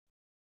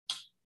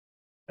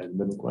 Hasn't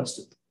been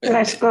requested.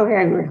 Let's go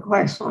ahead and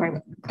request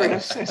one,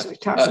 Chris, since we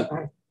talked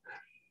about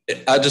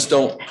it. I just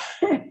don't.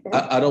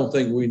 I don't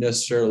think we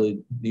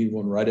necessarily need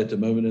one right at the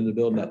moment in the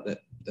building.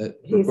 That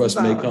request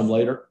may come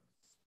later.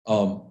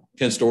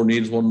 Kent Store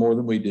needs one more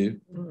than we do.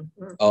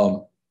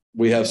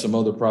 We have some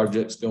other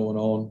projects going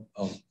on.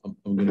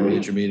 I'm going to be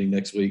at your meeting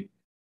next week.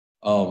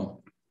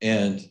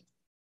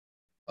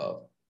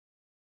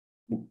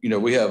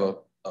 We have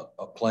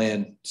a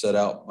plan set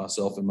out,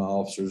 myself and my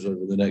officers,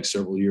 over the next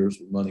several years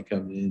with money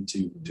coming in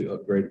to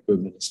upgrade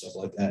equipment and stuff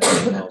like that.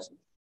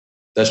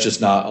 That's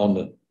just not on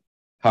the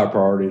high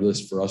priority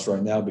list for us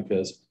right now,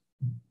 because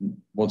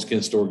once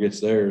Kent Store gets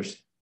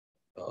theirs,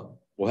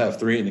 we'll have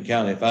 3 in the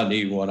county. If I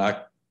need one,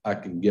 I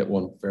can get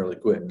one fairly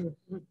quick.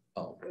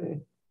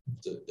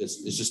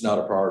 it's just not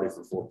a priority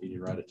for Fort Keene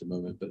right at the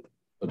moment.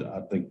 But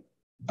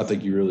I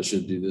think you really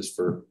should do this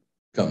for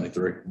Company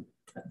 3.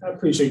 I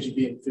appreciate you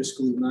being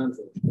fiscally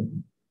mindful.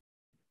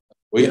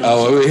 We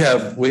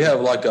have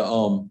like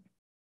a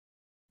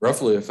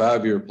roughly a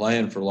 5-year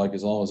plan for like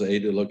as long as the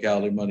aided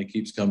locality money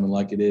keeps coming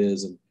like it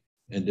is,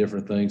 and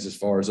different things as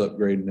far as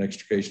upgrading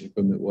extrication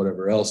equipment,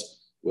 whatever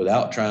else,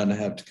 without trying to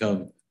have to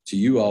come to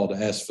you all to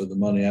ask for the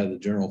money out of the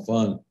general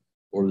fund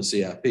or the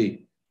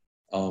CIP.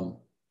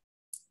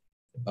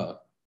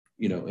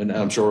 You know, and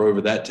I'm sure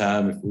over that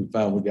time, if we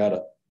found we got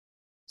to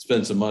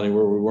spend some money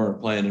where we weren't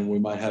planning, we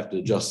might have to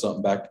adjust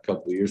something back a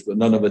couple of years, but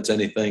none of it's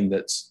anything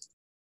that's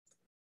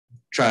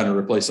trying to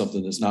replace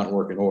something that's not in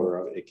working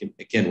order.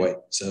 It can wait.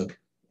 So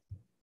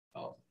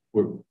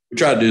we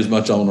try to do as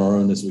much on our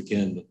own as we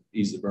can to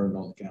ease the burden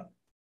on the county.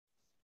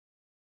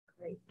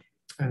 Great.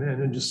 And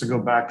then just to go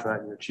back to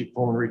that, Chief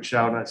Pullen reached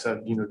out and I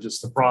said,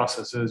 just the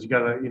process is you got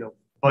to,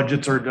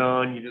 budgets are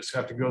done. You just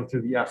have to go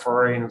through the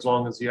FRA. And as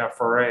long as the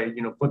FRA,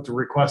 put the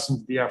request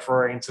into the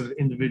FRA instead of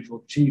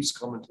individual chiefs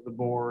coming to the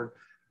board.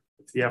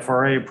 If the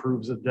FRA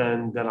approves it,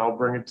 then I'll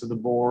bring it to the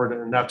board.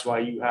 And that's why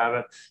you have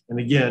it. And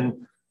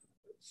again,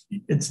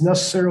 it's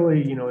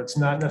necessarily, it's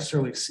not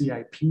necessarily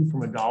CIP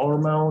from a dollar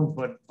amount,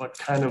 but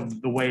kind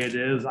of the way it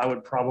is, I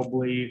would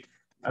probably,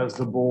 as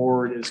the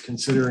board is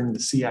considering the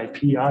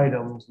CIP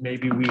items,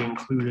 maybe we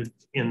include it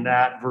in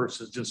that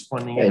versus just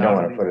funding it. You don't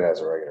want to put it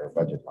as a regular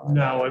budget line.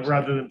 No,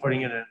 rather than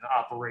putting it in an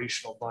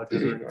operational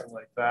budget or anything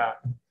like that.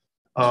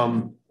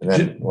 And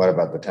then what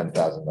about the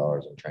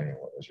 $10,000 in training?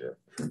 What was your?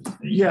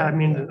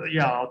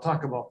 Yeah, I'll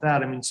talk about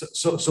that.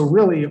 So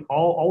really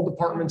all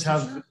departments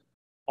have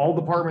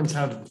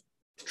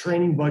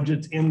training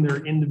budgets in their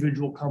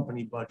individual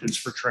company budgets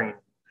for training.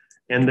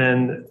 And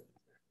then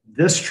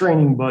this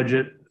training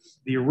budget,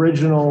 the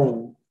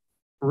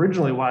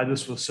originally why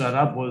this was set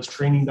up was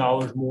training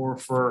dollars more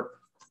for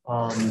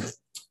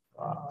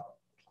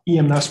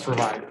EMS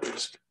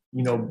providers.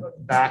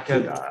 Back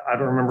at, I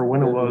don't remember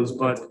when it was,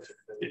 but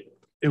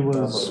it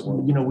was,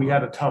 we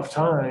had a tough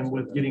time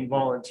with getting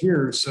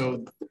volunteers.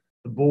 So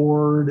the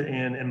board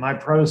and my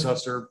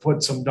predecessor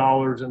put some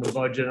dollars in the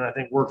budget, and I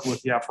think working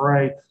with the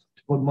FRA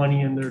to put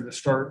money in there to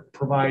start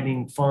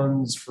providing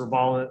funds for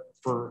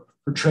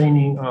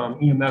training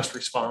EMS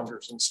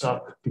responders and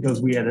stuff,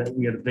 because we had a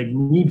big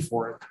need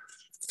for it.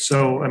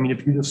 So,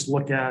 if you just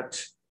look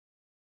at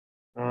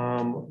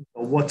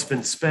what's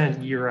been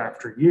spent year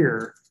after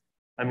year,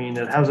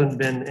 it hasn't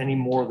been any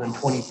more than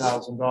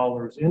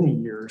 $20,000 in a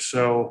year.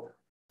 So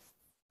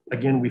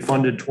again, we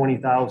funded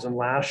 $20,000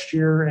 last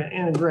year.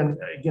 And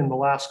again, the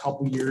last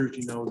couple of years,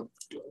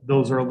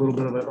 those are a little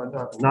bit of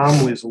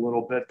anomalies a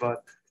little bit,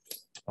 but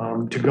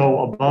to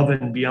go above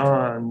and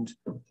beyond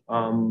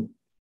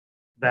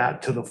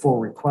that to the full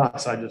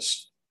request,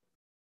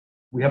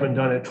 we haven't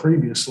done it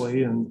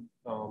previously. And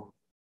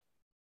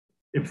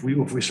if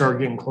we start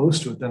getting close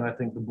to it, then I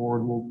think the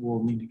board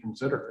will need to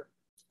consider it.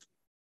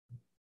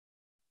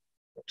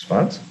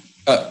 Response?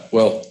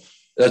 Well,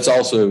 that's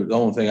also the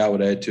only thing I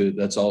would add to it.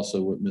 That's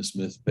also what Ms.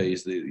 Smith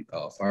pays the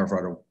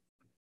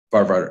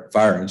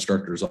fire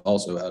instructors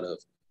also out of.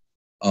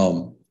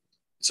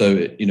 So,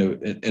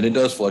 and it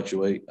does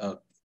fluctuate.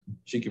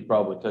 She could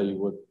probably tell you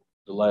what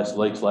the last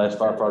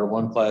firefighter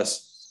 1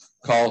 class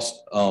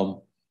cost.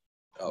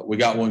 We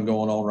got one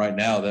going on right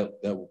now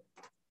that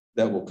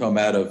will come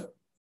out of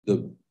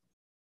the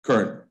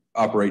current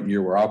operating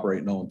year we're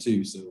operating on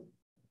too. So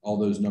all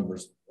those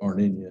numbers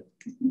aren't in yet.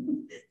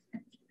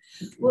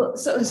 Well,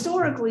 so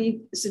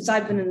historically, since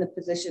I've been in the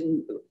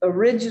position,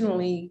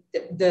 originally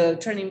the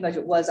training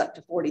budget was up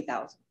to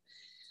 $40,000,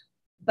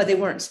 but they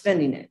weren't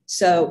spending it.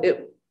 So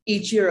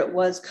each year it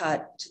was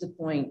cut to the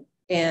point.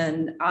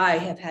 And I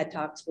have had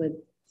talks with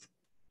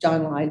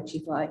John Lai,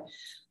 Chief Lai,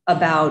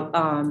 about,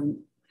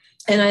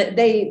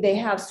 they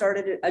have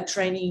started a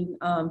training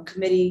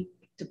committee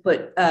to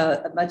put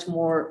a much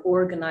more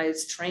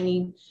organized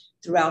training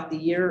throughout the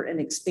year and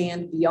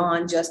expand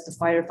beyond just the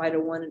firefighter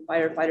 1 and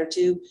firefighter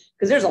 2,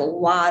 because there's a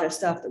lot of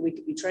stuff that we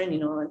could be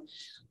training on.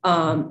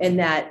 And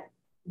that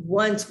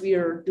once we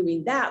are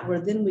doing that,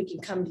 then we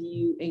can come to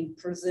you and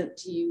present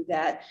to you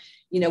that,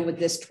 with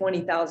this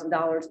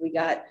 $20,000, we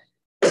got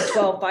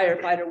 12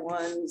 firefighter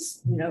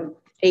 1s,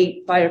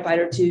 8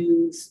 firefighter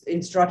 2s,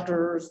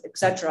 instructors,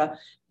 etc.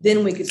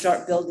 Then we could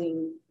start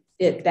building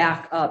it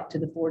back up to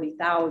the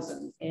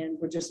 40,000, and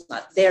we're just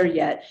not there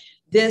yet.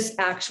 This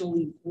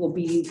actually will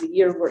be the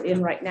year we're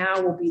in right now,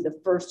 will be the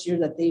first year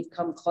that they've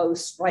come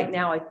close. Right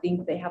now, I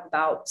think they have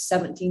about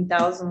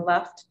 17,000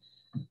 left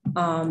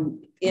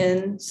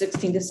in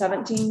 16 to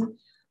 17.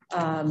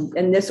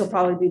 And this will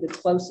probably be the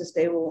closest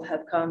they will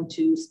have come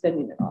to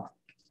spending it off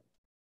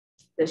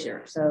this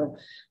year. So,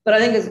 but I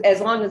think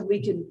as long as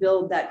we can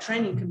build that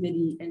training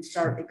committee and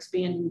start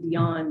expanding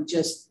beyond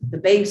just the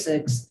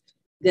basics,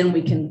 then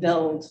we can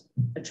build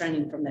a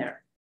training from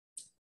there.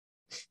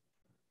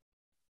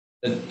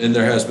 And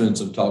there has been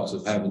some talks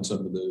of having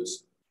some of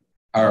those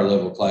higher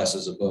level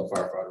classes above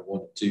firefighter 1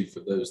 and 2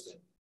 for those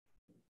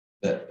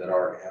that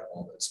already have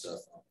all that stuff.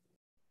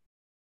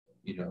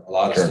 you know, a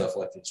lot of Sure. stuff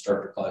like the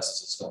instructor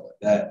classes and stuff like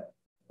that.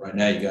 Right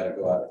now, you got to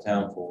go out of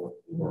town for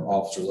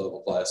officer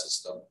level classes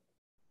stuff.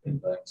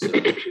 So,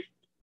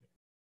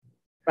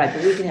 Right,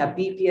 but we can have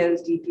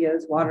BPOs,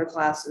 DPOs, water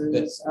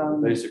classes.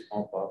 basic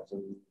pump ups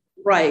and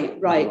Right,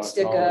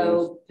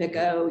 Sticko,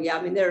 PICO. Yeah,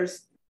 I mean,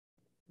 there's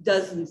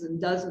dozens and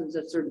dozens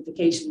of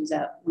certifications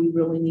that we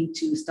really need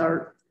to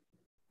start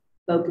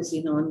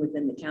focusing on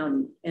within the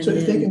county. And so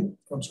if they can,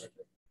 I'm sorry.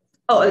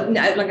 Oh,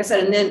 like I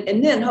said,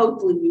 and then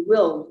hopefully we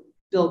will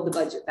build the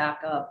budget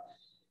back up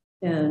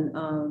and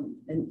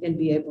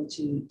be able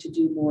to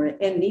do more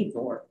and need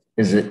more.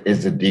 Is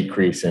the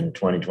decrease in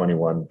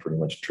 2021 pretty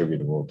much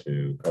attributable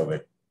to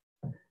COVID?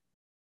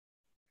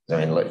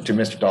 I mean, to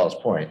Mr. Dahl's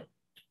point,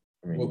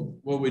 I mean,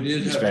 well, we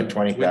did spent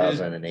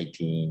 20,000 in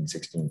 18,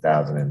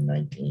 16,000 in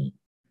 19,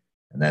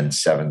 and then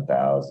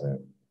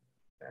 7,000,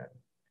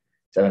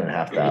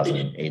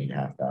 7,500,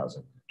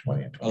 8,500,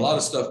 20 and 20. A lot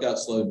of stuff got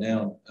slowed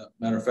down.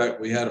 Matter of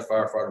fact, we had a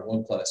firefighter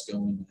 1 class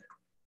going.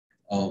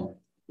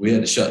 We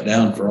had to shut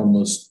down for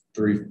almost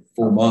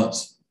 3-4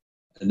 months,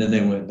 and then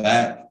they went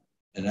back.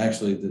 And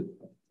actually,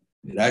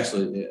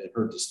 it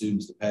hurt the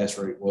students. The pass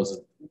rate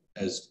wasn't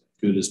as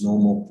good as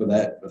normal for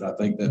that, but I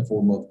think that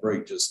 4-month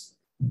break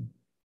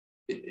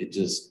it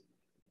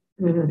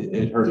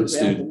hurt the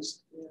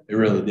students. It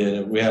really did.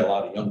 And we had a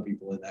lot of young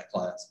people in that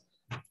class.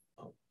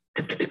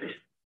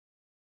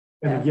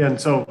 And again,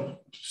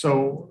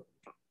 so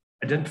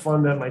I didn't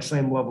fund at my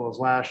same level as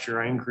last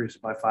year. I increased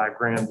it by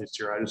 $5,000 this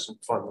year. I just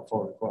didn't fund the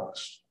phone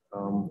request.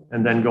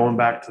 And then going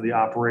back to the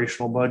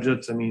operational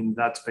budgets, I mean,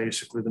 that's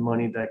basically the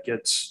money that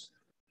gets,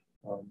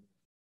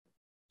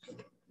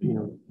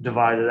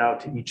 divided out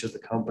to each of the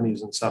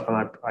companies and stuff. And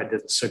I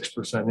did a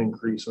 6%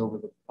 increase over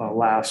the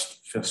last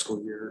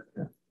fiscal year.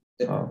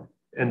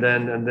 And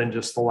then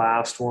just the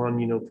last one,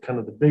 kind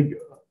of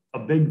a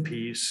big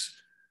piece,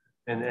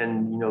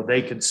 and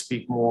they could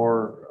speak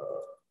more,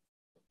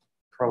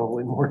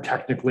 probably more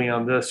technically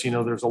on this.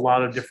 There's a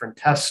lot of different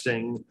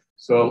testing.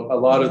 So a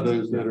lot of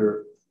those that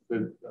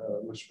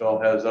Mr. Bell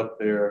has up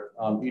there,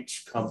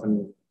 each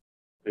company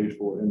pays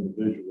for it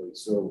individually.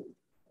 So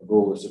the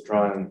goal is to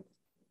try and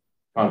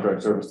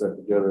contract service that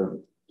together,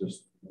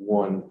 just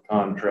one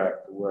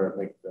contract, to where I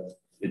think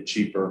it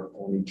cheaper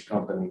on each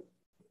company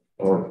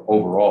or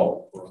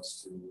overall for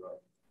us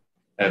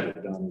to have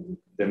it done.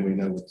 Then we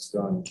know it's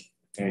done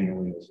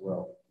annually as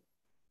well.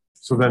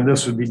 So then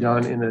this would be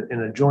done in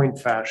a joint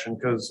fashion,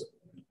 because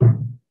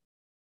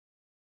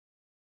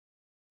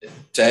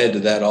To add to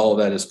that, all of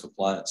that is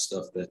compliance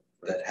stuff that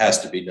has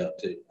to be done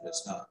too.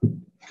 It's not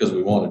because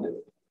we want to do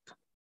it.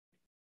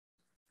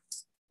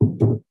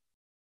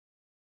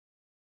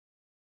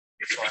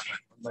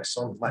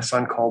 My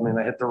son called me and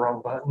I hit the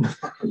wrong button.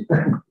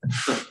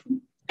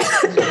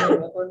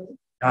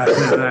 I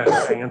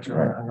answered.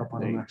 I hung up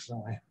on him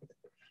accidentally.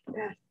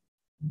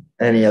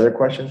 Any other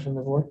questions from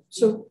the board?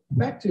 So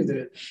back to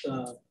the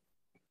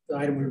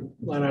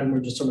line item we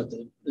were just talking about,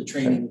 the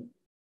training.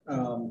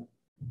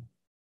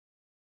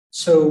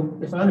 So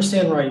if I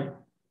understand right,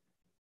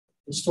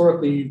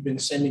 historically you've been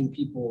sending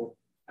people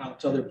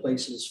out to other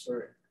places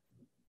for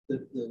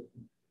the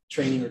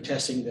training or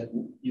testing that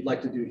you'd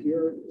like to do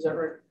here. Is that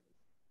right?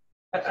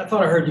 I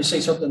thought I heard you say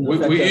something.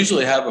 We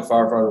usually have a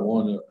firefighter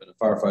 1 and a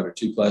firefighter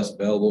 2 class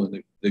available.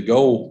 And the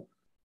goal,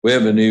 we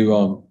have a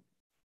new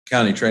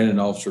county training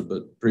officer,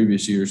 but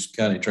previous years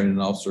county training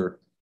officer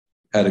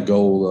had a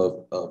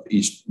goal of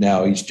each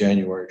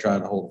January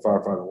trying to hold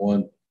firefighter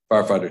 1,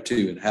 firefighter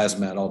 2 and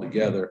hazmat all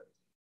together.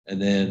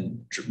 And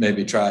then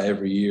maybe try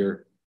every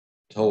year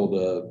to hold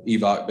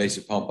EVOC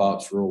basic pump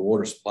ops rural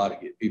water supply to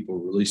get people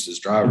released as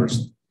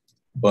drivers.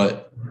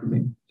 But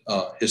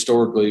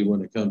historically,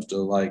 when it comes to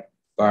like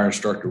fire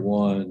instructor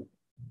 1,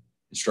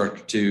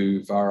 instructor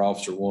 2, fire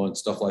officer 1,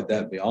 stuff like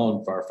that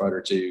beyond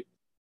firefighter 2,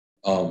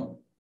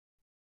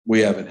 we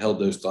haven't held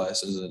those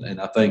classes. And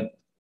I think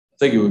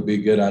it would be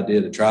a good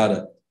idea to try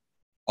to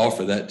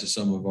offer that to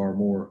some of our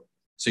more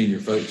senior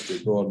folks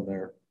to broaden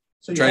their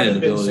training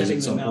abilities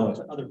at some point.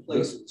 To other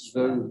places.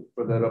 Those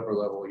for that upper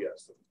level,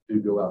 yes, do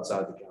go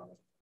outside the county.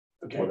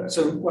 Okay.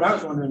 So what I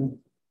was wondering,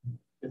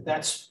 if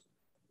that's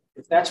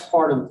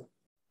part of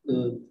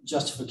the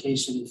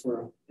justification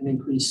for an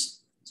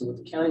increase to what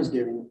the county's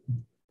giving,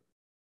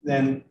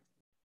 then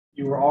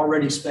you were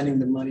already spending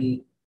the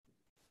money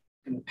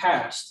in the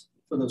past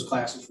for those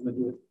classes from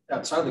the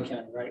outside the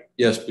county, right?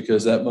 Yes,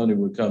 because that money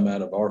would come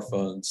out of our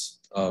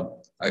funds.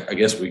 I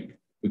guess we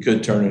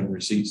could turn in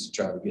receipts to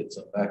try to get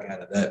some back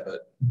out of that,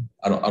 but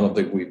I don't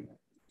think we've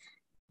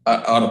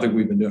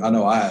been doing. I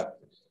know I have.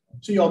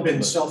 So y'all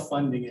been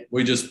self-funding it.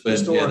 We just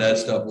been that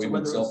stuff. We've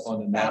been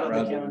self-funding that out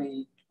of the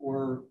county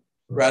or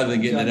rather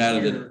than getting it out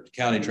of the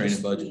county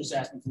training budget. Just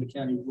asking for the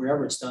county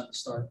wherever it's done to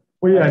start.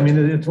 Well, yeah, I mean,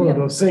 it's one of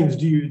those things.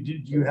 Do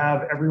you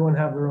have everyone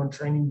have their own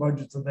training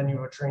budgets and then you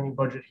have a training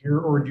budget here,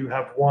 or do you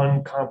have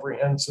one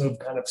comprehensive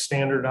kind of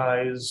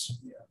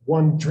standardized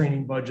one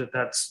training budget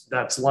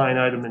that's line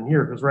item in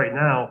here? Because right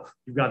now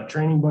you've got a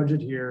training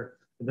budget here,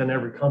 And then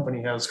every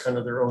company has kind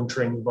of their own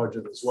training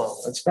budget as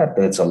well. It's not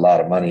that it's a lot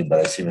of money, but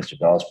I see Mr.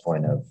 Bell's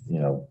point of,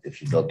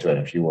 if you built to it,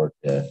 if you were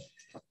to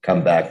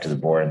come back to the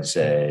board and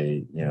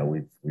say,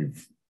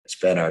 we've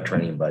spent our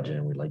training budget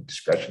and we'd like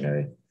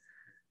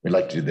we'd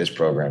like to do this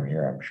program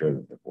here, I'm sure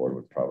that the board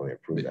would probably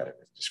approve that if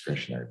it's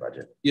discretionary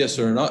budget. Yes,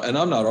 sir. And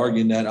I'm not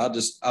arguing that.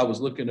 I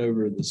was looking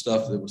over the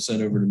stuff that was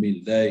sent over to me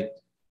today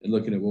and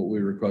looking at what we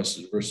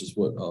requested versus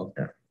what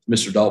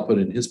Mr. Dahl put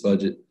in his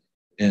budget.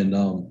 And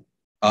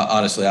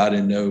honestly, I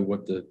didn't know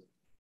what the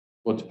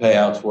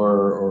payouts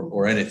were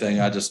or anything.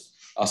 I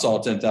saw a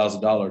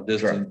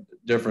 $10,000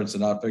 difference,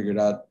 and I figured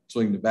I'd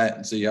swing the bat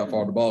and see how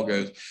far the ball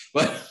goes.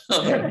 But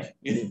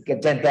you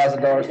get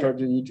 $10,000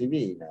 towards your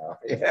UTV now.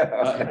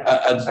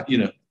 Yeah.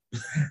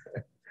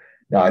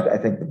 No, I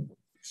think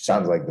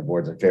sounds like the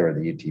board's in favor of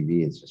the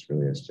UTV. It's just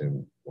really as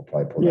to we'll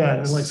probably pull. Yeah,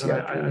 and like I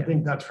said, I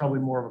think that's probably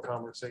more of a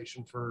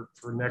conversation for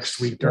next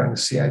week during the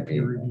CIP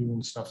review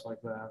and stuff like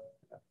that.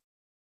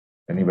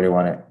 Anybody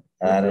want to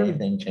add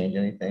anything, change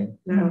anything?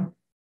 No.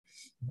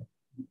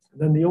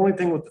 Then the only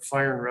thing with the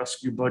fire and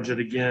rescue budget,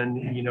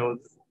 again,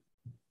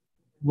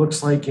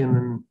 looks like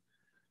in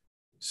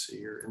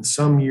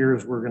some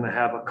years we're going to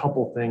have a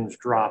couple things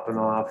dropping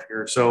off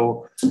here.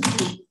 So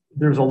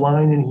there's a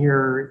line in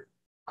here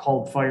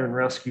called fire and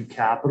rescue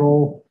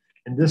capital.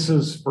 And this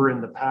is for in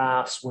the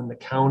past when the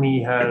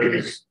county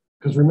has,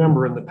 because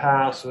remember in the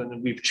past,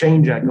 and we've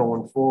changed that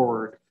going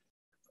forward,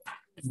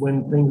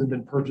 when things have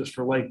been purchased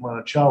for Lake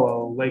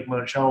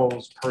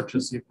Monticello's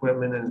purchased the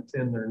equipment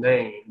in their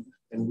name,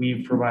 and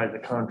we've provided the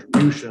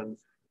contribution.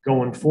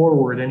 Going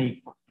forward,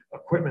 any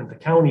equipment the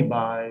county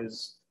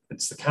buys,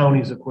 it's the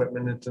county's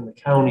equipment, it's in the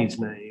county's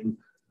name.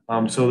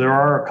 So there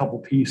are a couple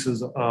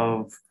pieces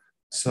of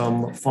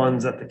some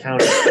funds that the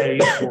county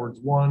pays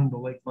towards, one, the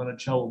Lake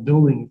Monticello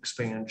building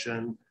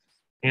expansion,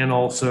 and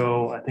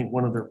also I think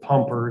one of their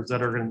pumpers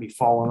that are going to be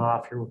falling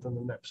off here within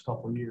the next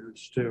couple of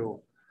years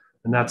too.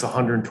 And that's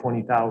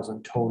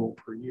 $120,000 total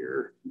per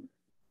year.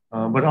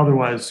 But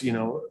otherwise,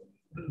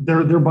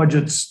 their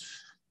budgets,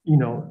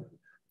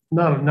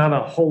 not a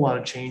whole lot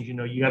of change.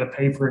 You got to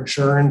pay for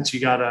insurance.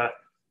 You got to,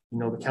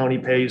 the county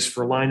pays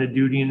for line of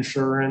duty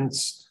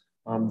insurance,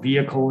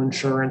 vehicle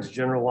insurance,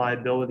 general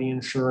liability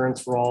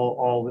insurance for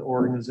all the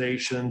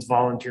organizations,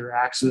 volunteer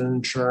accident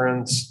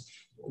insurance,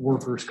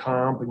 workers'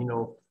 comp, and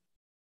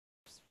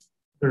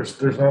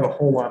there's not a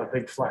whole lot of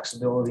big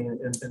flexibility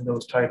in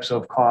those types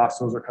of costs.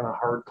 Those are kind of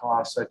hard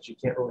costs that you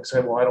can't really say,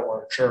 well, I don't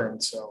want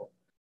insurance. So,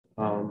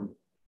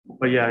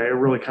 but yeah, it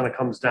really kind of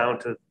comes down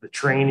to the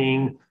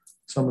training,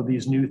 some of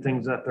these new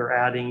things that they're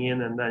adding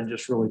in, and then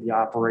just really the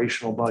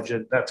operational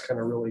budget. That's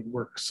kind of really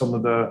where some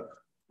of the,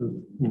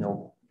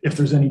 if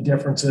there's any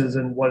differences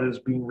in what is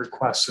being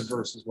requested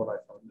versus what I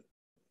funded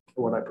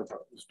or what I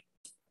proposed.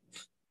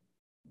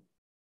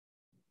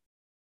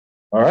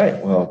 All right.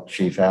 Well,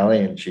 Chief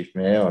Alley and Chief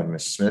Mayo and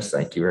Ms. Smith,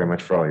 thank you very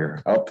much for all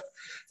your help.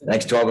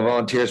 Thanks to all the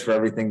volunteers for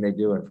everything they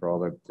do and for all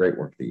the great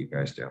work that you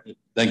guys do.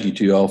 Thank you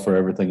to you all for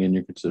everything in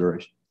your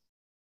consideration.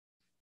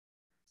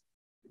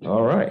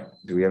 All right.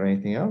 Do we have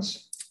anything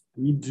else?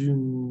 We do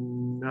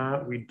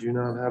not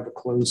have a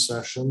closed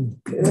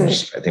session.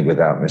 I think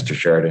without Mr.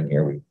 Sheridan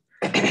here, we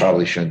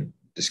probably shouldn't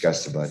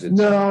discuss the budget.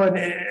 No,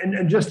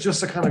 and just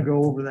to kind of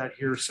go over that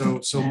here.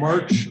 So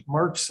March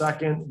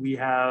 2nd, we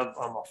have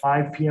a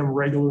 5 p.m.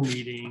 regular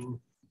meeting.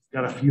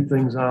 Got a few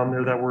things on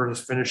there that we're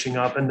just finishing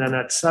up. And then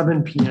at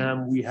 7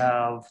 p.m. we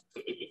have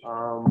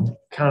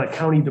kind of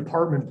county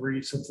department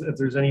briefs. If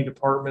there's any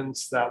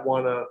departments that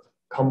want to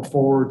come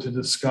forward to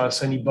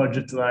discuss any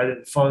budget that I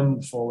didn't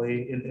fund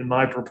fully in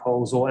my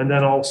proposal, and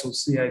then also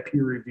CIP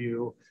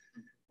review.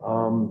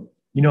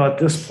 At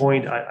this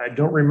point, I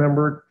don't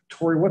remember,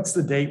 Tori, what's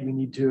the date we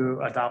need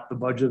to adopt the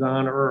budget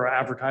on or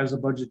advertise the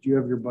budget? Do you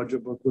have your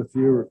budget book with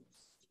you?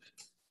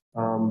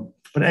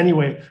 But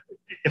anyway,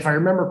 if I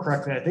remember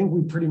correctly, I think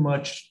we pretty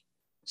much,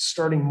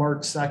 starting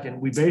March 2nd,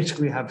 we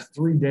basically have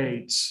 3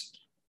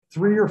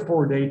 or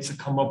 4 dates to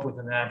come up with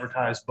an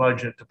advertised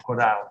budget to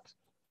put out.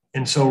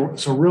 And so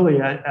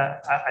really,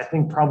 I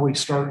think probably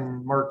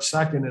starting March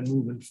 2nd and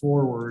moving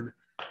forward,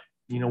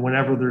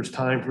 whenever there's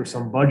time for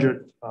some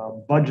budget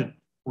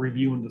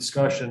review and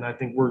discussion, I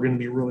think we're going to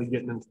be really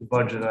getting into the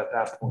budget at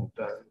that point.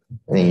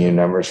 Any new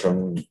numbers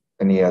from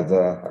any of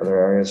the other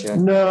areas yet?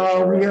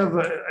 No, we have,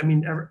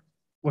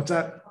 what's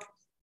that?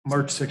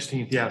 March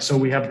 16th. Yeah. So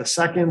we have the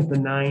 2nd, the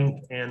 9th,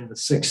 and the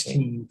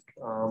 16th.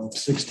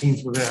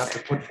 16th, we're going to have to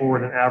put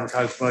forward an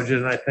advertised budget.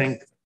 And I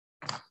think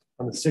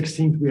on the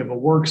 16th, we have a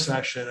work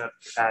session at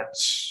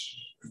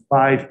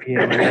 5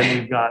 p.m. And then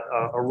we've got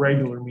a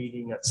regular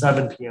meeting at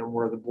 7 p.m.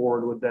 where the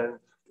board would then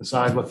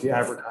decide what the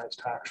advertised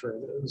tax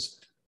rate is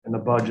and the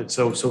budget.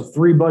 So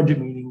 3 budget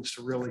meetings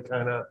to really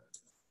kind of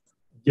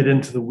get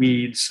into the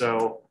weeds.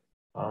 So,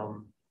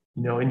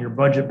 in your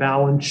budget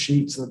balance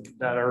sheets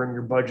that are in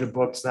your budget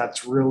books,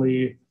 that's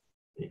really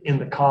in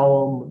the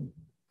column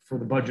for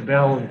the budget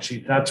balance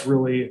sheet. That's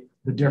really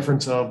the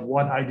difference of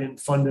what I didn't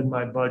fund in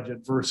my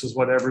budget versus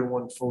what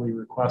everyone fully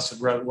requested,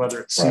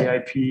 whether it's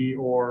CIP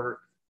or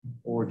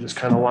or just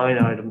kind of line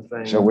item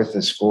things. So with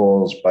the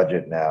school's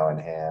budget now in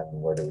hand,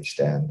 where do we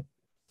stand?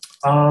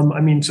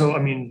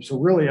 So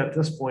really at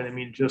this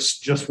point,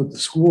 just with the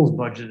school's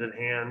budget at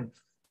hand,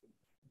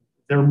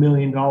 their $1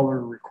 million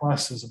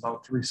request is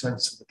about 3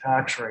 cents to the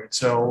tax rate.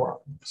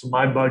 So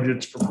my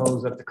budget's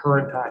proposed at the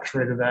current tax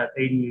rate of that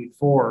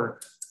 88.4.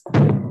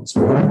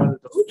 So we're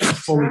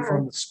fully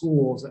fund the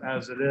schools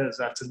as it is.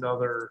 That's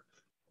another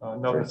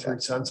 3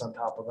 cents on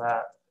top of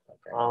that.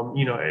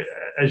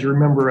 As you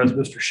remember, as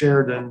Mr.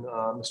 Sheridan,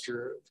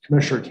 Mr.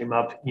 Commissioner came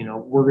up,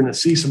 we're going to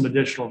see some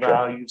additional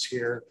values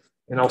here,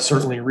 and I'll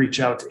certainly reach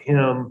out to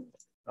him,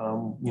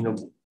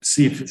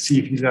 see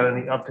if he's got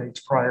any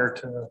updates prior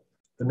to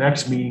the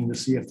next meeting to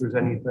see if there's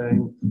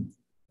anything.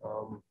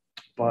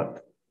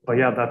 But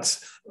yeah,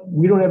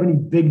 we don't have any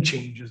big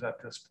changes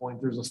at this point.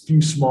 There's a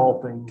few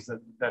small things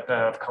that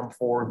have come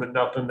forward, but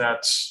nothing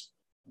that's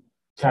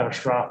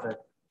catastrophic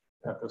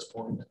at this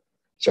point.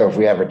 So if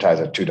we advertise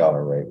a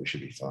 $2 rate, we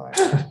should be fine.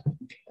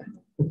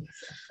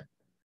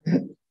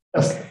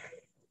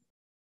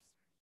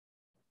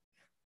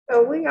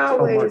 So we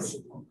always,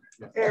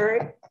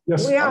 Eric,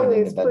 yes, we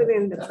always put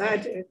in the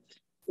budget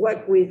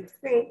what we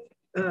think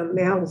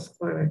Mel's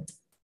going to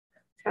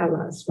tell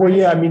us. Right? Well,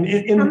 yeah,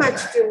 how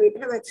much do we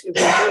do?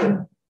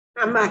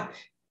 How much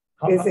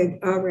is it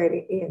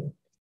already in?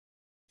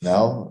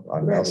 Mel,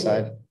 on Mel's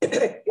side?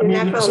 You're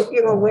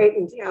gonna wait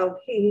until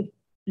he.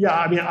 Yeah,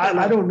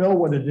 I don't know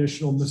what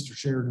additional Mr.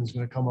 Sheridan's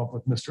going to come up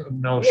with, Mr.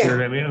 Mel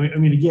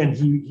Sheridan. Again,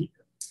 he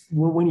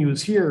when he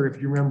was here,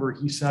 if you remember,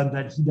 he said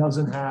that he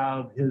doesn't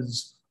have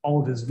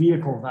all of his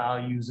vehicle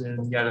values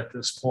in yet at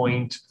this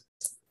point.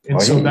 And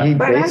well, so he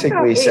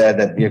basically said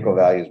that vehicle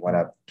values went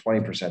up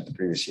 20% the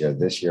previous year.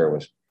 This year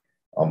was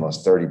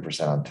almost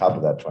 30% on top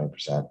of that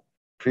 20%.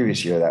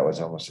 Previous year, that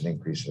was almost an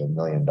increase of $1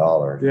 million.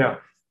 Yeah.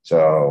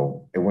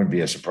 So it wouldn't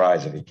be a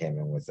surprise if he came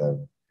in with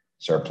a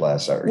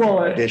surplus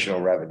or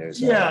additional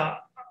revenues. Yeah.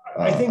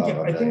 I think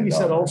he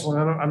said also,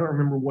 and I don't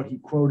remember what he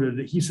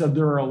quoted. He said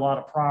there are a lot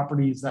of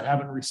properties that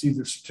haven't received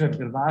their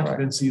certificate of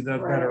occupancy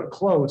that are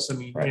close.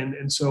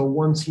 And so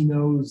once he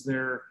knows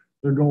they're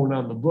going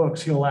on the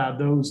books, he'll add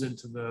those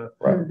into the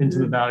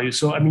value.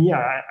 So I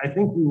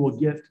think we will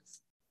get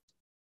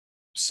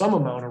some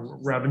amount of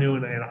revenue,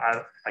 and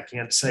I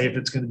can't say if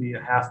it's going to be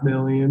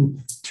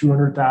 $500,000,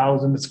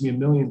 $200,000, it's going to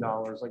be $1 million.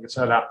 Like I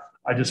said,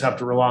 I just have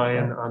to rely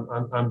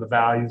on the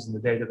values and the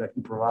data that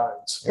he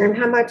provides. And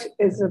how much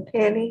is a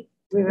penny?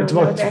 It's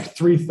about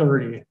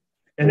 $330.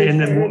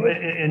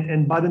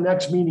 And by the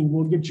next meeting,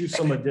 we'll get you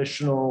some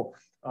additional.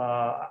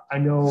 I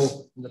know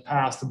in the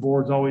past the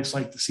boards always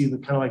like to see the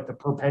kind of like the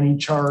per penny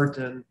chart,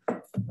 and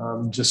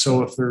just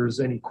so if there's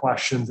any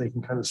questions, they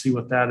can kind of see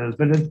what that is.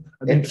 But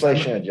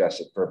inflation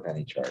adjusted per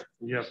penny chart.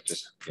 Yep.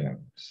 Just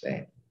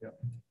same. Yep.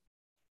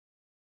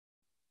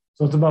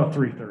 So it's about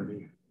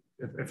 $330.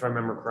 If I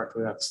remember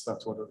correctly, that's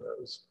what it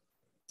is.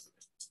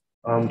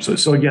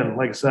 So again,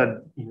 like I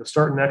said,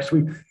 starting next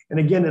week, and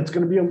again, it's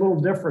going to be a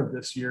little different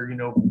this year.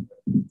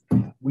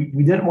 We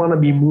didn't want to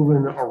be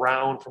moving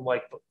around from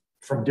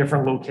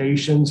different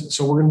locations,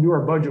 so we're going to do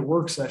our budget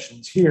work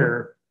sessions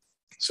here.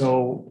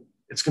 So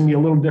it's going to be a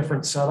little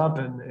different setup,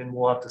 and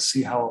we'll have to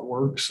see how it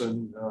works.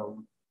 And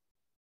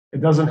it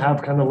doesn't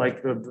have kind of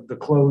like the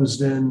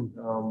closed in.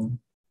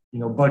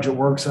 Budget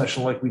work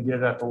session like we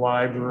did at the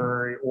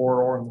library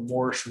or in the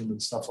Morris room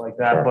and stuff like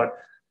that. Sure.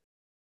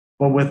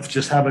 But with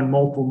just having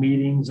multiple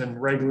meetings and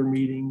regular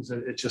meetings,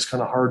 it's just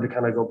kind of hard to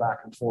kind of go back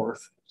and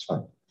forth.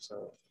 So.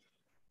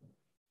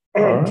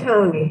 And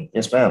Tony.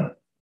 Yes, ma'am.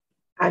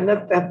 I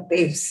looked up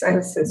the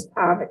census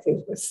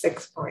poverty was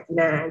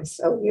 6.9,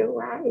 so you're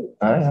right.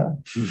 Yeah.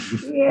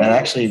 And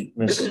actually,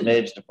 Mrs.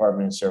 Mabe's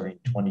department is serving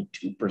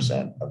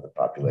 22% of the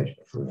population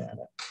of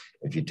Fluvanna.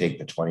 If you take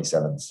the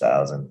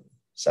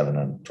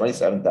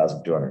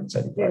 27,275 people.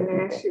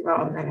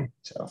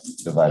 So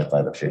divided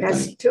by the 50.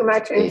 That's too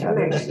much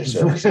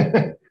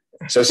information.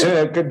 So soon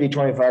it could be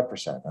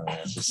 25%.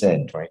 As I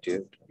said,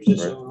 22.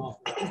 So,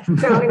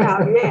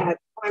 yeah.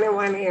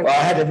 21 well, I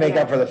had to make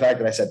up for the fact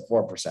that I said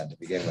 4% to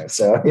begin with.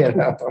 So,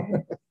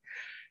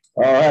 All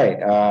right.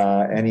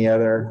 Any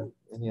other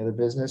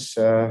business?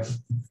 No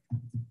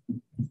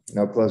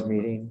closed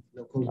meeting.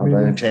 I'll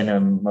entertain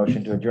a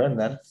motion to adjourn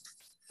then.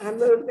 I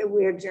move that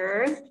we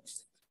adjourn.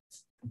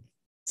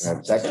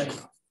 Second.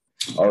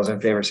 All those in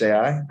favor say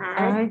aye.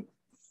 Aye.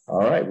 All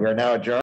right. We are now adjourned.